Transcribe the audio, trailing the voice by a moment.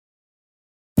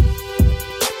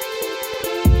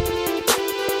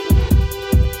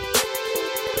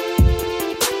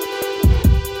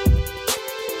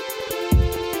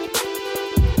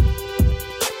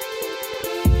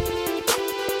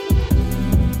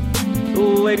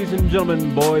Ladies and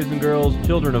gentlemen, boys and girls,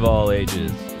 children of all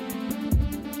ages.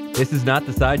 This is not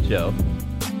the sideshow.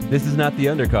 This is not the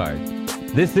undercard.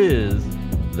 This is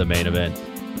the main event.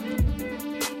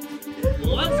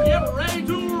 Let's get ready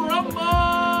to rumble!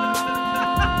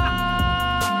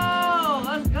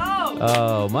 Let's go!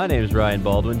 Oh, my name is Ryan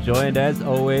Baldwin, joined as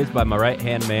always by my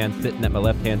right-hand man sitting at my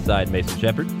left-hand side, Mason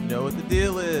Shepard. You know what the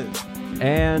deal is.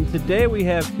 And today we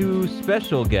have two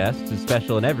special guests,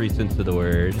 special in every sense of the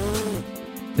word,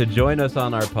 to join us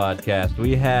on our podcast.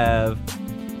 We have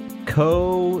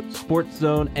co-Sports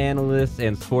Zone analysts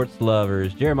and sports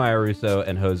lovers, Jeremiah Russo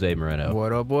and Jose Moreno.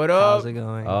 What up, what up? How's it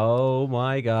going? Oh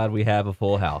my God, we have a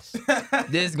full house.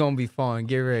 This is going to be fun.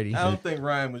 Get ready. I don't think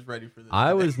Ryan was ready for this.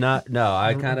 I was not, no,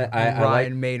 I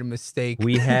Ryan made a mistake.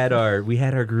 we had our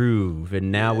groove,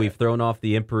 and now we've thrown off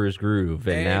the Emperor's groove,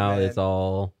 and Hey, now man. it's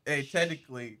all... Hey,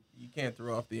 technically, you can't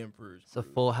throw off the Emperor's. It's a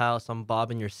full house. I'm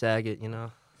bobbing your Saget, you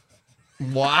know?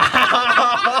 Wow.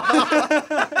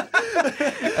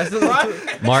 That's a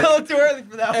little too early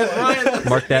for that one.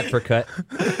 Mark that for cut.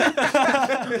 Why'd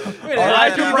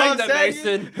you bring that,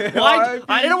 Mason?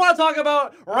 I didn't want to talk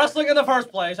about wrestling in the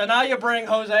first place, and now you bring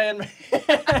Jose and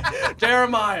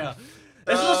Jeremiah.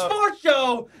 This is a sports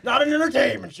show, not an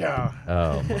entertainment show.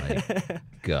 Oh my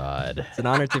God. It's an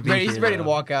honor to be here. He's ready to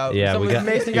walk out. Yeah, Mason you're got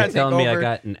to take telling me over. I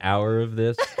got an hour of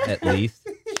this at least?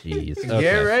 Jeez. Get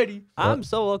Okay. ready. I'm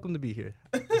so welcome to be here.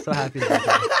 I'm so happy to be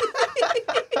here.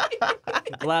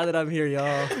 Glad that I'm here,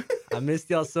 y'all. I missed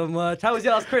y'all so much. How was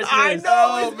y'all's Christmas? I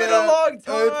know. It's been a long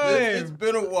time. It's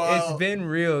been a while. It's been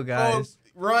real, guys. Folks,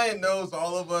 Ryan knows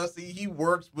all of us. He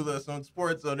works with us on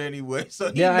Sports Zone anyway.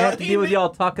 So Yeah, I have to deal with y'all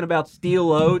talking about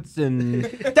steel oats and...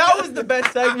 That was the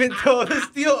best segment, though. The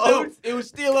steel oats. It was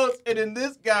Steel Oats, and then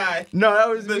this guy, No, that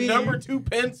was the me. number 2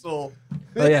 pencil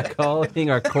Oh yeah, calling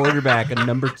our quarterback a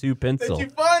number 2 that pencil. you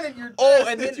find in your desk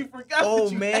and that then- you forgot. Oh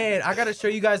that you man, I gotta show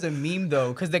you guys a meme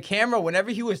though, because the camera,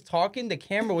 whenever he was talking, the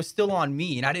camera was still on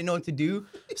me, and I didn't know what to do.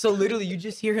 So literally, you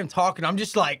just hear him talking. I'm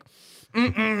just like,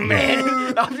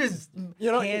 man. I'm just,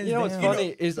 You know hands what's down.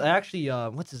 funny is actually,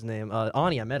 what's his name?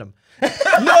 Ani, I met him. No,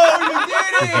 you didn't.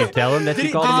 Did you tell him that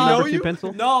you called him a number 2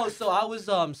 pencil? No, so I was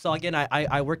so again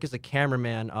I work as a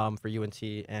cameraman for UNT,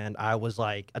 and I was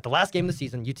like at the last game of the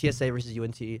season, UTSA versus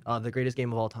UNT, the greatest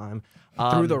game of all time.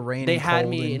 Through the rain They and had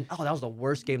cold me and- that was the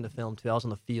worst game to film too. I was on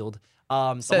the field. So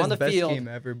I'm Says on the best field. game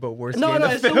ever, but worst No, game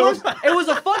to it's the film. worst. It was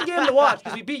a fun game to watch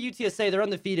because we beat UTSA. They're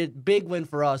undefeated. Big win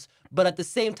for us. But at the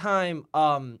same time,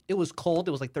 it was cold.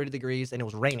 It was like 30 degrees, and it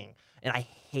was raining. And I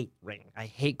hate rain. I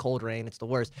hate cold rain. It's the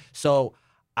worst. So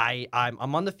I'm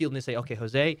on the field, and they say, okay,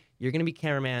 Jose, you're going to be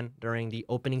cameraman during the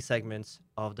opening segments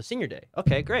of the senior day.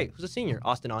 Okay, great. Who's a senior?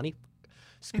 Austin Ani.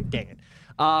 Dang it.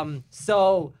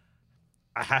 So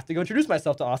I have to go introduce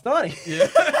myself to Austin Ani.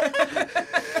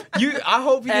 I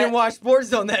hope you didn't watch Sports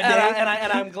Zone that day.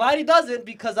 And I'm glad he doesn't,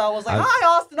 because I was like, hi,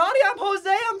 Austin Ani, I'm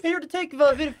Jose. I'm here to take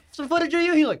some footage of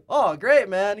you. He's like, oh, great,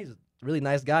 man. He's a really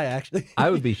nice guy, actually. I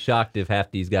would be shocked if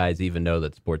half these guys even know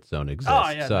that Sports Zone exists,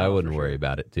 yeah, so no, I wouldn't for worry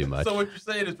about it too much. So what you're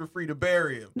saying is we're free to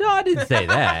bury him. No, I didn't say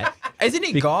that. Isn't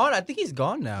he gone? I think he's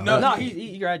gone now. No,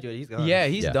 he graduated. He's gone. Yeah,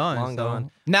 he's Yeah. done. Long so.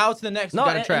 gone. Now it's the next. No,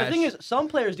 Gotta and trash. the thing is, some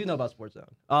players do know about Sports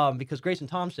Zone. Because Grayson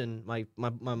Thompson, my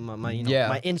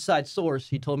my inside source,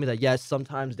 he told me that yes,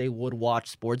 sometimes they would watch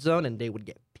Sports Zone and they would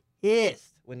get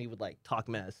pissed when he would like talk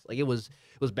mess. Like it was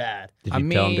bad. Did you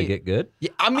tell him to get good? Yeah,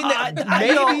 I mean,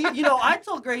 maybe I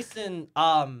told Grayson,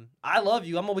 I love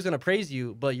you. I'm always gonna praise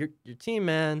you, but your team,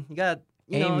 man, you got.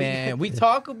 Hey man, we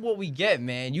talk of what we get,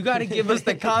 man. You got to give us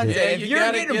the content. Yeah, if you you're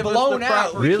gotta getting give us blown the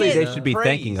out, proper- we Really, can't they should be praise.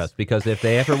 thanking us, because if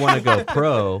they ever want to go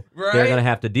pro, they're Right? going to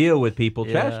have to deal with people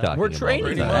Yeah. trash talking. We're them all training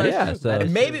the them. time. Pretty Yeah, much. so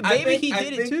Maybe I he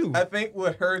did it too. I think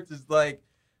what hurts is like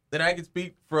that I can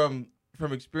speak from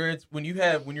experience when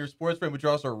you're a sports fan, but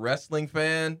you're also a wrestling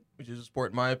fan, which is a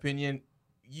sport in my opinion.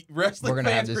 Wrestling We're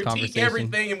gonna have fans this critique conversation.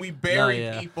 everything and we bury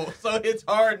people, so it's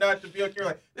hard not to be like, you're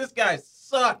like, this guy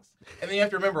sucks, and then you have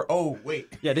to remember, oh wait,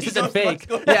 Yeah, this he isn't knows what's fake.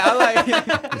 going Yeah, I on.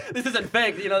 like. This isn't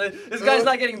fake. This guy's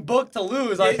not getting booked to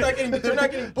lose. Yeah, Like, they're not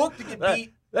getting booked to get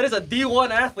beat. that is a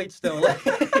D1 athlete still.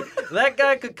 That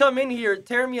guy could come in here,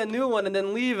 tear me a new one, and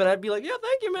then leave, and I'd be like, yeah,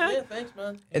 thank you, man. Yeah, thanks,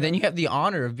 man. And then you have the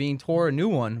honor of being tore a new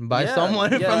one by Yeah,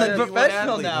 someone yeah, from the yeah,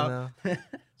 professional athlete, now.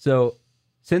 So,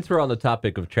 since we're on the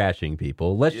topic of trashing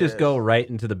people, let's just go right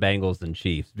into the Bengals and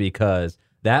Chiefs, because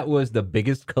that was the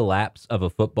biggest collapse of a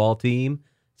football team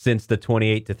since the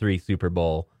 28-3 Super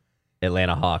Bowl.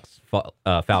 Atlanta Hawks,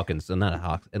 Falcons, not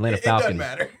Hawks, Atlanta It doesn't Falcons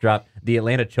matter. dropped the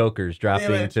Atlanta Chokers dropping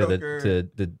Atlanta to Choker.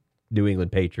 the New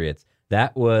England Patriots.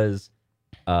 That was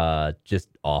just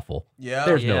awful. Yeah.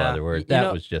 There's no Yeah. other word. You That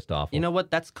know- was just awful. You know what?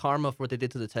 That's karma for what they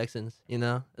did to the Texans. You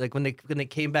know, like when they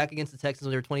came back against the Texans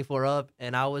when they were 24 up,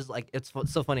 and I was like, it's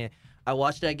so funny. I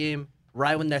watched that game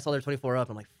right when I saw they're 24 up.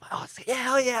 I'm like, oh, yeah,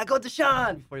 hell yeah, go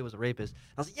Deshaun. Before he was a rapist,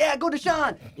 I was like, yeah, go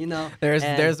Deshaun. You know,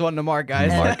 There's one to mark, guys.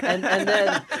 Mark.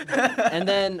 and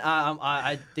then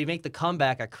they make the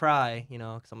comeback. I cry, you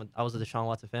know, because I was a Deshaun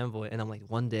Watson fanboy, and I'm like,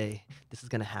 one day this is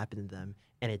gonna happen to them,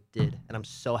 and it did, and I'm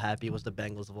so happy it was the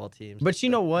Bengals of all teams. But you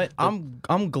know what? I'm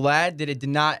glad that it did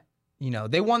not. You know,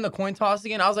 they won the coin toss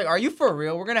again. I was like, are you for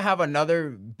real? We're gonna have another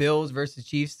Bills versus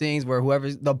Chiefs things where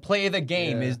whoever's the play of the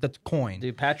game is the coin.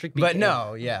 Dude, Patrick. But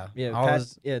no, yeah,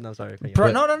 no, sorry.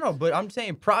 no. But I'm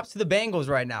saying props to the Bengals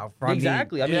right now.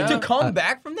 Exactly. I mean, to come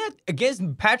back from that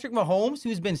against Patrick Mahomes,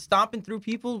 who's been stomping through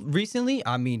people recently.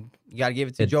 I mean, you got to give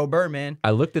it to Joe Burrow, man.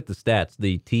 I looked at the stats.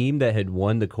 The team that had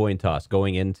won the coin toss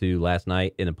going into last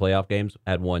night in the playoff games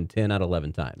had won 10 out of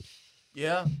 11 times.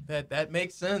 Yeah, that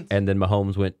makes sense. And then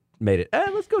Mahomes made it.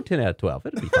 Let's go 10 out of 12.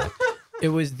 It'll be fine. It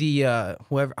was the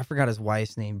whoever, I forgot his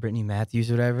wife's name, Brittany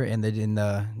Matthews or whatever, and in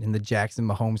the Jackson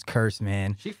Mahomes curse,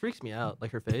 man. She freaks me out,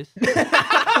 like her face.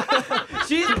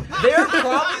 They're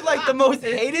probably like the most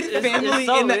hated family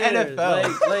so in the weird.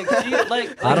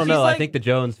 NFL. I don't know. She's I think the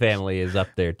Jones family is up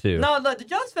there too. No, the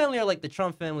Jones family are like the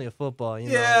Trump family of football. You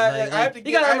know? Yeah, I have to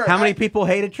you gotta remember. How many people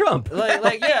hated Trump? Yeah,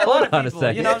 a Hold lot on a of people.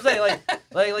 second. You know what I'm saying?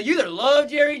 Like you either love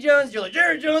Jerry Jones, you're like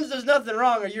Jerry Jones does nothing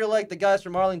wrong, or you're like the guys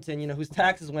from Arlington, you know, whose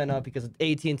taxes went up because of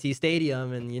AT&T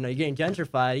Stadium, and you know you're getting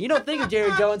gentrified. You don't think of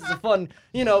Jerry Jones as a fun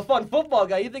football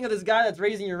guy. You think of this guy that's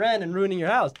raising your rent and ruining your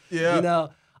house. Yeah. You know.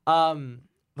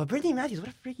 But Brittany Matthews, what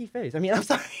a freaky face. I mean, I'm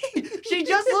sorry. She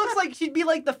just looks like she'd be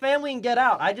like the family in Get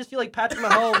Out. I just feel like Patrick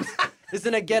Mahomes is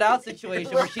in a Get Out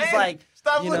situation where she's like,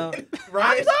 Stop you know, looking.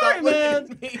 Ryan, I'm sorry, stop looking man.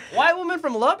 at me. White woman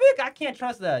from Lubbock? I can't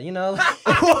trust that, you know?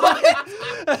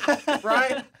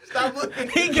 Ryan, stop looking.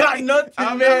 He got nothing,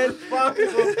 I'm man. not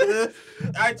responsible for this.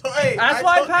 That's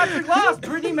why Patrick lost.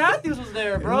 Brittany Matthews was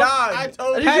there, bro. I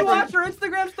told Did you watch her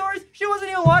Instagram stories? She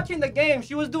wasn't even watching the game.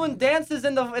 She was doing dances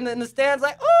in the stands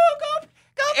like, oh, go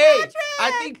Hey, Patrick!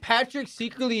 I think Patrick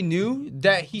secretly knew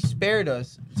that he spared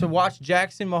us to watch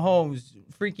Jackson Mahomes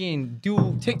freaking do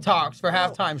TikToks for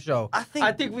halftime show. I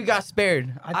think we got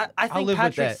spared. I I'll think live with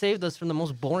Patrick that. saved us from the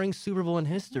most boring Super Bowl in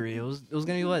history. It was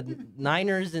gonna be what,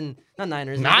 Niners and not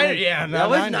Niners. Niners, yeah, I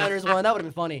wish Niners. Niners won. That would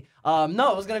have been funny.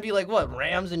 No, it was gonna be like what,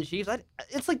 Rams and Chiefs.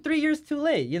 It's like 3 years too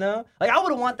late, you know. Like I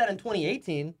would have want that in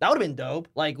 2018. That would have been dope.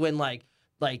 Like when like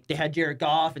they had Jared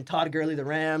Goff and Todd Gurley, the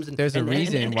Rams. And There's a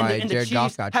reason and why the Jared Chiefs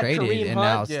Goff got had traded, Kareem and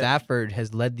Hunt. now Yeah. Stafford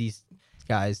has led these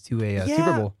guys to a Yeah.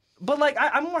 Super Bowl. But like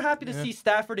I'm more happy to see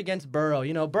Stafford against Burrow.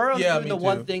 You know, Burrow's doing me the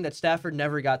one too. thing that Stafford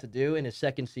never got to do in his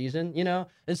second season. You know,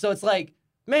 and so it's like,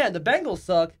 man, the Bengals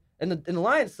suck and the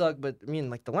Lions suck, but I mean,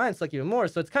 like the Lions suck even more.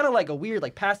 So it's kind of like a weird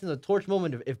like passing the torch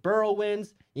moment if Burrow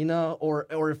wins, you know,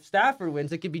 or if Stafford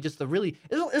wins, it could be just a really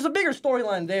there's a bigger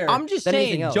storyline there. I'm just than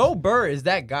anything saying, else. Joe Burrow is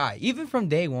that guy, even from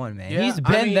day one, man. Yeah, He's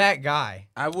I been mean- that guy.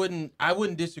 I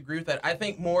wouldn't disagree with that. I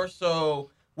think more so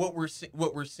what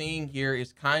we're seeing here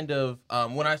is kind of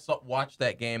when I watched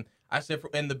that game, I said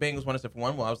and the Bengals won. I said for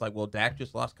one, well, I was like, well, Dak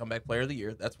just lost comeback player of the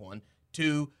year. That's one.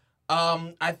 Two,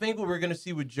 I think what we're gonna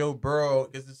see with Joe Burrow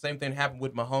is the same thing happened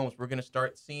with Mahomes. We're gonna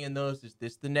start seeing those. Is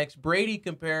this the next Brady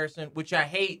comparison? Which I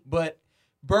hate, but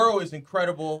Burrow is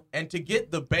incredible, and to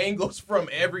get the Bengals from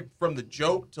the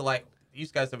joke to like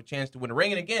these guys have a chance to win a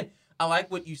ring. And again, I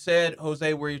like what you said,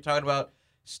 Jose, where you're talking about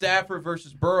Stafford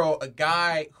versus Burrow, a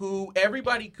guy who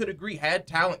everybody could agree had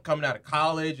talent coming out of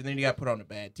college, and then he got put on a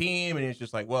bad team, and it's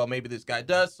just like, well, maybe this guy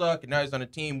does suck, and now he's on a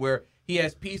team where he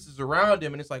has pieces around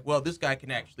him, and it's like, well, this guy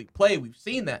can actually play. We've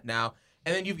seen that now.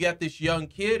 And then you've got this young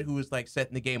kid who is like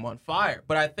setting the game on fire.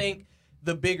 But I think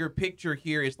the bigger picture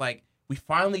here is like, we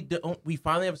finally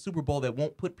have a Super Bowl that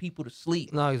won't put people to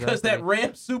sleep. No, exactly. Because that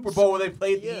Rams Super Bowl where they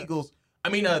played the Eagles,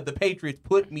 the Patriots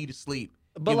put me to sleep.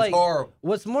 But It was like, horrible.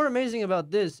 what's more amazing about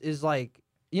this is like,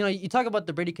 you know, you talk about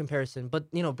the Brady comparison, but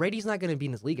you know, Brady's not going to be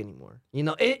in this league anymore. You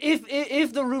know,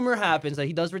 if the rumor happens that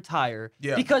he does retire,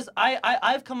 Yeah. because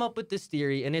I've come up with this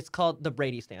theory, and it's called the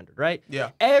Brady standard, right? Yeah.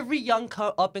 Every young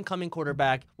up and coming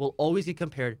quarterback will always get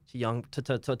compared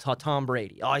to Tom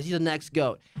Brady. Oh, he's the next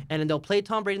GOAT, and then they'll play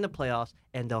Tom Brady in the playoffs,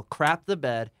 and they'll crap the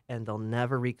bed, and they'll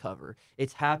never recover.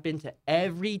 It's happened to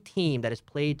every team that has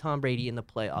played Tom Brady in the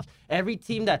playoffs. Every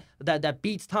team that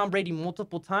beats Tom Brady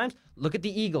multiple times. Look at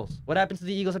the Eagles. What happened to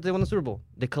the Eagles after they won the Super Bowl?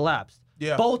 They collapsed.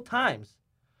 Yeah. Both times.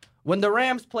 When the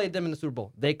Rams played them in the Super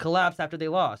Bowl, they collapsed after they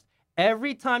lost.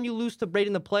 Every time you lose to Brady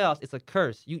in the playoffs, it's a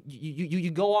curse. You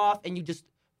go off and you just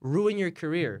ruin your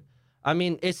career. I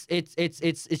mean, it's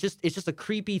just a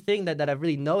creepy thing that I've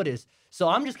really noticed. So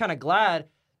I'm just kind of glad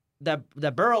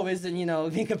that Burrow isn't,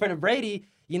 being compared to Brady,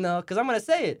 because I'm gonna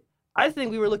say it. I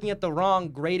think we were looking at the wrong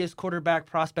greatest quarterback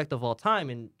prospect of all time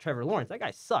in Trevor Lawrence. That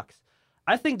guy sucks.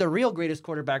 I think the real greatest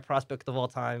quarterback prospect of all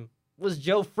time was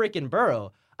Joe freaking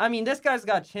Burrow. I mean, this guy's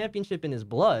got championship in his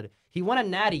blood. He won a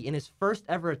natty in his first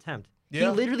ever attempt. Yeah. He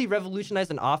literally revolutionized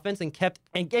an offense and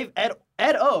gave Ed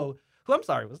O, who I'm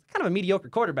sorry was kind of a mediocre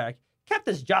quarterback, kept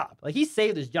his job. Like, he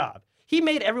saved his job. He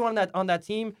made everyone on that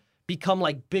team become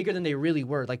like bigger than they really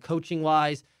were, like coaching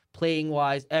wise, playing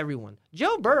wise, everyone.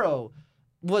 Joe Burrow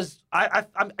was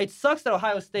it sucks that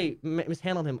Ohio State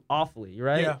mishandled him awfully,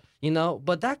 right? Yeah.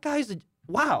 But that guy's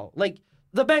wow. Like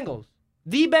the Bengals,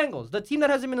 the team that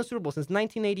hasn't been in the Super Bowl since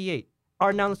 1988,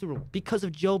 are now in the Super Bowl because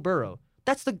of Joe Burrow.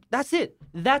 That's it.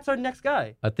 That's our next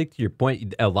guy. I think to your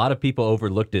point, a lot of people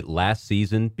overlooked it last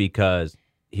season because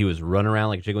he was running around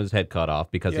like a chicken with his head cut off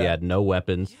because he had no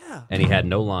weapons and he had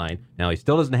no line. Now, he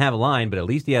still doesn't have a line, but at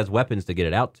least he has weapons to get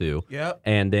it out to. Yep.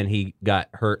 And then he got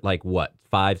hurt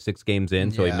 5-6 games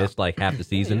in, so he missed like half the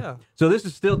season. Yeah. So this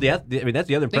is still that's the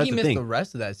other impressive thing. He missed the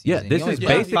rest of that season. Yeah, this is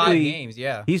basically 5 games.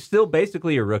 Yeah, he's still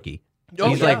basically a rookie.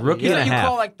 He's like rookie and a half. You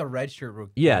call like the redshirt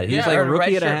rookie. Yeah, he's like a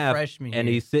rookie and a half, freshman and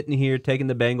he's sitting here taking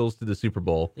the Bengals to the Super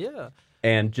Bowl. Yeah,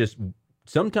 and just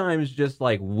sometimes just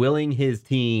like willing his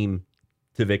team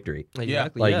to victory.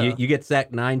 Exactly. You get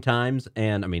sacked 9 times,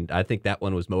 and I mean, I think that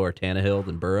one was more Tannehill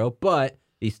than Burrow, but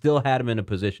he still had him in a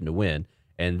position to win.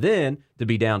 And then to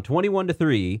be down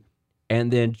 21-3,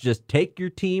 and then just take your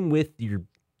team with your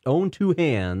own 2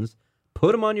 hands,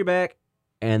 put them on your back,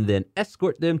 and then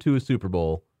escort them to a Super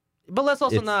Bowl. But let's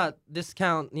also not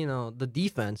discount, the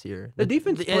defense here. The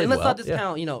defense played and let's well. not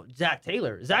discount, Zach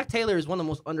Taylor. Zach Taylor is one of the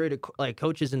most underrated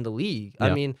coaches in the league. Yeah.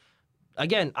 I mean,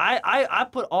 again, I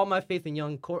put all my faith in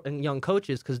young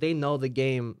coaches because they know the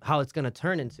game, how it's going to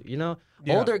turn into,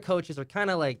 Older coaches are kind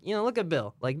of like, look at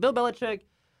Bill. Like, Bill Belichick,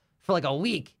 for like a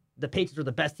week, the Patriots were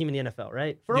the best team in the NFL,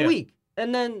 right? For a week.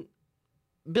 And then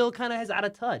Bill kind of has out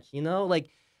of touch, Like,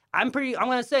 I'm going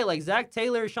to say, like, Zach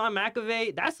Taylor, Sean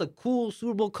McAvey, that's a cool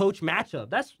Super Bowl coach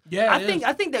matchup.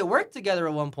 I think they worked together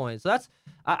at one point. So that's,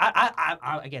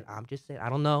 again, I'm just saying, I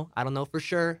don't know for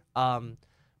sure.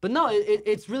 But no,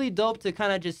 it's really dope to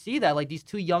kind of just see that, like, these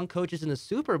 2 young coaches in the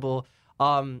Super Bowl.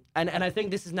 And I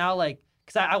think this is now, like,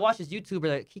 because I watch this YouTuber,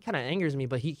 like, he kind of angers me,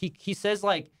 but he says,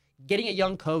 like, getting a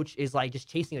young coach is, like, just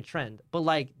chasing a trend. But,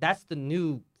 like, that's the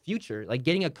new future. Like,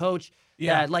 getting a coach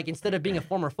that, like, instead of being a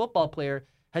former football player,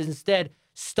 has instead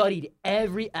studied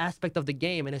every aspect of the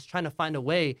game and is trying to find a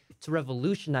way to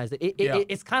revolutionize it.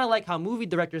 It's kind of like how movie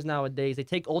directors nowadays, they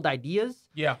take old ideas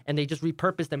and they just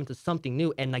repurpose them into something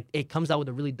new, and like it comes out with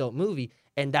a really dope movie.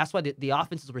 And that's why the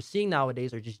offenses we're seeing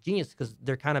nowadays are just genius, because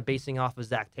they're kind of basing off of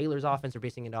Zach Taylor's offense. They're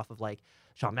basing it off of like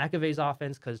Sean McAvey's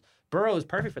offense, because Burrow is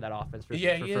perfect for that offense for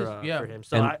him.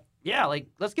 So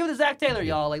let's give it to Zach Taylor,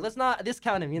 y'all. Like, let's not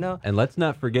discount him, And let's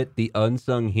not forget the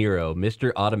unsung hero,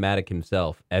 Mr. Automatic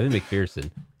himself, Evan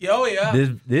McPherson. Oh,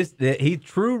 yeah. He's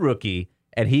true rookie,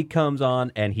 and he comes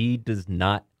on, and he does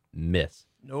not miss.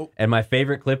 Nope. And my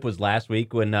favorite clip was last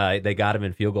week when they got him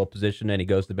in field goal position, and he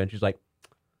goes to the bench. He's like,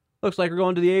 looks like we're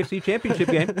going to the AFC Championship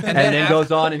game. and then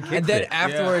goes on and kicks it. And then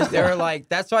afterwards, they were like,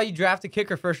 that's why you draft a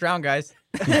kicker first round, guys.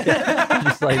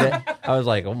 Just like that. I was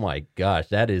like, oh, my gosh,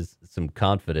 that is some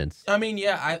confidence. I mean,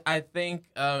 I think,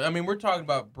 we're talking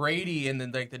about Brady, and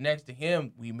then like the next to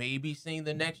him, we may be seeing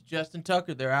the next Justin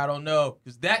Tucker there. I don't know.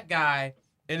 Because that guy,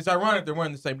 and it's ironic they're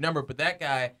wearing the same number, but that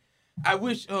guy, I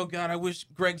wish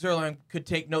Greg Zuerlein could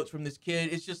take notes from this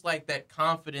kid. It's just like that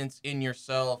confidence in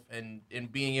yourself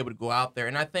and being able to go out there.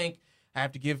 And I think I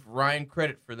have to give Ryan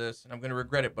credit for this, and I'm going to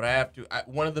regret it, but I have to.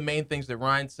 One of the main things that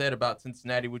Ryan said about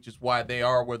Cincinnati, which is why they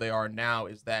are where they are now,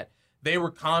 is that they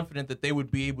were confident that they would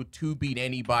be able to beat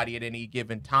anybody at any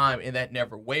given time, and that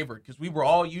never wavered. Because we were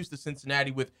all used to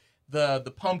Cincinnati with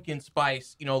the pumpkin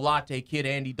spice, latte kid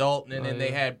Andy Dalton, and then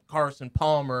they had Carson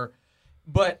Palmer.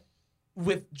 But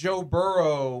with Joe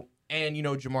Burrow and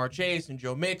Jamar Chase and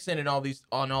Joe Mixon and all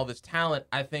this talent,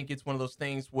 I think it's one of those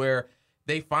things where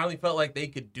they finally felt like they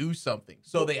could do something,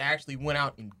 so they actually went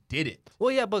out and did it.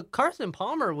 Well, yeah, but Carson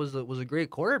Palmer was a great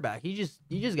quarterback. He just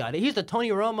got it. He's the Tony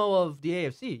Romo of the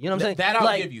AFC. You know what I'm saying? That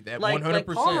I'll give you that 100%. Like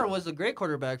Palmer was a great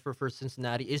quarterback for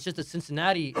Cincinnati. It's just that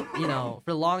Cincinnati, for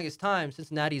the longest time,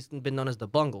 Cincinnati's been known as the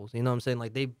Bungles. You know what I'm saying?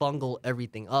 Like, they bungle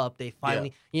everything up. They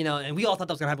finally, and we all thought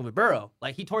that was gonna happen with Burrow.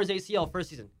 Like, he tore his ACL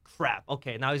first season. Crap.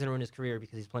 Okay, now he's gonna ruin his career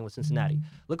because he's playing with Cincinnati.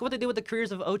 Look at what they did with the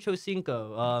careers of Ocho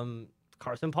Cinco,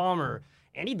 Carson Palmer,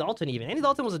 Andy Dalton even. Andy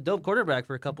Dalton was a dope quarterback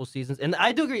for a couple seasons. And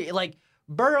I do agree, like,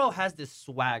 Burrow has this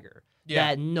swagger.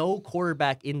 that no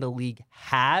quarterback in the league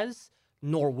has,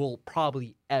 nor will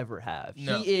probably ever have.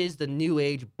 No. He is the new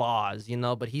age Boz,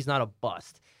 but he's not a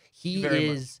bust. He Very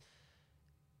is.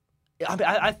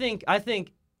 I think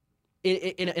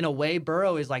in a way,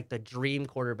 Burrow is like the dream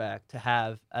quarterback to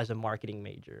have as a marketing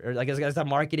major or like as a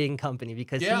marketing company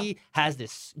because he has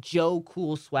this Joe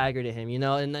Cool swagger to him,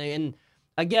 and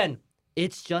again,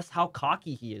 it's just how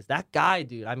cocky he is. That guy,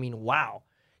 dude. I mean, wow.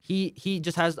 He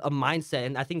just has a mindset,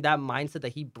 and I think that mindset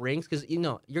that he brings, because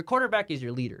your quarterback is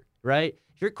your leader, right?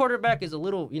 If your quarterback is a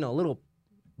little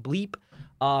bleep,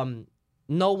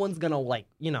 no one's gonna want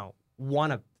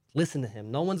to listen to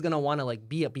him. No one's gonna want to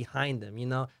be behind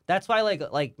him. That's why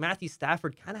like Matthew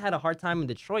Stafford kind of had a hard time in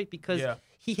Detroit because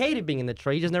he hated being in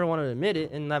Detroit. He just never wanted to admit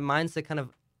it, and that mindset kind of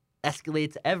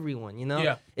escalates to everyone.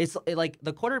 It's like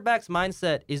the quarterback's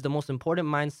mindset is the most important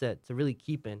mindset to really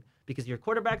keep in. Because your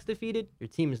quarterback's defeated, your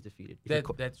team is defeated.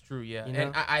 That's true, yeah.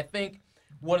 And I think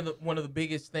one of the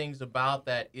biggest things about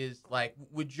that is like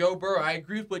with Joe Burrow, I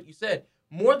agree with what you said.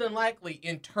 More than likely,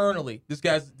 internally, this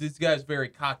guy's very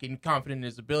cocky and confident in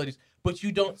his abilities, but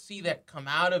you don't see that come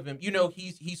out of him.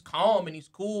 He's calm and he's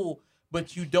cool,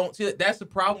 but you don't see that. That's the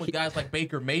problem with guys like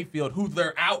Baker Mayfield, who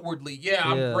they're outwardly,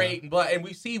 I'm great, and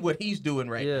we see what he's doing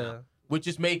right now. Which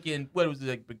is making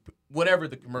whatever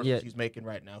the commercials he's making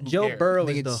right now. Joe Burrow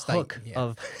is the hook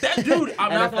of that dude.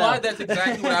 I'm not gonna lie, that's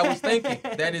exactly what I was thinking.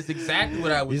 That is exactly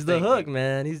what I was thinking. He's the hook,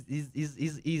 man.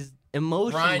 He's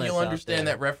emotionless. Ryan, you'll understand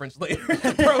that reference later in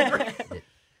the program.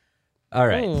 All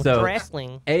right, so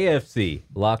wrestling. AFC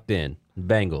locked in,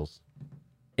 Bengals.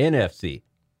 NFC,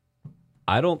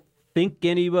 I don't think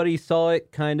anybody saw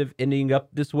it kind of ending up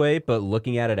this way, but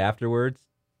looking at it afterwards,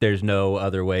 there's no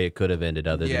other way it could have ended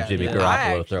other than Jimmy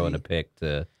Garoppolo throwing a pick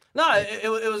to. No,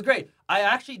 it was great. I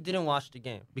actually didn't watch the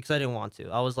game because I didn't want to.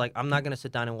 I was like, I'm not gonna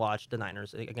sit down and watch the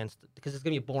Niners because it's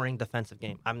gonna be a boring defensive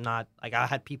game. I'm not I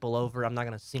had people over. I'm not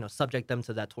gonna subject them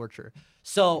to that torture.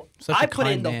 So I put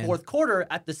in the fourth quarter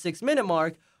at the 6-minute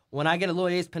mark when I get a little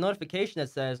ESPN notification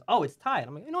that says, "Oh, it's tied."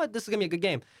 I'm like, you know what? This is gonna be a good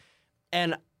game.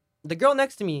 And the girl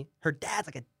next to me, her dad's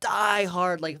like a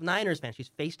diehard Niners fan.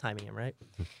 She's FaceTiming him, right?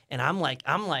 And I'm like,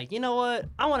 you know what?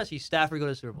 I want to see Stafford go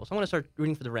to the Super Bowl, so I'm gonna start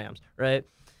rooting for the Rams, right?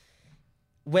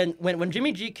 When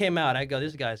Jimmy G came out, I go,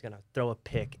 this guy's gonna throw a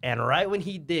pick, and right when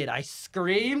he did, I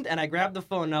screamed and I grabbed the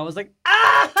phone and I was like,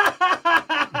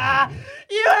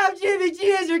 you have Jimmy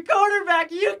G as your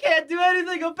quarterback, you can't do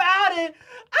anything about it.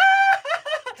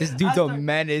 This dude's a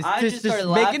menace. Just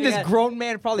making this grown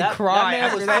man probably cry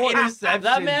after that interception.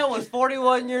 That man was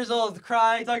 41 years old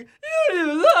crying. He's like, you do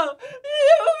love.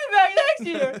 We'll be back next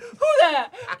year. Who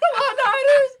that? Come on,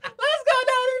 Niners. Let's go,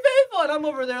 Niners faithful. And I'm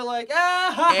over there like,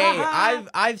 Hey,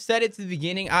 I've said it to the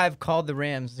beginning. I've called the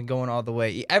Rams and going all the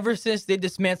way. Ever since they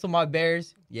dismantled my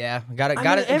Bears, gotta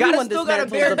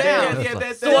bear down.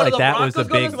 That was a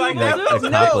big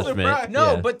accomplishment.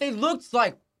 No, but they looked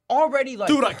like already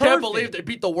dude, I can't believe they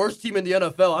beat the worst team in the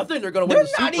NFL. I think they're gonna win the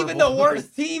Super Bowl. They're not even the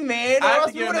worst team, man. Or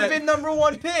else we would have been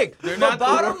 #1 pick. They're not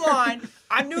bottom line,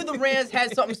 I knew the Rams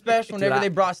had something special whenever they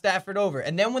brought Stafford over.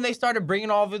 And then when they started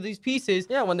bringing all of these pieces,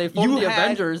 when they formed the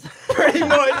Avengers, pretty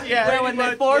much, when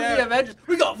they formed the Avengers,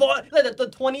 we got Von, the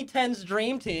 2010s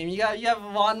dream team. You have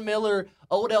Von Miller,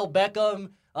 Odell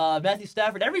Beckham, Matthew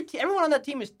Stafford. Everyone on that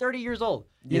team is 30 years old.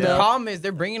 The problem is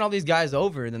they're bringing all these guys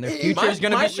over, and then their future is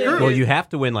going to be screwed. Well, you have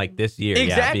to win this year,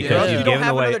 because you've given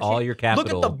away all your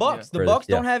capital. Look at the Bucks. The Bucks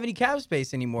don't have any cap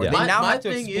space anymore. They now have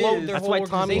to explode their whole organization. That's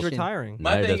why Tommy's retiring.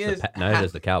 Neither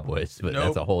does the Cowboys, but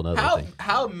that's a whole other thing.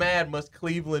 How mad must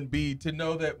Cleveland be to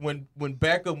know that when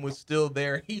Beckham was still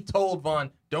there, he told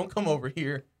Von, "Don't come over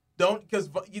here. Don't,"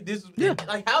 because this is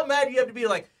how mad do you have to be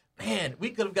like, man, we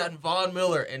could have gotten Von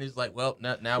Miller, and he's like, well,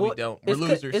 now we don't. We're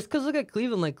losers. It's because look at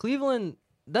Cleveland. Cleveland,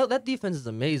 that defense is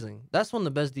amazing. That's one of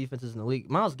the best defenses in the league.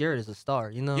 Myles Garrett is a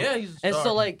star, Yeah, he's a star. And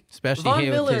so, especially Von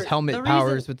him Miller, with his helmet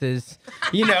powers, with his,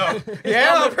 they're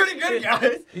pretty good,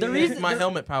 guys. My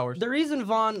helmet powers. The reason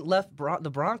Von left the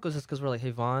Broncos is because we're like,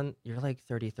 hey, Von, you're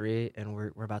 33, and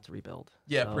we're about to rebuild.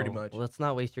 Yeah, so pretty much. Let's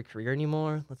not waste your career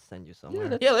anymore. Let's send you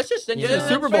somewhere. Yeah, let's just send you to the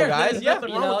Super Bowl, guys. Yeah,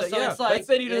 nothing wrong with it. Let's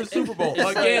send you to the Super Bowl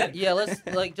again. Let's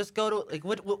just go to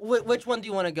which one do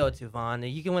you want to go to, Von?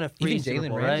 You can win a free Super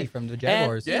Bowl, Jalen Ramsey from the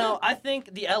Jaguars. And, I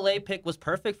think the LA pick was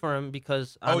perfect for him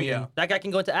because that guy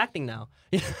can go into acting now.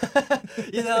 You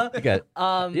got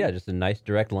just a nice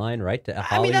direct line right to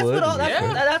Hollywood.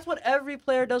 That's what every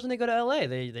player does when they go to LA.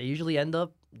 They usually end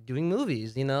up doing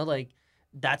movies.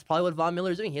 That's probably what Von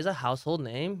Miller's doing. He has a household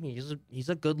name. He's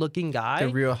a good-looking guy. The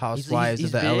Real Housewives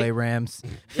of the LA Rams.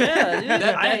 Yeah, dude.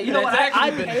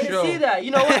 I pay to see that.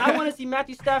 You know what? I want to see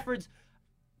Matthew Stafford's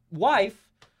wife.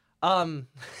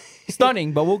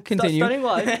 Stunning, but we'll continue. Stunning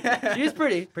wife. She's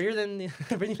pretty. Prettier than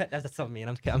Brittany. That's so mean.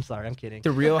 I'm sorry. I'm kidding.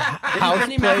 The real house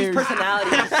Brittany Matthews' players.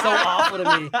 personality is so awful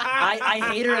to me.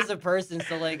 I hate her as a person.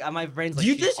 So like my brain's like. Do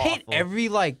you she's just hate awful. every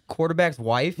like quarterback's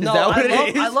wife? Is No, that what it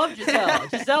is? I love Giselle.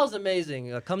 Giselle's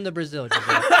amazing. Come to Brazil, Giselle.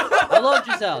 I love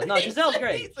Giselle. No, Giselle's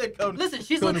great. Listen,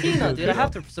 she's Latina, dude. I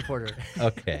have to support her.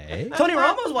 Okay. Tony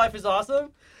Romo's wife is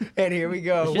awesome. And here we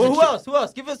go. She's Well, a who chick. else? Who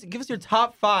else? Give us your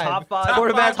top five. Top five.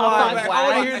 Quarterback Top wives. five I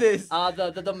want to wives. hear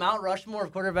this. The Mount Rushmore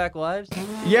of quarterback wives.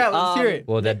 Yeah, let's hear it.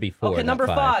 Well, that'd be 4. Okay, not number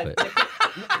 5.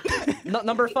 five.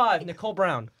 Number 5, Nicole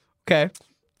Brown. Okay.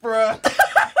 Bruh.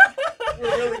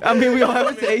 I mean, we all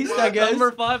have a taste, I guess.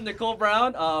 Number 5, Nicole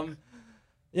Brown.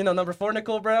 Number 4,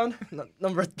 Nicole Brown.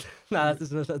 Nah,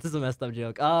 this is a messed up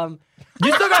joke.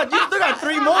 You still got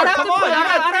 3 more. Come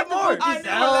on, you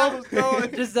got 3 more.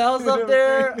 Giselle's up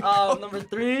there. Number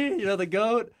 3, the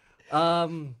GOAT.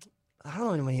 I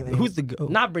don't know anybody. Who's the GOAT?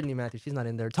 Not Brittany Matthews. She's not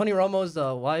in there. Tony Romo's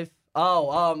wife.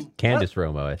 Candace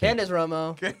Romo, I think. Candace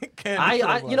Romo.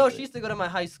 She used to go to my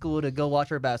high school to go watch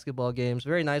her basketball games.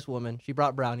 Very nice woman. She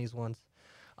brought brownies once.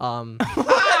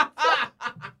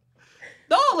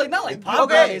 No, not like pop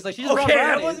brownies. Like she just brought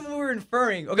brownies. That wasn't what we were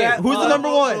inferring. Okay, who's the number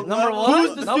one? Number one?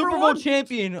 Who's the Number Super Bowl one?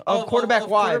 champion of quarterback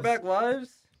wives? Quarterback wives.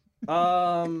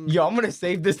 Yo, I'm gonna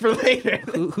save this for later.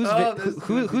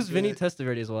 Who's Vinny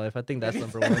Testaverde's wife? I think that's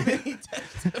number 1.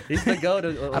 He's the GOAT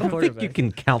of I don't think you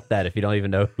can count that if you don't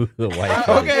even know who the wife is.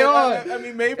 Okay, on. I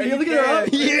mean, maybe Are you you looking her can. up?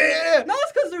 Yeah. No,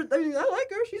 it's because I like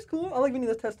her. She's cool. I like Vinny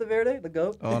Testaverde, the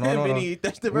GOAT. Oh no. Vinny,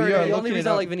 that's the We very. are The only looking reason it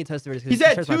I up. like Vinny Testaverde is He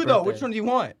because said 2 though. Which one do you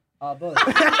want? Both.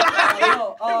 Which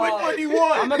one do you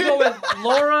want? I'm gonna go with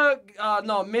Laura.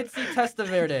 Mitzi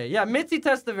Testaverde. Yeah, Mitzi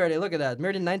Testaverde. Look at that.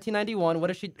 Married in 1991.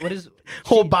 What is?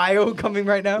 Whole bio coming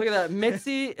right now. Look at that.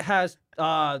 Mitzi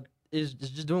is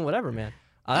just doing whatever, man.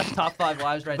 That's top 5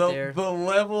 wives right there. The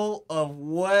level of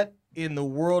what in the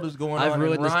world is going on I've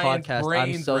ruined in this Ryan's podcast. I'm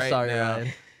brains so right sorry, now.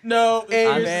 Ryan. No,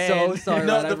 I'm man. so sorry,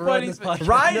 No, Ryan. the I've ruined this funny podcast.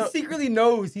 Ryan secretly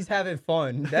knows he's having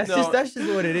fun. That's No. just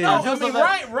what it is. No, I mean,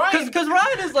 Ryan. Because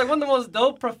Ryan is like one of the most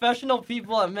dope professional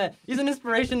people I've met. He's an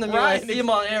inspiration to me when I Ryan see is- him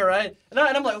on air, right? And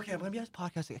I'm like, okay, I'm gonna be on this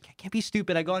podcast. I can't be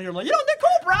stupid. I go on here, I'm like, Nicole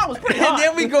Brown was pretty hot. And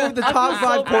then we go with the I top feel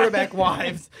 5 so bad. quarterback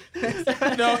wives.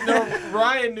 No,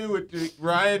 Ryan knew what to.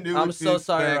 Ryan knew. I'm what to so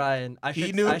sorry, expect. Ryan. I He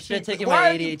should knew have to- taken Why my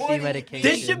are you ADHD pointing- medication.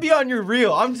 This should be on your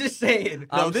reel. I'm just saying.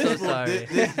 No, I'm this so sorry.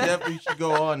 This definitely should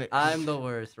go on it. I'm the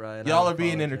worst, Ryan. Y'all I are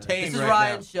being apologize. entertained This is right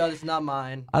Ryan's now. show. This is not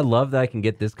mine. I love that I can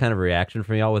get this kind of reaction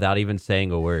from y'all without even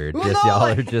saying a word. Well, Just no, y'all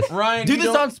like- are just. Ryan, Do you this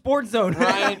don't- on Sports Zone.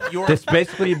 Ryan, you're. This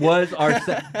basically was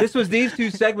this was these 2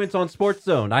 segments on Sports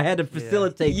Zone. I had to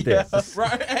facilitate this.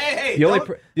 Ryan, hey, The only don't,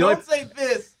 pr- the only- don't say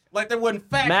this like there wasn't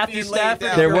facts Matthew being laid Stafford,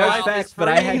 down. There Your was wife facts, is but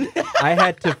I free.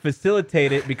 had to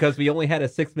facilitate it because we only had a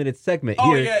 6-minute segment.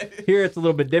 Oh, Here, yeah. here it's a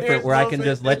little bit different Here's where I a little can bit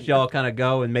just let different. y'all kind of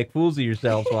go and make fools of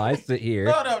yourselves while I sit here.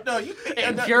 No. You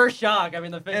In pure shock. I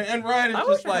mean, the face. and Ryan I is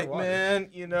wish just I had like, water. man,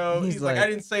 he's like, like- I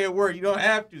didn't say a word. You don't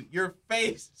have to. Your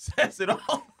face says it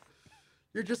all.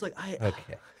 You're just like,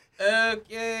 Okay.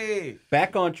 Okay.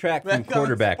 Back on track from Back on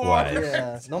quarterback sport. wise.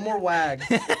 yeah. No more wags.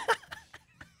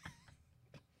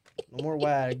 No more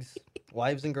wags.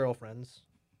 Wives and girlfriends.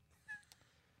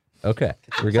 Okay.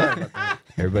 We're good.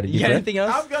 Everybody You deep got breath? anything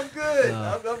else? I'm good.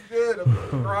 I'm good.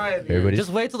 I'm crying. here. Everybody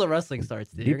Just wait till the wrestling starts,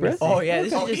 dude. Deep You're gonna breath? see. Oh yeah,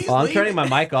 this Oh, is just. he's Oh, I'm leaving. turning my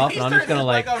mic off, and I'm just gonna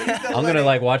like, I'm gonna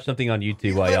like watch something on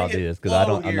YouTube while y'all do this because I'm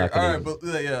not All gonna. right, but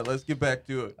yeah, let's get back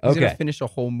to it. He's gonna Okay. finish a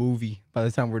whole movie by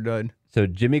the time we're done. So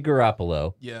Jimmy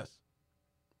Garoppolo Yes.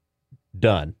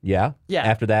 done. Yeah. Yeah.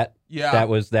 After that, Yeah. that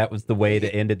was the way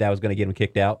to end it. That was gonna get him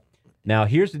kicked out. Now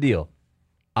here's the deal.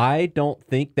 I don't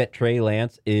think that Trey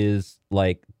Lance is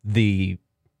like the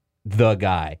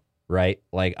guy, right?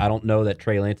 Like I don't know that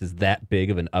Trey Lance is that big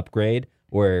of an upgrade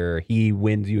where he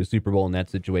wins you a Super Bowl in that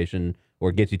situation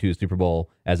or gets you to a Super Bowl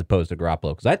as opposed to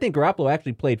Garoppolo. Because I think Garoppolo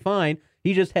actually played fine.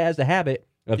 He just has a habit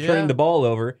of turning the ball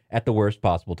over at the worst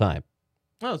possible time.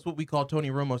 No, that's what we call Tony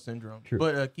Romo syndrome. True.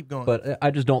 But keep going. But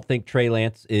I just don't think Trey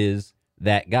Lance is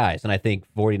that guy. And I think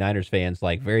 49ers fans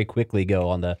like very quickly go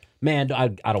on the, man, I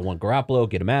don't want Garoppolo,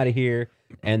 get him out of here.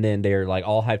 And then they're like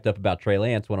all hyped up about Trey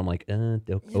Lance when I'm like,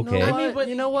 okay. I mean, but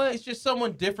you know what? It's just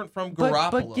someone different from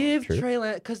Garoppolo. But give True. Trey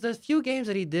Lance, because the few games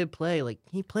that he did play, like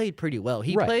he played pretty well.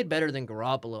 He Right. played better than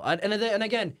Garoppolo. And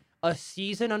again, a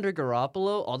season under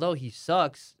Garoppolo, although he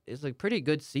sucks, is a pretty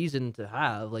good season to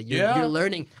have. Like you're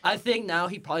learning. I think now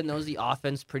he probably knows the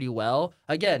offense pretty well.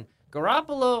 Again,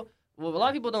 Garoppolo, what a lot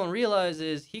of people don't realize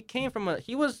is he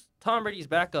was Tom Brady's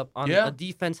backup on a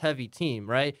defense-heavy team,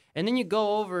 right? And then you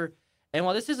go over, and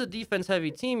while this is a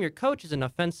defense-heavy team, your coach is an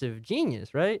offensive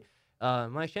genius, right?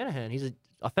 Mike Shanahan. He's an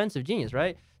offensive genius,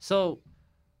 right? So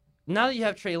now that you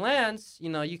have Trey Lance, you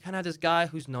know, you kind of have this guy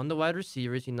who's known the wide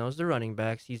receivers. He knows the running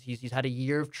backs. He's had a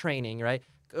year of training, right?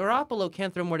 Garoppolo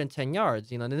can't throw more than 10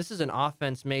 yards. You know, and this is an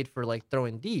offense made for like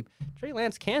throwing deep. Trey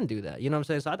Lance can do that. You know what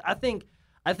I'm saying? So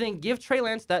I think give Trey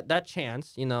Lance that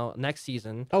chance, you know, next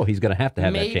season. Oh, he's going to have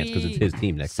that chance because it's his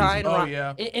team next season. Oh,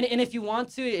 yeah. And if you want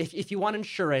to, if you want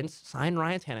insurance, sign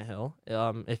Ryan Tannehill.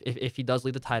 If he does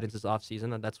leave the Titans this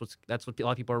offseason, and that's what a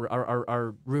lot of people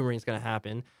are rumoring is going to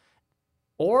happen.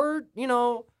 Or, you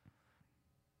know,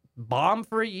 bomb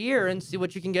for a year and see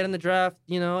what you can get in the draft,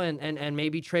 you know, and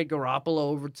maybe trade Garoppolo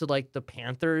over to like the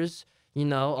Panthers, you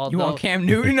know. Although, You want Cam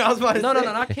Newton? I was about to no, say.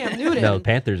 not Cam Newton. No,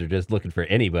 Panthers are just looking for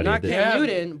anybody. Not Cam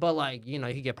Newton, but like, you know,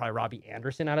 you can get probably Robbie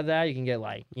Anderson out of that. You can get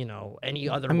like, you know, any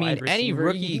other wide receiver. any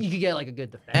rookie. You can get like a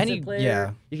good defensive player.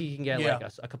 Yeah. You can get like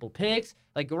a couple picks.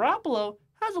 Like Garoppolo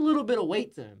has a little bit of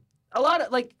weight to him. A lot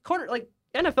of like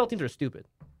NFL teams are stupid.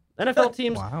 NFL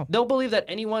teams, Wow. they'll believe that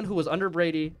anyone who was under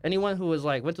Brady, anyone who was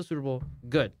like went to Super Bowl,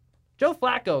 good. Joe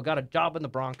Flacco got a job in the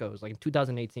Broncos like in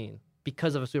 2018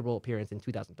 because of a Super Bowl appearance in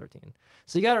 2013.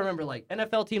 So you got to remember, like,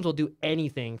 NFL teams will do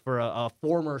anything for a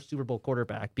former Super Bowl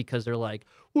quarterback because they're like,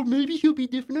 well, maybe he'll be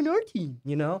different on our team,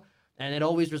 you know? And it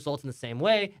always results in the same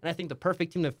way. And I think the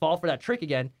perfect team to fall for that trick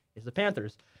again is the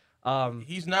Panthers.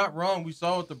 He's not wrong. We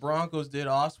saw what the Broncos did.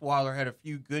 Osweiler had a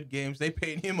few good games. They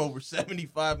paid him over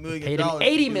 $75 million. Paid him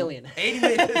 $80 million. $80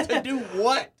 million to do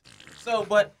what? So,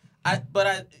 but I,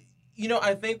 you know,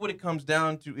 I think what it comes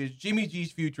down to is Jimmy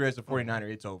G's future as a 49er.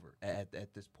 It's over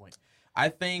at this point. I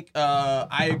think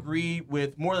I agree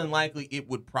with more than likely it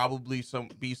would probably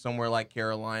be somewhere like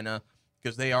Carolina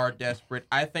because they are desperate.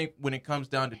 I think when it comes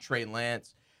down to Trey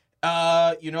Lance,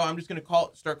 you know, I'm just gonna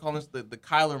start calling this the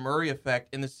Kyler Murray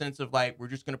effect in the sense of like we're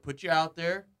just gonna put you out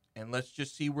there and let's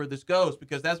just see where this goes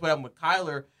because that's what happened with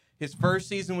Kyler. His first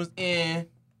season was and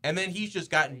then he's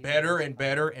just gotten better and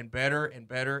better and better and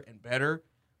better and better.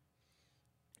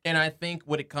 And I think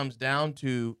what it comes down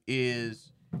to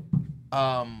is,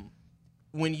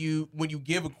 when you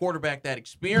give a quarterback that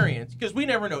experience, because we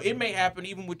never know, it may happen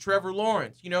even with Trevor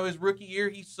Lawrence. You know, his rookie year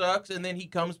he sucks, and then he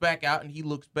comes back out and he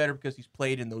looks better because he's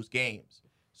played in those games.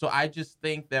 So I just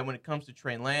think that when it comes to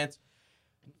Trey Lance,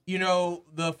 you know,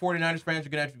 the 49ers fans are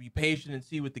going to have to be patient and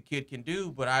see what the kid can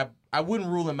do, but I wouldn't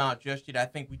rule him out just yet. I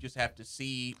think we just have to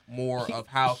see more of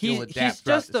how he'll adapt. He's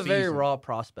throughout just the a very season. raw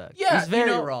prospect. Yeah, he's very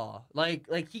you know, raw.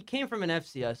 Like he came from an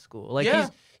FCS school. Like Yeah.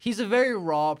 he's a very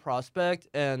raw prospect,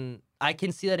 and I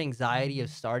can see that anxiety of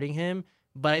starting him.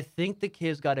 But I think the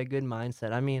kid's got a good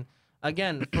mindset. I mean,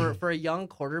 again, for a young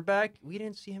quarterback, we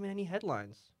didn't see him in any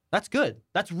headlines. That's good.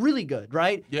 That's really good,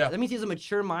 right? Yeah. That means he has a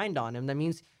mature mind on him. That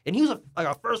means, and he was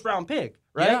a first-round pick,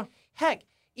 right? Yeah. Heck,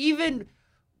 even,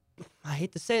 I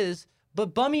hate to say this,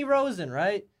 but Bummy Rosen,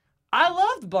 right? I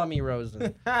loved Bummy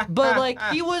Rosen. But, like,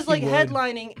 he was, like,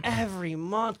 headlining every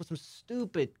month with some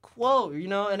stupid quote, you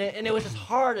know? And it was just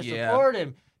hard to support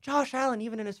him. Josh Allen,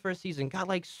 even in his first season, got,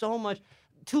 like, so much.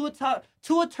 Tua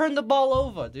turned the ball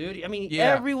over, dude. I mean,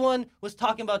 everyone was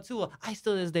talking about Tua. I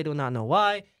still to this day do not know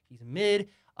why. He's mid.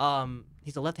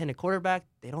 He's a left-handed quarterback.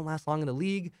 They don't last long in the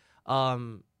league.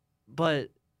 But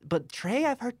Trey,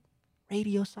 I've heard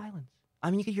radio silence. I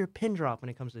mean, you could hear a pin drop when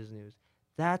it comes to his news.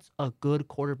 That's a good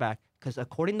quarterback because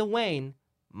according to Wayne,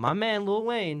 my man Lil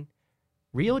Wayne,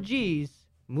 real G's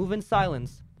move in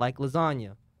silence like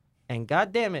lasagna. And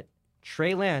goddamn it,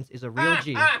 Trey Lance is a real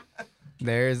G.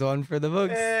 There's one for the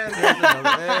books.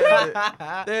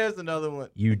 There's another one.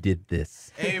 You did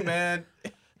this. Hey, man.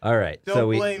 All right.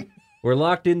 Don't blame. We're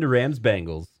locked into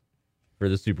Rams-Bengals for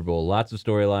the Super Bowl. Lots of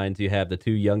storylines. You have the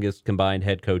two youngest combined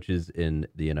head coaches in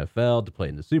the NFL to play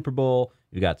in the Super Bowl.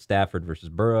 You got Stafford versus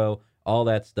Burrow, all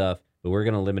that stuff. But we're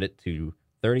going to limit it to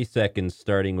 30 seconds,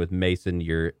 starting with Mason.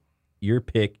 Your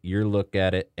pick, your look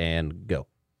at it, and go.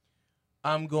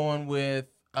 I'm going with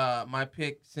my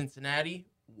pick, Cincinnati.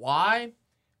 Why?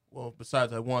 Well,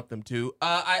 besides I want them to.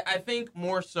 I think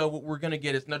more so what we're going to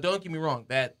get is, now don't get me wrong,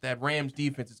 that Rams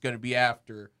defense is going to be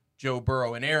after Joe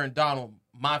Burrow. And Aaron Donald,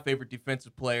 my favorite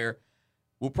defensive player,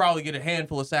 will probably get a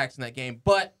handful of sacks in that game.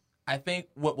 But I think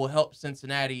what will help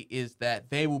Cincinnati is that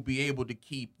they will be able to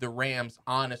keep the Rams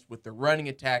honest with their running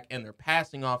attack and their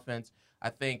passing offense.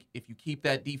 I think if you keep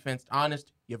that defense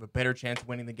honest, you have a better chance of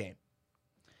winning the game.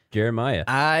 Jeremiah.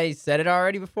 I said it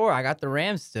already before. I got the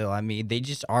Rams still. I mean, they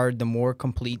just are the more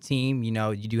complete team. You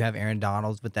know, you do have Aaron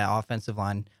Donald with that offensive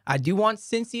line. I do want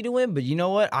Cincy to win, but you know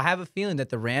what? I have a feeling that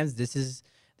the Rams, this is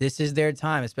their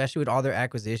time, especially with all their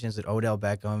acquisitions with Odell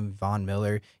Beckham, Von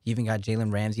Miller. You even got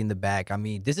Jalen Ramsey in the back. I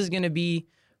mean, this is going to be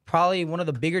probably one of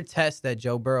the bigger tests that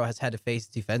Joe Burrow has had to face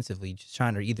defensively, just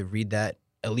trying to either read that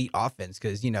elite offense.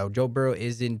 Because, Joe Burrow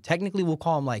is in, technically we'll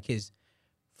call him like his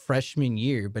freshman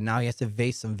year, but now he has to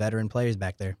face some veteran players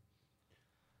back there.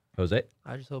 Jose?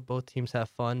 I just hope both teams have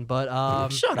fun, but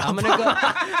Shut up. I'm gonna go.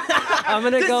 I'm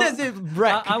gonna This go. isn't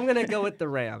wreck. I'm gonna go with the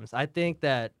Rams. I think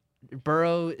that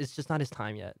Burrow is just not his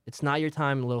time yet. It's not your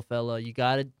time, little fella. You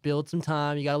gotta build some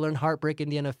time. You gotta learn heartbreak in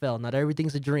the NFL. Not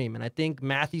everything's a dream, and I think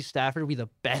Matthew Stafford would be the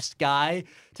best guy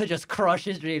to just crush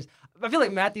his dreams. I feel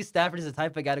like Matthew Stafford is the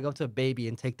type of guy to go up to a baby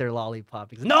and take their lollipop.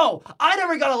 Because, no, I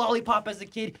never got a lollipop as a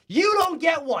kid. You don't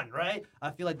get one, right? I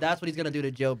feel like that's what he's going to do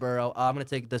to Joe Burrow. I'm going to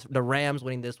take the Rams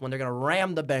winning this one. They're going to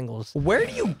ram the Bengals. Where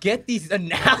do you get these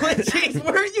analogies?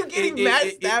 Where are you getting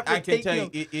Matt Stafford? I can tell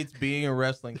you, it's being a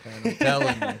wrestling fan. I'm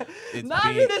telling you. It's Nah,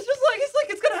 I mean, it's just like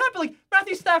it's gonna happen. Like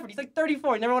Matthew Stafford, he's like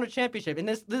 34, he never won a championship, and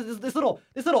this little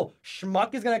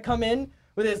schmuck is gonna come in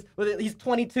with he's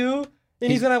 22.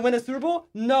 And he's gonna win a Super Bowl?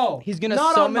 No. He's gonna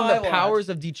not summon the watch. powers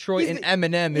of Detroit and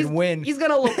Eminem and win. He's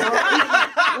gonna look like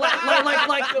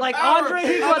Andre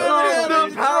Iguodala.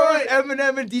 The power of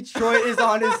Eminem in Detroit is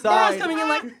on his side. Coming in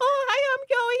like, oh, hi, I'm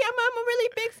Joey. I'm a really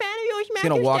big fan of yours. He's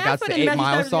gonna walk out to the 8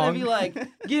 Mile song. Gonna be like,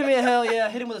 give me a hell yeah.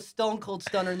 Hit him with a stone cold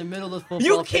stunner in the middle of the football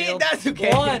You field. can't. That's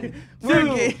okay.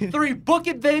 1, 2, 3. Book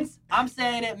it, Vince. I'm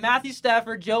saying it. Matthew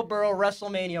Stafford, Joe Burrow,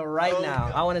 WrestleMania right now.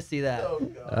 God. I want to see that.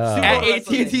 At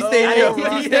AT&T Stadium.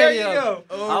 AT&T There you Stadium. go.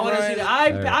 I want to see that.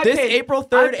 I This paid, April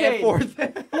 3rd I paid and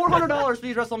 4th. $400 for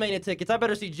these WrestleMania tickets. I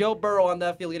better see Joe Burrow on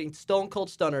that field getting stone cold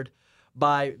stunnered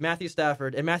by Matthew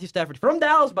Stafford. And Matthew Stafford from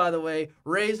Dallas, by the way,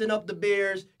 raising up the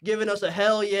beers, giving us a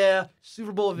hell yeah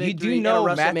Super Bowl victory. You do know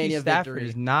and a WrestleMania Matthew Stafford victory.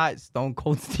 is not Stone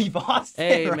Cold Steve Austin.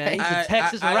 Hey, right? man, he's a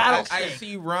Texas rattlesnake. I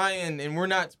see Ryan, and we're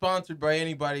not sponsored by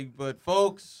anybody, but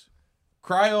folks,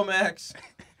 Cryomax.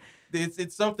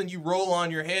 It's something you roll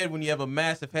on your head when you have a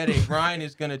massive headache. Ryan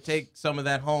is going to take some of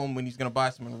that home when he's going to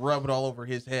buy some and rub it all over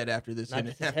his head after this. Not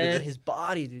just his head, his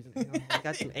body, dude. I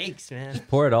got some aches, man.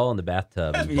 Pour it all in the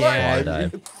bathtub. And Yeah.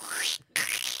 dive.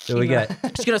 So we got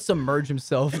He's gonna submerge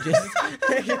himself. Just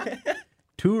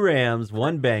 2 Rams,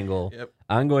 1 Bengal. Yep.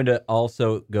 I'm going to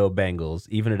also go Bengals,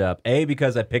 even it up. A,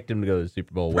 because I picked them to go to the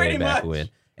Super Bowl way Pretty back much. when.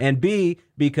 And B,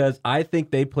 because I think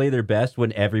they play their best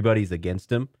when everybody's against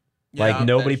them. Like, Yeah,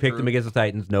 nobody that's picked them true. against the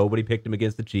Titans. Nobody picked them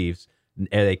against the Chiefs. And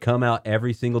they come out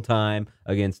every single time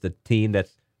against a team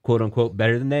that's, quote-unquote,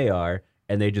 better than they are,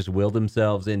 and they just will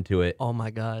themselves into it. Oh,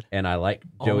 my God. And I like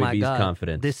Oh Joey my B's God.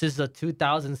 confidence. This is a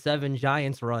 2007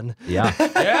 Giants run. Yeah,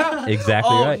 Yeah.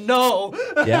 exactly Oh, right. no.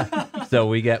 Yeah. So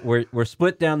we're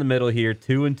split down the middle here,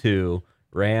 2-2.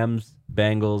 Rams,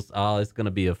 Bengals. Oh, it's gonna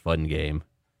be a fun game.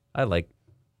 I like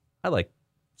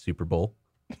Super Bowl.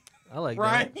 I like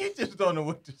Ryan, that. you just don't know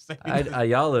what to say.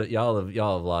 Y'all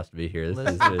have lost me here.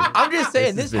 This is I'm just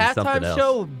saying, This this has been something halftime else.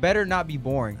 show better not be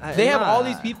boring. I- They have nah. all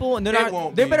these people, and It they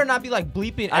won't be. better not be like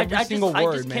bleeping every single I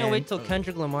word, just man. can't wait till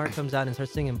Kendrick Lamar comes out and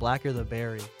starts singing "Blacker the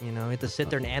Berry." You know, you have to sit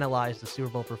there and analyze the Super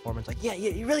Bowl performance. Like, yeah,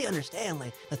 you really understand,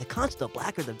 like the concept of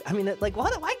blacker the. I mean, like,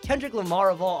 why Kendrick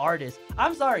Lamar of all artists?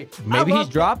 I'm sorry. Maybe I he's love-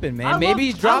 dropping, man. I Maybe love-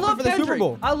 he's I dropping love for the Super Kendrick.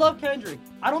 Bowl. I love Kendrick.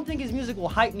 I don't think his music will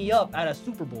hype me up at a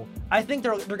Super Bowl. I think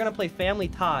they're gonna play Family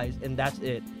Ties, and that's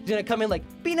it. He's gonna come in like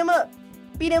beat him up,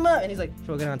 and he's like, "Sure,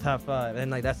 we'll get on top 5," and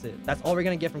like that's it. That's all we're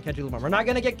gonna get from Kendrick Lamar. We're not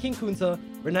gonna get King Kunta.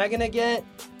 We're not gonna get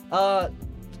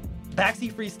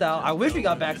backseat freestyle. I wish we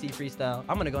got backseat freestyle.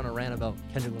 I'm gonna go on a rant about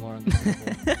Kendrick Lamar. On the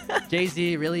Super Bowl.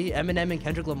 Jay-Z, really? Eminem and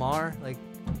Kendrick Lamar? Like,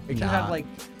 you Nah. have like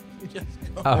Just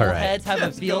go. All old right. heads have a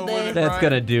Just field go with day. it. That's Ryan.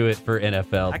 gonna do it for I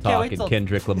NFL can't talk wait and till-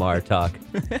 Kendrick Lamar talk.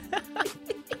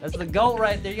 That's the GOAT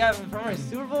right there. You got him performing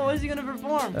Super Bowl. What is he gonna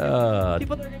perform?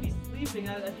 People that are gonna be sleeping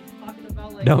as he's talking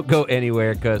about like. Don't go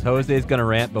anywhere because Jose's gonna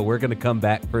rant, but we're gonna come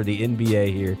back for the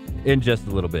NBA here in just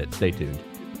a little bit. Stay tuned.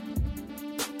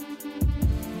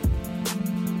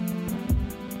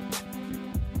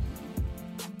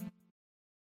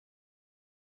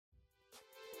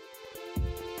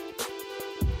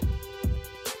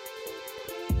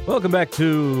 Welcome back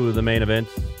to the main event.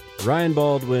 Ryan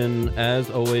Baldwin, as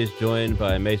always, joined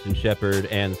by Mason Shepard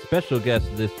and special guest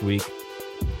this week.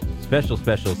 Special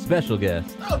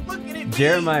guest. Oh, look at it.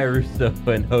 Jeremiah Russo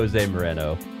and Jose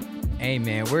Moreno. Hey,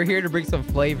 man, we're here to bring some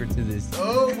flavor to this.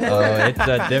 Oh,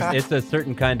 It's a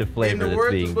certain kind of In flavor the that's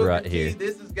words being of Booker brought T, here.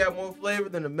 This has got more flavor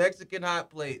than a Mexican hot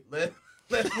plate. Let's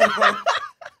move on.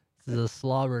 This is a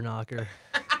slobber knocker.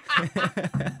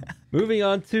 Moving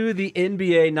on to the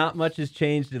NBA, not much has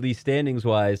changed, at least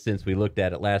standings-wise, since we looked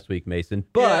at it last week, Mason.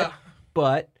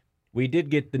 But we did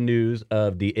get the news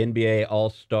of the NBA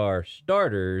All-Star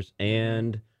starters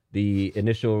and the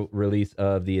initial release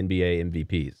of the NBA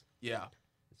MVPs. Yeah.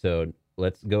 So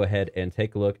let's go ahead and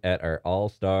take a look at our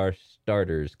all-star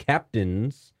starters.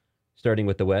 Captains, starting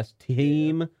with the West.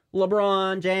 Team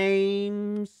LeBron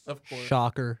James. Of course.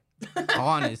 Shocker.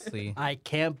 Honestly. I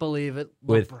can't believe it.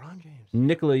 With LeBron James.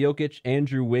 Nikola Jokic,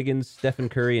 Andrew Wiggins, Stephen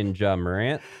Curry, and Ja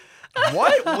Morant.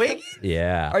 What? Wiggins?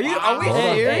 Yeah. Are we Hold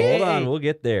on, serious? hold on. We'll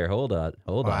get there. Hold on.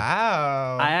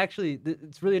 Wow. I actually,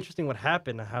 it's really interesting what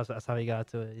happened. That's how he got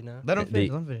to it, you know? Let him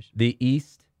finish. The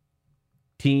East,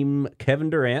 Team Kevin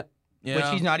Durant, Yeah. Which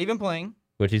he's not even playing.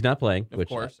 which he's not playing. Of which,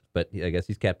 course. But I guess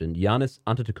he's captain. Giannis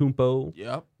Antetokounmpo,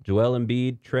 Yep. Joel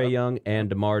Embiid, Trae Yep. Young, and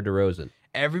DeMar DeRozan.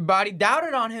 Everybody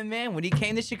doubted on him, man. When he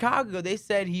came to Chicago, they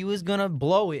said he was gonna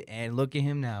blow it, and look at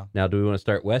him now. Now, do we want to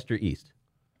start West or East?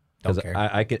 Don't Because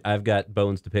care. I've got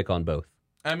bones to pick on both.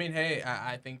 I mean, hey,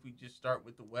 I think we just start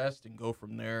with the West and go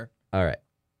from there. All right.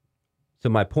 So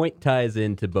my point ties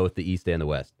into both the East and the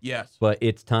West. Yes. But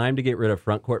it's time to get rid of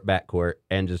front court, back court,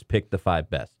 and just pick the 5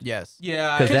 best. Yes.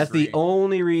 Yeah. Because I that's the agree.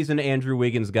 only reason Andrew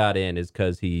Wiggins got in is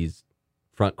because he's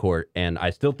front court, and I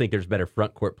still think there's better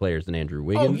front court players than Andrew Oh,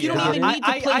 Wiggins. you don't even need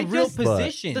to play real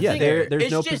positions. The Yeah, thing- there's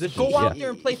it's no just position. go out Yeah. there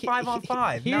and play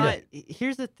 5-on-5.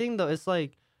 Here's the thing, though. It's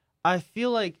like, I feel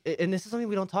like, and this is something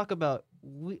we don't talk about.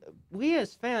 We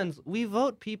as fans, we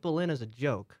vote people in as a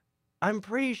joke. I'm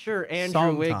pretty sure Andrew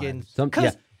Sometimes. Wiggins.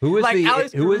 Who was like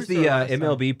Alex who was the Caruso last time.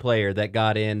 MLB player that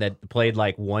got in that played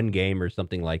like one game or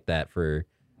something like that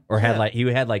he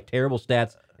had like terrible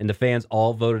stats and the fans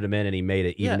all voted him in and he made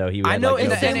it even Yeah. though he I had know like in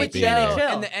no the same business with the being there.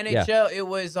 NHL. In the NHL, it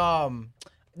was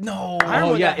no. I remember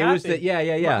Oh yeah, that it was the happened. yeah.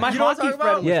 My You know what I'm hockey talking friend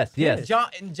about? was Yes, pissed.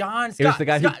 yes. John Scott. It was the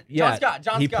guy who John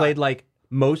Scott. he played like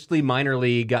mostly minor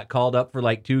league, got called up for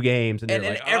like 2 games, and, And,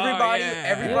 they're and like,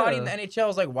 everybody in the Yeah. NHL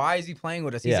was like, "Why is he playing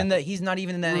with us? He's Yeah. He's not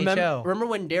even in the NHL." Remember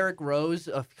when Derrick Rose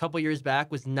a couple years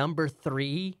back was number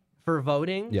 3 for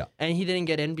voting? Yeah. And he didn't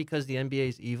get in because the NBA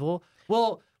is evil.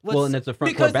 Well, and it's a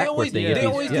front Because court, they back court always thing. yeah. they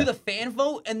always Yeah. do the fan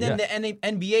vote, and then Yeah. the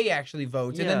NBA actually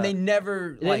votes, and then Yeah. they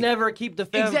never they never keep the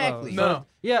fan Exactly. vote. So, No.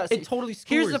 yeah. It totally Here's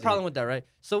screws the problem with that, right?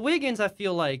 So Wiggins, I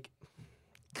feel like,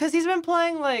 because he's been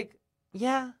playing like,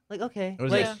 okay,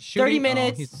 Was like it shooting? 30 Oh,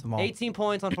 minutes, he's small. 18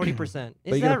 points on 40%.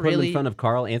 But Is you're gonna that put him really in front of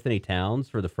Karl Anthony Towns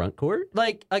for the front court?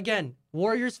 like, again,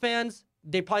 Warriors fans?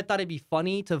 They probably thought it'd be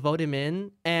funny to vote him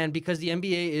in, and because the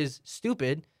NBA is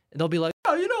stupid, they'll be like,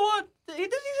 "Oh, you know what? These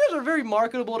guys are very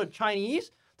marketable to the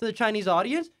Chinese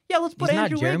audience. Yeah, let's put He's not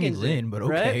Andrew Jeremy Wiggins Lin, in, but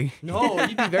right?" okay. No,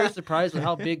 you'd be very surprised with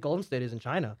how big Golden State is in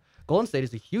China. Golden State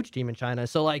is a huge team in China.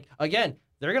 So, like, again,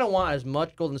 they're gonna want as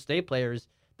much Golden State players.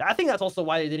 I think that's also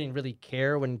why they didn't really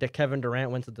care when Kevin Durant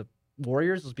went to the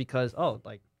Warriors, was because,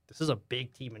 this is a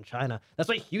big team in China. That's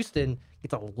why Houston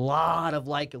gets a lot of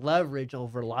leverage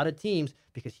over a lot of teams,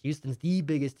 because Houston's the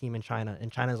biggest team in China,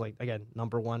 and China's again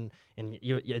 #1 in the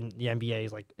NBA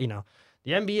is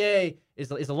the NBA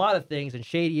is a lot of things, and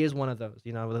Shady is one of those.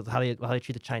 How they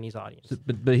treat the Chinese audience. So,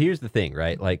 but here's the thing,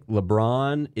 right? Like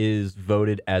LeBron is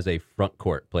voted as a front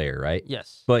court player, right?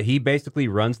 Yes. But he basically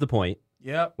runs the point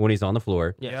Yep. when he's on the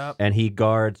floor, Yes. Yep. and he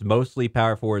guards mostly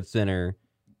power forward center,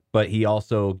 but he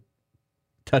also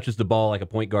touches the ball like a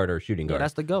point guard or a shooting Yeah, guard.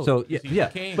 that's the GOAT. So He's yeah,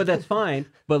 king. but that's fine.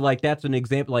 But like that's an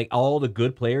example. Like all the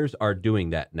good players are doing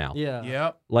that now. Yeah.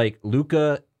 Yep. Like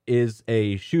Luka is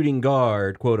a shooting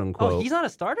guard, quote unquote. Oh, he's not a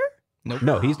starter?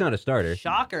 No, he's not a starter.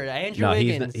 Shocker. Andrew No,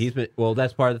 Wiggins. he's been. Well,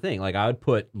 that's part of the thing. Like I would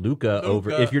put Luka over.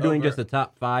 If you're doing over- just the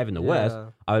top 5 in the West, Yeah.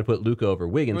 I would put Luka over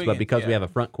Wiggins. But Wiggins, because we yeah. have a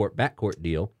front court, back court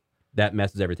deal, that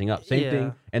messes everything up. Same Yeah.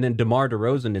 thing. And then DeMar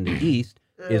DeRozan in the East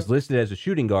is listed as a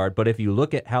shooting guard. But if you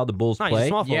look at how the Bulls No, he's a play,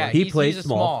 small forward. Yeah, he he's plays a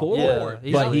small forward. Yeah,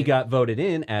 he's but easily. he got voted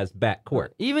in as back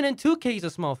court. Even in 2K, he's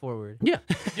a small forward. Yeah.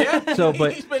 Yeah. So,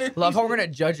 but- He's been- Love how we're gonna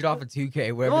judge it off of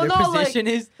 2K, wherever Well, their no, like- position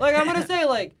is. I'm gonna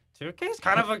say 2K's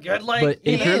kind of a good But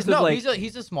in He terms is. of, No, like-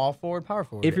 he's a small forward, power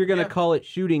forward. If you're going to Yeah. call it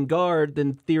shooting guard,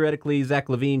 then theoretically Zach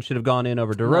LaVine should have gone in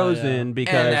over DeRozan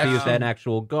because he was that's- an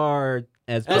actual guard.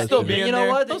 As He'll opposed still to be the- in you know there.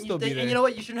 what? He'll Then still be you there. know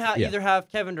what? You shouldn't have Yeah. either have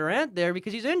Kevin Durant there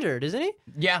because he's injured, isn't he?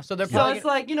 yeah, so they're So probably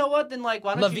it's you know what? Then why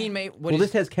don't Levine you? may. Well,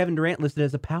 this has Kevin Durant listed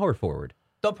as a power forward.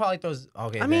 They'll probably throw.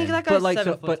 Okay, I mean, then. that guy's But like,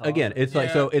 7 so, foot but tall. again, it's like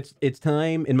Yeah. so it's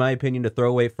time, in my opinion, to throw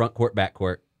away front court, back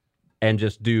court, and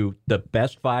just do the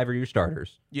best 5 are your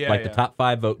starters, Yeah, like the yeah. top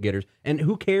 5 vote getters. And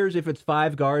who cares if it's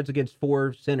 5 guards against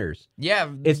 4 centers? yeah,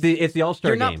 It's the All-Star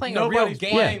you're game. not playing a Nobody's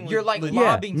real playing game. You're like legit. Yeah,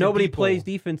 lobbing. to nobody people. plays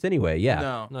defense anyway.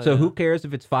 Yeah. No. So yeah. who cares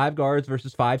if it's 5 guards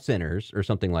versus 5 centers or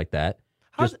something like that?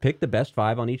 How's- Just pick the best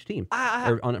 5 on each team.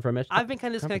 I- Or on it from each. I've been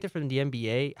kind of disconnected from the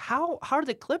NBA. How are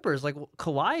the Clippers?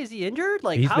 Kawhi, is he injured?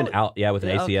 He's how, been out, with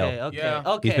an ACL. Okay, Yeah.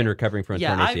 okay. He's been recovering from a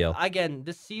torn ACL. Again,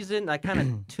 this season I kind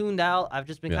of tuned out. I've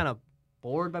just been Yeah. kind of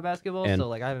bored by basketball, And so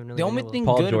like I haven't really. the been only able to- thing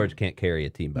Paul good- George can't carry a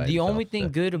team by The himself. only thing so.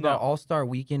 good about All-Star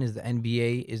Weekend is the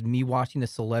NBA is me watching the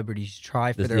celebrities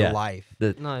try for This- their yeah. life.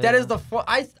 No, That yeah. is the fun.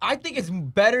 I think it's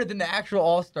better than the actual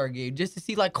All-Star game just to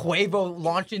see like Quavo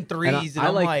launching threes, and I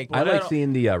I'm like, I like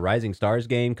seeing the Rising Stars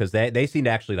game because they seem to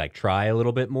actually like try a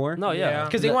little bit more. No, yeah. Yeah.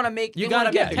 because they want to make You they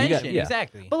wanna gotta get make- you attention. gotta- yeah.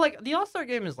 Exactly. But like the All Star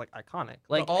game is like iconic.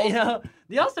 Like All- you know,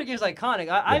 the All Star game is iconic.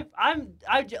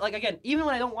 Like again, even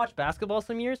when I don't watch basketball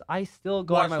some years, I still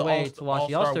go out of Watch my the way All- to watch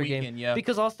the All-Star All Star Weekend, game yeah.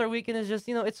 because All Star Weekend is just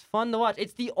it's fun to watch.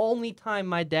 It's the only time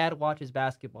my dad watches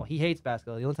basketball. He hates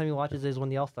basketball. The only time he watches it is when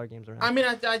the All Star games are around. I mean,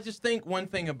 I just think one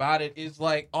thing about it is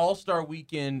like All-Star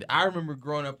Weekend. I remember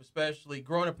growing up in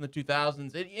the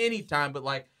 2000s, at any time, but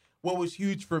like what was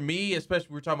huge for me, especially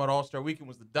we were talking about All-Star Weekend,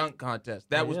 was the dunk contest.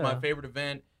 That was my Yeah. favorite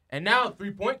event. And now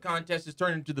 3-point contest is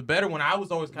turning into the better one. I was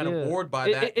always kind of Yeah. bored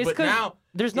by that. It's But 'cause now,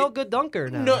 there's no good dunker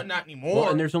now. no, not anymore. Well,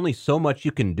 and there's only so much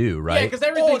you can do, Yeah, right? because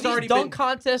everything's these already dunk been.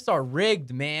 contests are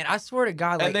rigged, man. I swear to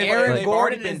God, like they've Aaron already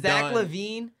Gordon been and Zach done.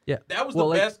 Levine, yeah. That was Well, the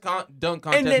like, best dunk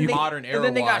contest and then modern era and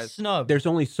then they got wise. snubbed. There's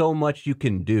only so much you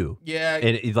can do. Yeah,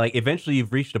 And it's like eventually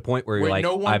you've reached a point where you're Where like,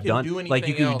 no one I've can done do like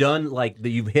anything you've else. done like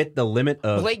you've hit the limit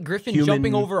of Blake Griffin human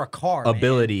jumping over a car, man.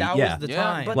 ability. That Yeah. was the Yeah,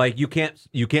 time. but- like you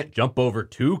can't jump over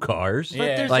 2 cars. But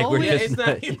Yeah. there's Like we're always, Yeah, just it's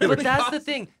not even But really that's the possible.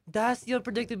 thing. That's the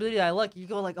unpredictability I like. You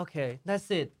go like, okay, that's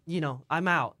it. I'm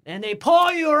out, and they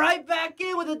pull you right back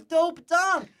in with a dope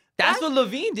dunk. That's what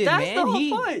Levine did, That's man. the whole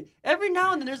He point. Every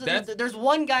now and then That's- there's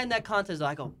one guy in that contest that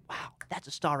I go, wow, that's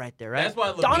a star right there, right? That's why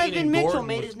Levine Donovan and Mitchell Gordon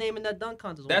made was- his name in that dunk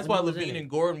contest. That's when why he was in Levine it. and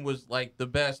Gordon was like the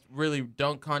best, really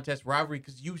dunk contest rivalry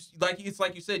because it's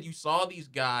like you said, you saw these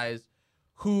guys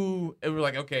who it were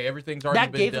like, okay, everything's already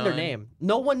that been gave done. them their name.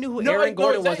 No one knew who No, Aaron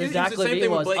Gordon was exactly. and Zach It's the same Levine thing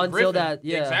with was Blake until Griffin. that.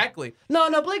 Yeah, Exactly.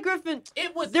 No, Blake Griffin.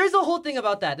 It was There's a whole thing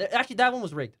about that. Actually, that one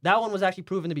was rigged. That one was actually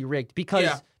proven to be rigged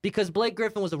because Blake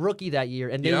Griffin was a rookie that year,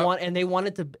 and they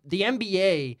wanted to. The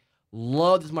NBA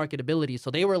loved his marketability,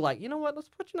 so they were like, you know what? Let's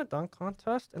put you in a dunk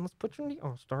contest and let's put you in the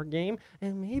All-Star game,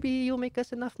 and maybe you'll make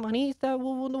us enough money that we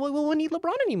won't need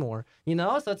LeBron anymore.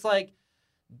 So it's like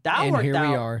that And worked here out.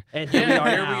 we are. And here we are.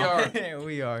 Here we now. are. Here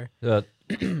we are.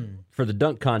 For the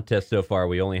dunk contest so far,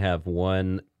 we only have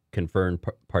one confirmed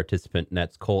participant, and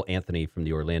that's Cole Anthony from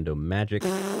the Orlando Magic.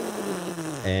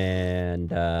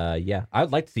 And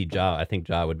I'd like to see Ja. I think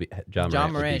Ja would be John Ja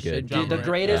Morant Morant would be should good. be Dude, the Yeah.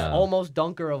 greatest Yeah. almost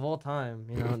dunker of all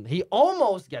time. He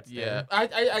almost gets Yeah, there.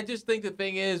 I just think the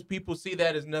thing is, people see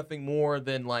that as nothing more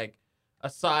than like a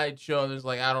sideshow. There's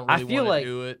like, I don't I really feel want like to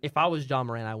do it. if I was John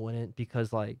Moran, I wouldn't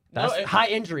because No, that's high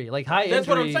injury. That's injury.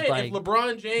 what I'm saying. Like, If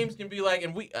LeBron James can be like,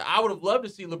 I would have loved to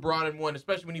see LeBron in one,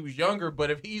 especially when he was younger.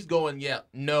 But if he's going,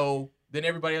 no, then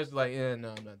everybody else is like, no,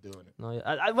 I'm not doing it. no, you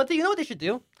know what they should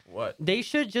do? What? They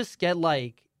should just get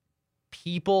like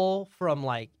people from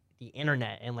like the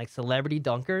internet and like celebrity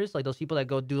dunkers, like those people that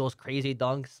go do those crazy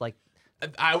dunks, like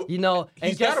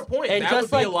He's got a point. and That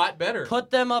just would be like a lot better.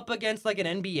 put them up against like an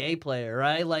NBA player,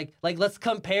 right? Like let's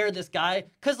compare this guy,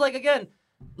 cause like again,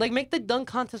 like make the dunk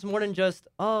contest more than just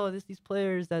these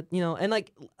players that and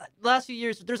like last few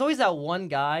years, there's always that one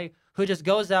guy who just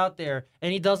goes out there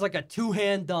and he does like a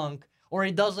 2-hand dunk. Or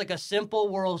he does like a simple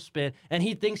whirl spin, and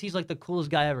he thinks he's like the coolest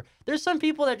guy ever. There's some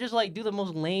people that just like do the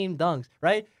most lame dunks,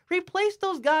 right? Replace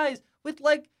those guys with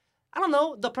like, I don't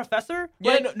know, the professor.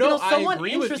 Yeah, Like, someone I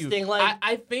agree with interesting. you. Like,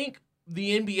 I think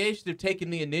the NBA should have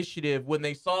taken the initiative when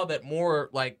they saw that more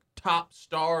like top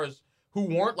stars who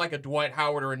weren't like a Dwight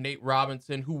Howard or a Nate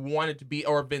Robinson who wanted to be,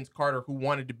 or a Vince Carter who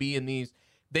wanted to be in these.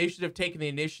 They should have taken the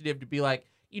initiative to be like,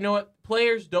 you know what?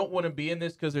 Players don't want to be in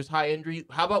this because there's high injury.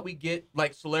 How about we get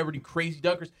like celebrity crazy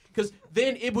dunkers? Because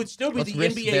then it would still be Let's the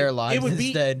risk NBA. their lives it would be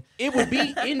instead. It would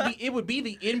be it would be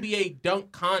the NBA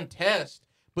dunk contest.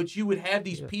 But you would have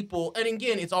these people, and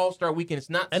again, it's All-Star Weekend. It's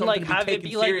not And, something like, to be have it taken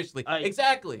be, like, seriously.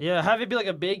 Exactly. yeah, have it be like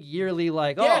a big yearly,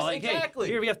 like, Yes, like, exactly.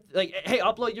 hey, here we have, like, hey,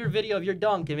 upload your video of your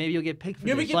dunk, and maybe you'll get picked for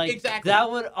Yeah, we this. get- Like, exactly. that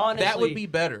would honestly That would be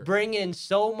better. bring in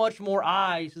so much more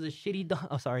eyes to the shitty dunk.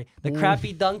 Oh, sorry, the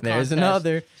crappy dunk There's contest.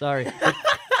 another. Sorry.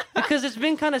 Because it's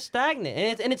been kind of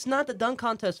stagnant, and it's not the dunk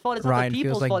contest fault. It's not Ryan the feels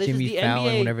people's like fault. It's Jimmy just the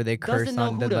Fallon NBA whenever they curse doesn't know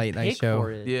on who the to late night pick show.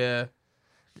 for it. Yeah.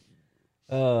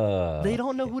 They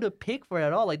don't know who to pick for it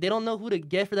at all. Like they don't know who to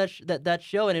get for that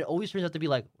show, and it always turns out to be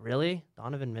like, really,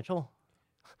 Donovan Mitchell?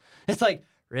 It's like,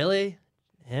 really,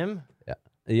 him? Yeah.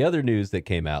 The other news that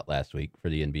came out last week for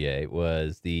the NBA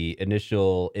was the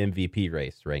initial MVP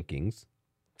race rankings.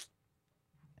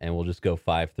 And we'll just go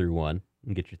 5 through 1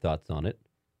 and get your thoughts on it.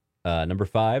 Number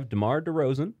 5, DeMar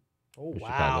DeRozan. Oh, the wow.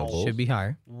 Chicago Bulls. Should be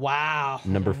higher. Wow.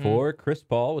 Number 4, Chris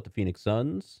Paul with the Phoenix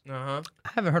Suns. Uh-huh. I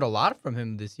haven't heard a lot from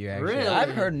him this year. Actually, Really? I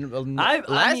haven't heard.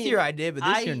 Last year I did, but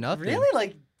this year nothing. Really?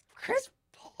 Like, Chris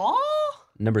Paul?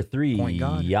 Number 3, Point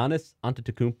guard. Giannis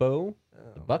Antetokounmpo. Oh,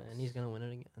 Bucks. man, he's going to win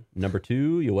it again. Number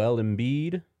 2, Joel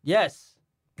Embiid. Yes.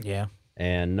 Yeah.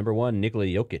 And number 1, Nikola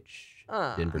Jokic.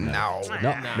 Uh, Denver no.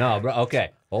 Nuggets. No, bro.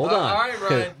 Okay, hold on. All right,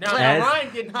 Ryan. Now As-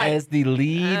 Ryan getting hyped. As the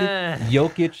lead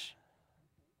Jokic,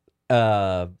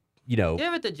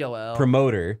 Give it to Joel.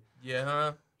 promoter, Yeah,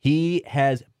 huh? he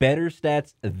has better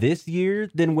stats this year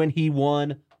than when he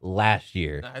won last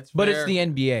year. That's But fair. it's the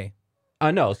NBA.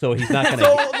 I know, so he's not gonna.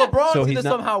 So LeBron's so he's gonna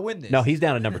not- somehow win this. No, he's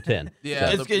down at number 10. Yeah,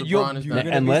 So- It's good. You're is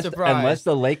gonna not. be surprised. unless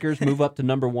the Lakers move up to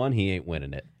number 1, he ain't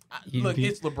winning it. Look,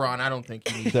 it's LeBron. I don't think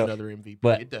he needs So- another MVP.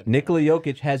 But It doesn't. Nikola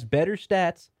Jokic has better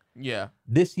stats Yeah.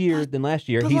 this year than last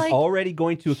year. But, He's like- already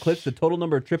going to eclipse the total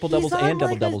number of triple doubles He's on, and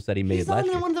double like, doubles that he made he's last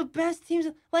on year. one of the best teams.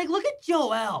 Like, look at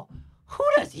Joel. Who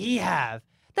does he have?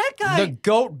 That guy. the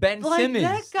GOAT Ben like,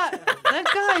 Simmons. That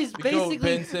guy is The GOAT, basically.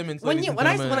 Ben Simmons, when ladies you and when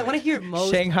I gentlemen. when I hear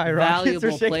most Shanghai Rockets or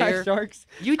valuable Shanghai player, Sharks.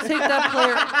 you take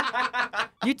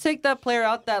that player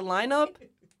out that lineup.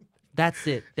 That's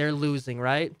it. They're losing,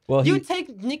 right? Well, you he-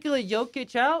 take Nikola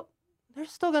Jokic out, they're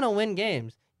still gonna win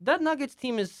games. That Nuggets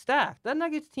team is stacked. That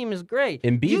Nuggets team is great.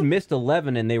 Embiid You- missed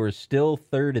 11, and they were still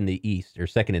third in the East or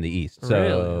second in the East. So,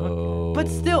 Really? Okay. But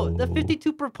still, the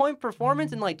 52 per point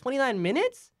performance in like 29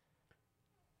 minutes.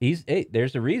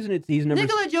 there's a reason he's number.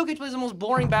 Nikola Jokic was the most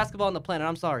boring basketball on the planet.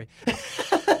 I'm sorry.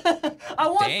 I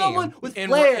want Damn. someone with In,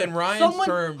 flair. in Ryan's someone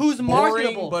terms, who's boring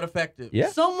marketable. but effective. Yeah.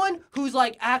 Someone who's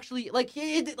like actually like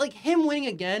him winning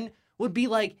again would be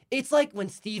like it's like when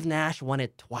Steve Nash won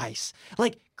it twice.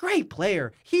 Like great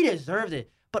player, he deserved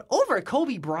it. But over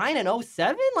Kobe Bryant in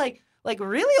 07, like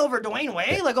really over Dwayne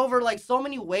Wade, like over like so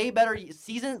many way better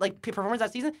seasons, like performance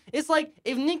that season. It's like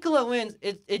if Nikola wins,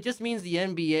 it just means the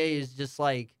NBA is just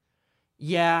like,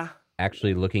 yeah.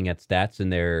 Actually looking at stats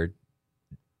and their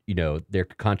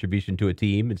contribution to a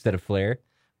team instead of flair.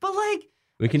 But like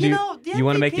We can you do. know, the You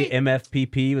want to make the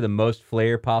MVP MFPP with the most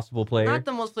flair possible player? not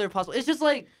the most player possible. It's just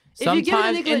like if you give it to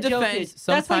Sometimes Nikola in defense, Jokic, that's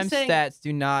like sometimes saying, stats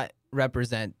do not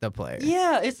represent the player.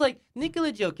 yeah, it's like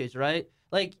Nikola Jokic, right?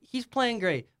 Like he's playing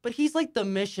great, but he's like the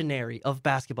missionary of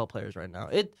basketball players right now.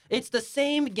 It's the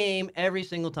same game every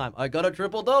single time. I got a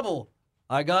triple double.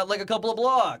 I got like a couple of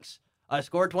blocks. I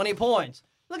scored 20 points.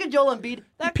 Look at Joel Embiid.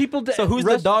 That People. So who's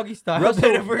the doggy style? Russell-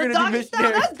 then if we're the gonna doggy do style,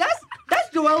 missionaries? that's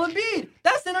Joel Embiid.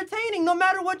 That's entertaining no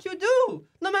matter what you do,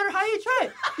 no matter how you try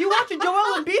it. You watch a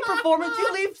Joel Embiid performance,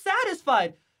 you leave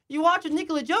satisfied. You watch a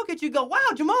Nikola Jokic, you go, wow,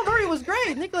 Jamal Murray was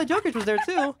great. Nikola Jokic was there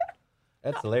too.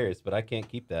 That's hilarious, but I can't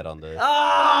keep that on the.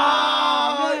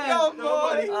 Oh,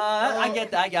 nobody. I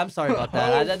get that. I'm sorry about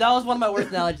that. That was one of my worst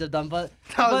analogies I've done. But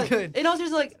That was but, good. You know, it's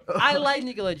just like I like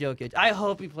Nikola Jokic. I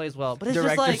hope he plays well. But it's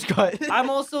Director's just like cut. I'm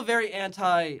also very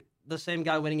anti the same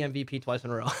guy winning MVP twice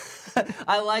in a row.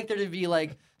 I like there to be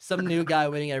like some new guy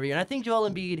winning every year. And I think Joel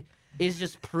Embiid is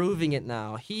just proving it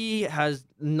now. He has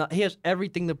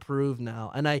everything to prove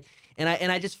now. And I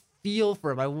just feel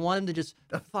for him. I want him to just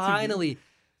finally.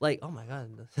 Like, oh my God,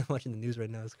 I'm watching the news right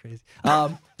now. It's crazy.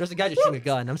 There's a guy just shooting a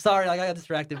gun. I'm sorry, I got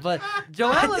distracted. But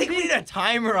Joel I think we Embiid. need a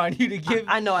timer on you to give.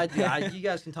 I know I do. You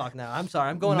guys can talk now. I'm sorry.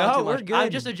 I'm going No, on too we're much. good.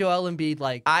 I'm just a Joel Embiid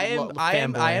like. I am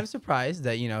fanboy. surprised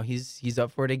that he's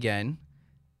up for it again.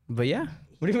 But yeah,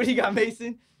 what do you got,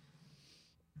 Mason?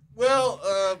 Well,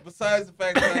 besides the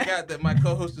fact that I got that my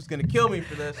co-host is going to kill me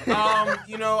for this,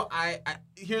 I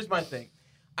here's my thing.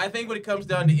 I think when it comes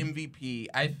down to MVP,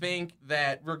 I think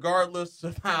that regardless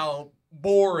of how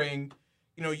boring,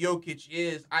 Jokic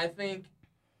is, I think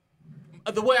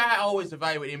the way I always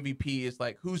evaluate MVP is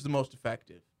like who's the most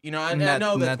effective. I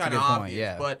know that's a kind good of point, obvious,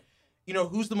 yeah. but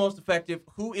who's the most effective?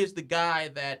 Who is the guy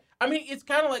that? I mean, it's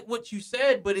kind of like what you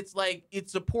said, but it's like it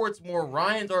supports more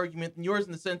Ryan's argument than yours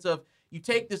in the sense of you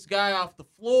take this guy off the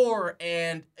floor,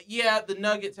 and yeah, the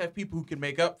Nuggets have people who can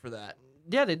make up for that.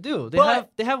 Yeah, they do.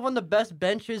 But- They have one of the best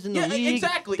benches in the league.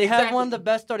 Exactly. They have one of the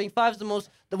best starting fives.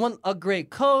 A great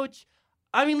coach.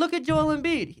 I mean, look at Joel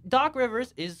Embiid. Doc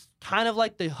Rivers is kind of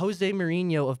like the Jose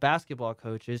Mourinho of basketball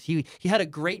coaches. He had a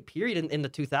great period in the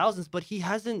 2000s, but he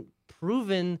hasn't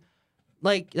proven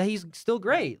like that he's still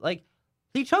great. Like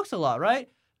he chokes a lot, right?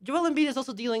 Joel Embiid is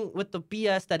also dealing with the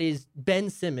BS that is Ben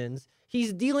Simmons.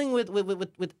 He's dealing with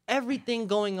everything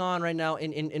going on right now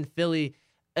in Philly,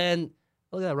 and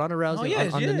look at that, Ronda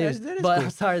Rousey on the news. that is But cool. I'm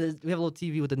sorry, we have a little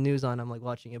TV with the news on. I'm like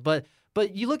watching it, but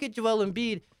you look at Joel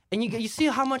Embiid and you see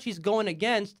how much he's going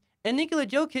against. And Nikola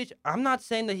Jokic, I'm not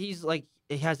saying that he's like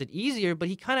he has it easier, but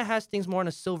he kind of has things more on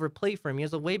a silver plate for him. He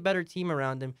has a way better team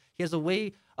around him. He has a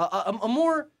way a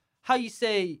more, how you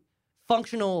say,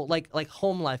 functional, like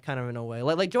home life kind of in a way.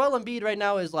 Like Joel Embiid right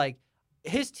now is like,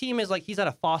 his team is like he's at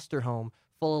a foster home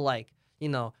full of like,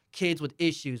 kids with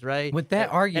issues, right? With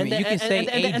that argument, you can say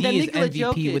AD is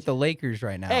MVP with the Lakers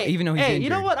right now, even though he's injured. You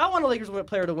know what? I want a Lakers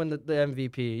player to win the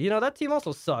MVP. That team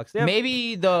also sucks.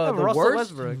 Maybe the worst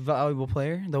Westbrook. valuable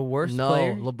player, the worst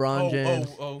player. LeBron James.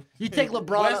 You take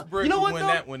LeBron. Westbrook, you know what? Win Though?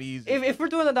 That one easy. If we're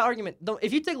doing that argument,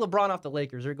 if you take LeBron off the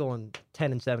Lakers, they're going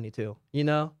 10-72.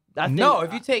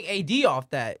 If you take AD off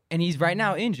that, and he's right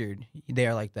now injured, they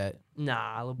are like that.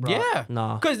 Nah, LeBron. Yeah.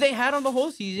 Nah. Because they had him the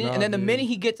whole season, and then the minute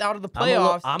he gets out of the I'm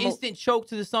playoffs, instant choke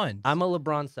to the Suns. I'm a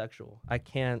LeBron sexual. I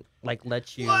can't,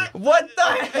 let you... What the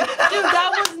heck? Dude,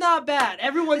 that was not bad.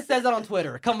 Everyone says that on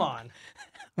Twitter. Come on.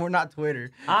 We're not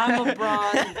Twitter. I'm a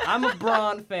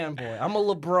Bron fanboy. I'm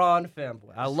a LeBron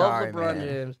fanboy. I love LeBron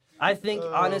James. I think,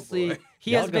 honestly...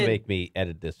 Y'all gonna make me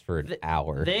edit this for an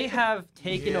hour. They have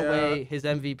taken away his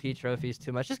MVP trophies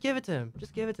too much. Just give it to him. Please.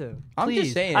 I'm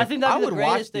just saying. I think I would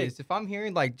watch this. If I'm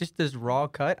hearing just this raw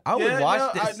cut, I would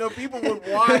watch this. I know people would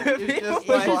watch. It's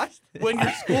just when your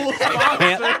school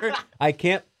sponsor. I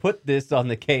can't put this on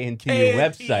the KNTU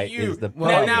website. Is the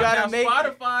problem? Now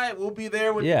Spotify will be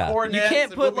there with the cornets. You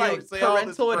can't put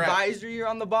parental advisory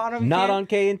on the bottom. Not on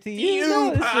KNTU.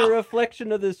 No, it's a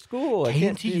reflection of the school.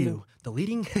 KNTU. The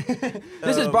leading.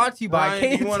 This is brought to you by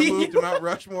KNTU. You want to move to Mount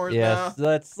Rushmore now?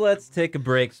 Yes, let's take a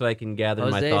break so I can gather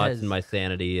my thoughts and my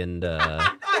sanity. And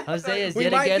Jose has yet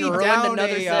again ruined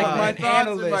another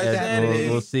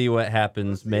segment. We'll see what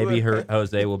happens. Maybe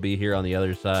Jose will be here on the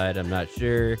other side. I'm not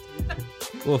sure.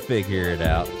 We'll figure it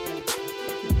out.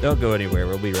 Don't go anywhere.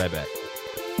 We'll be right back.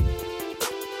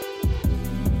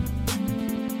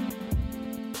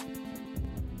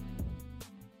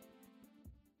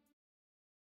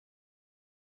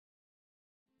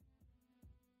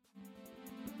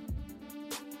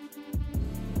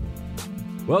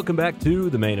 Welcome back to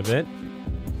the main event.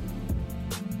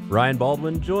 Ryan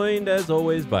Baldwin, joined as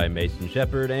always by Mason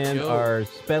Shepard and our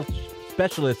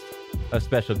specialist of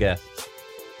special guests,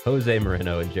 Jose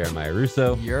Moreno and Jeremiah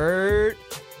Russo.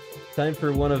 Time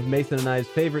for one of Mason and I's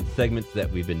favorite segments that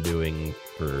we've been doing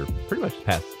for pretty much the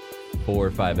past 4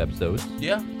 or 5 episodes.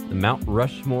 Yeah. The Mount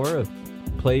Rushmore of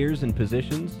players and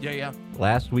positions. Yeah.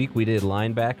 Last week we did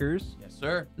linebackers. Yes,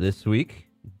 sir. This week,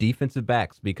 defensive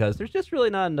backs, because there's just really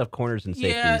not enough corners and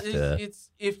safeties. It's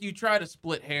if you try to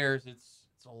split hairs,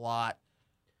 it's a lot.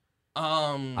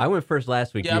 I went first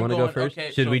last week. Do you want to go first?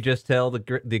 Okay, Should we just tell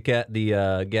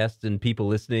the guests and people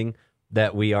listening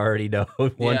that we already know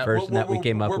one person that we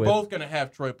came up with? We're both going to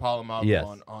have Troy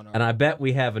Polamalu on our, and I bet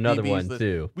we have another one list.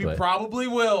 too. We probably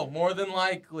will, more than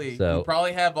likely. So, we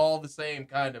probably have all the same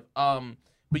kind of.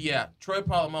 But yeah, Troy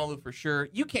Polamalu for sure.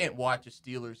 You can't watch a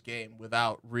Steelers game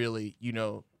without really,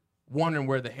 wondering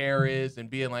where the hair is and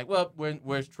being like, well,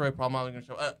 where's Troy Polamalu going to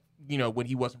show up? When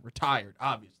he wasn't retired,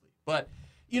 obviously. But,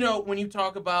 when you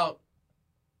talk about,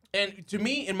 and to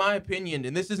me, in my opinion,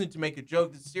 and this isn't to make a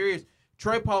joke, this is serious,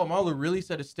 Troy Polamalu really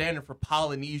set a standard for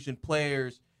Polynesian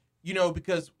players,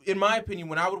 because in my opinion,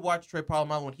 when I would watch Troy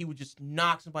Polamalu, when he would just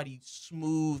knock somebody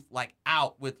smooth,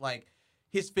 out with,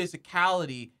 his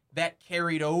physicality, that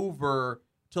carried over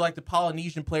to, the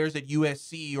Polynesian players at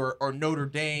USC or Notre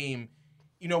Dame,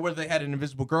 whether they had an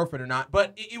invisible girlfriend or not.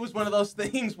 But it was one of those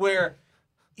things where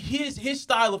his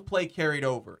style of play carried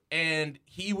over, and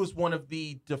he was one of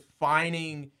the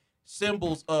defining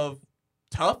symbols of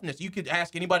toughness. You could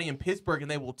ask anybody in Pittsburgh, and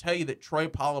they will tell you that Troy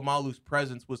Polamalu's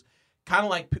presence was kind of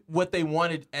like what they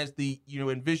wanted as the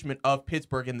envisionment of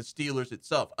Pittsburgh and the Steelers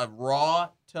itself. A raw,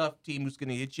 tough team who's going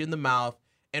to hit you in the mouth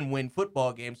and win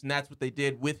football games, and that's what they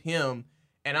did with him.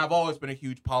 And I've always been a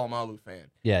huge Polamalu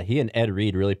fan. Yeah, he and Ed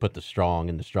Reed really put the strong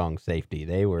in the strong safety.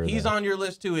 He's on your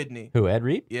list too, isn't he? Who, Ed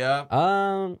Reed? Yeah.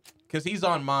 Because he's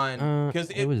on mine.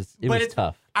 Because it was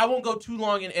tough. I won't go too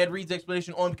long in Ed Reed's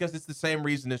explanation, only because it's the same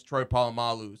reason as Troy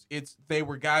Polamalu's. They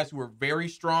were guys who were very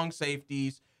strong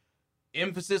safeties.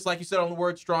 Emphasis, like you said, on the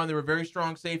word strong. They were very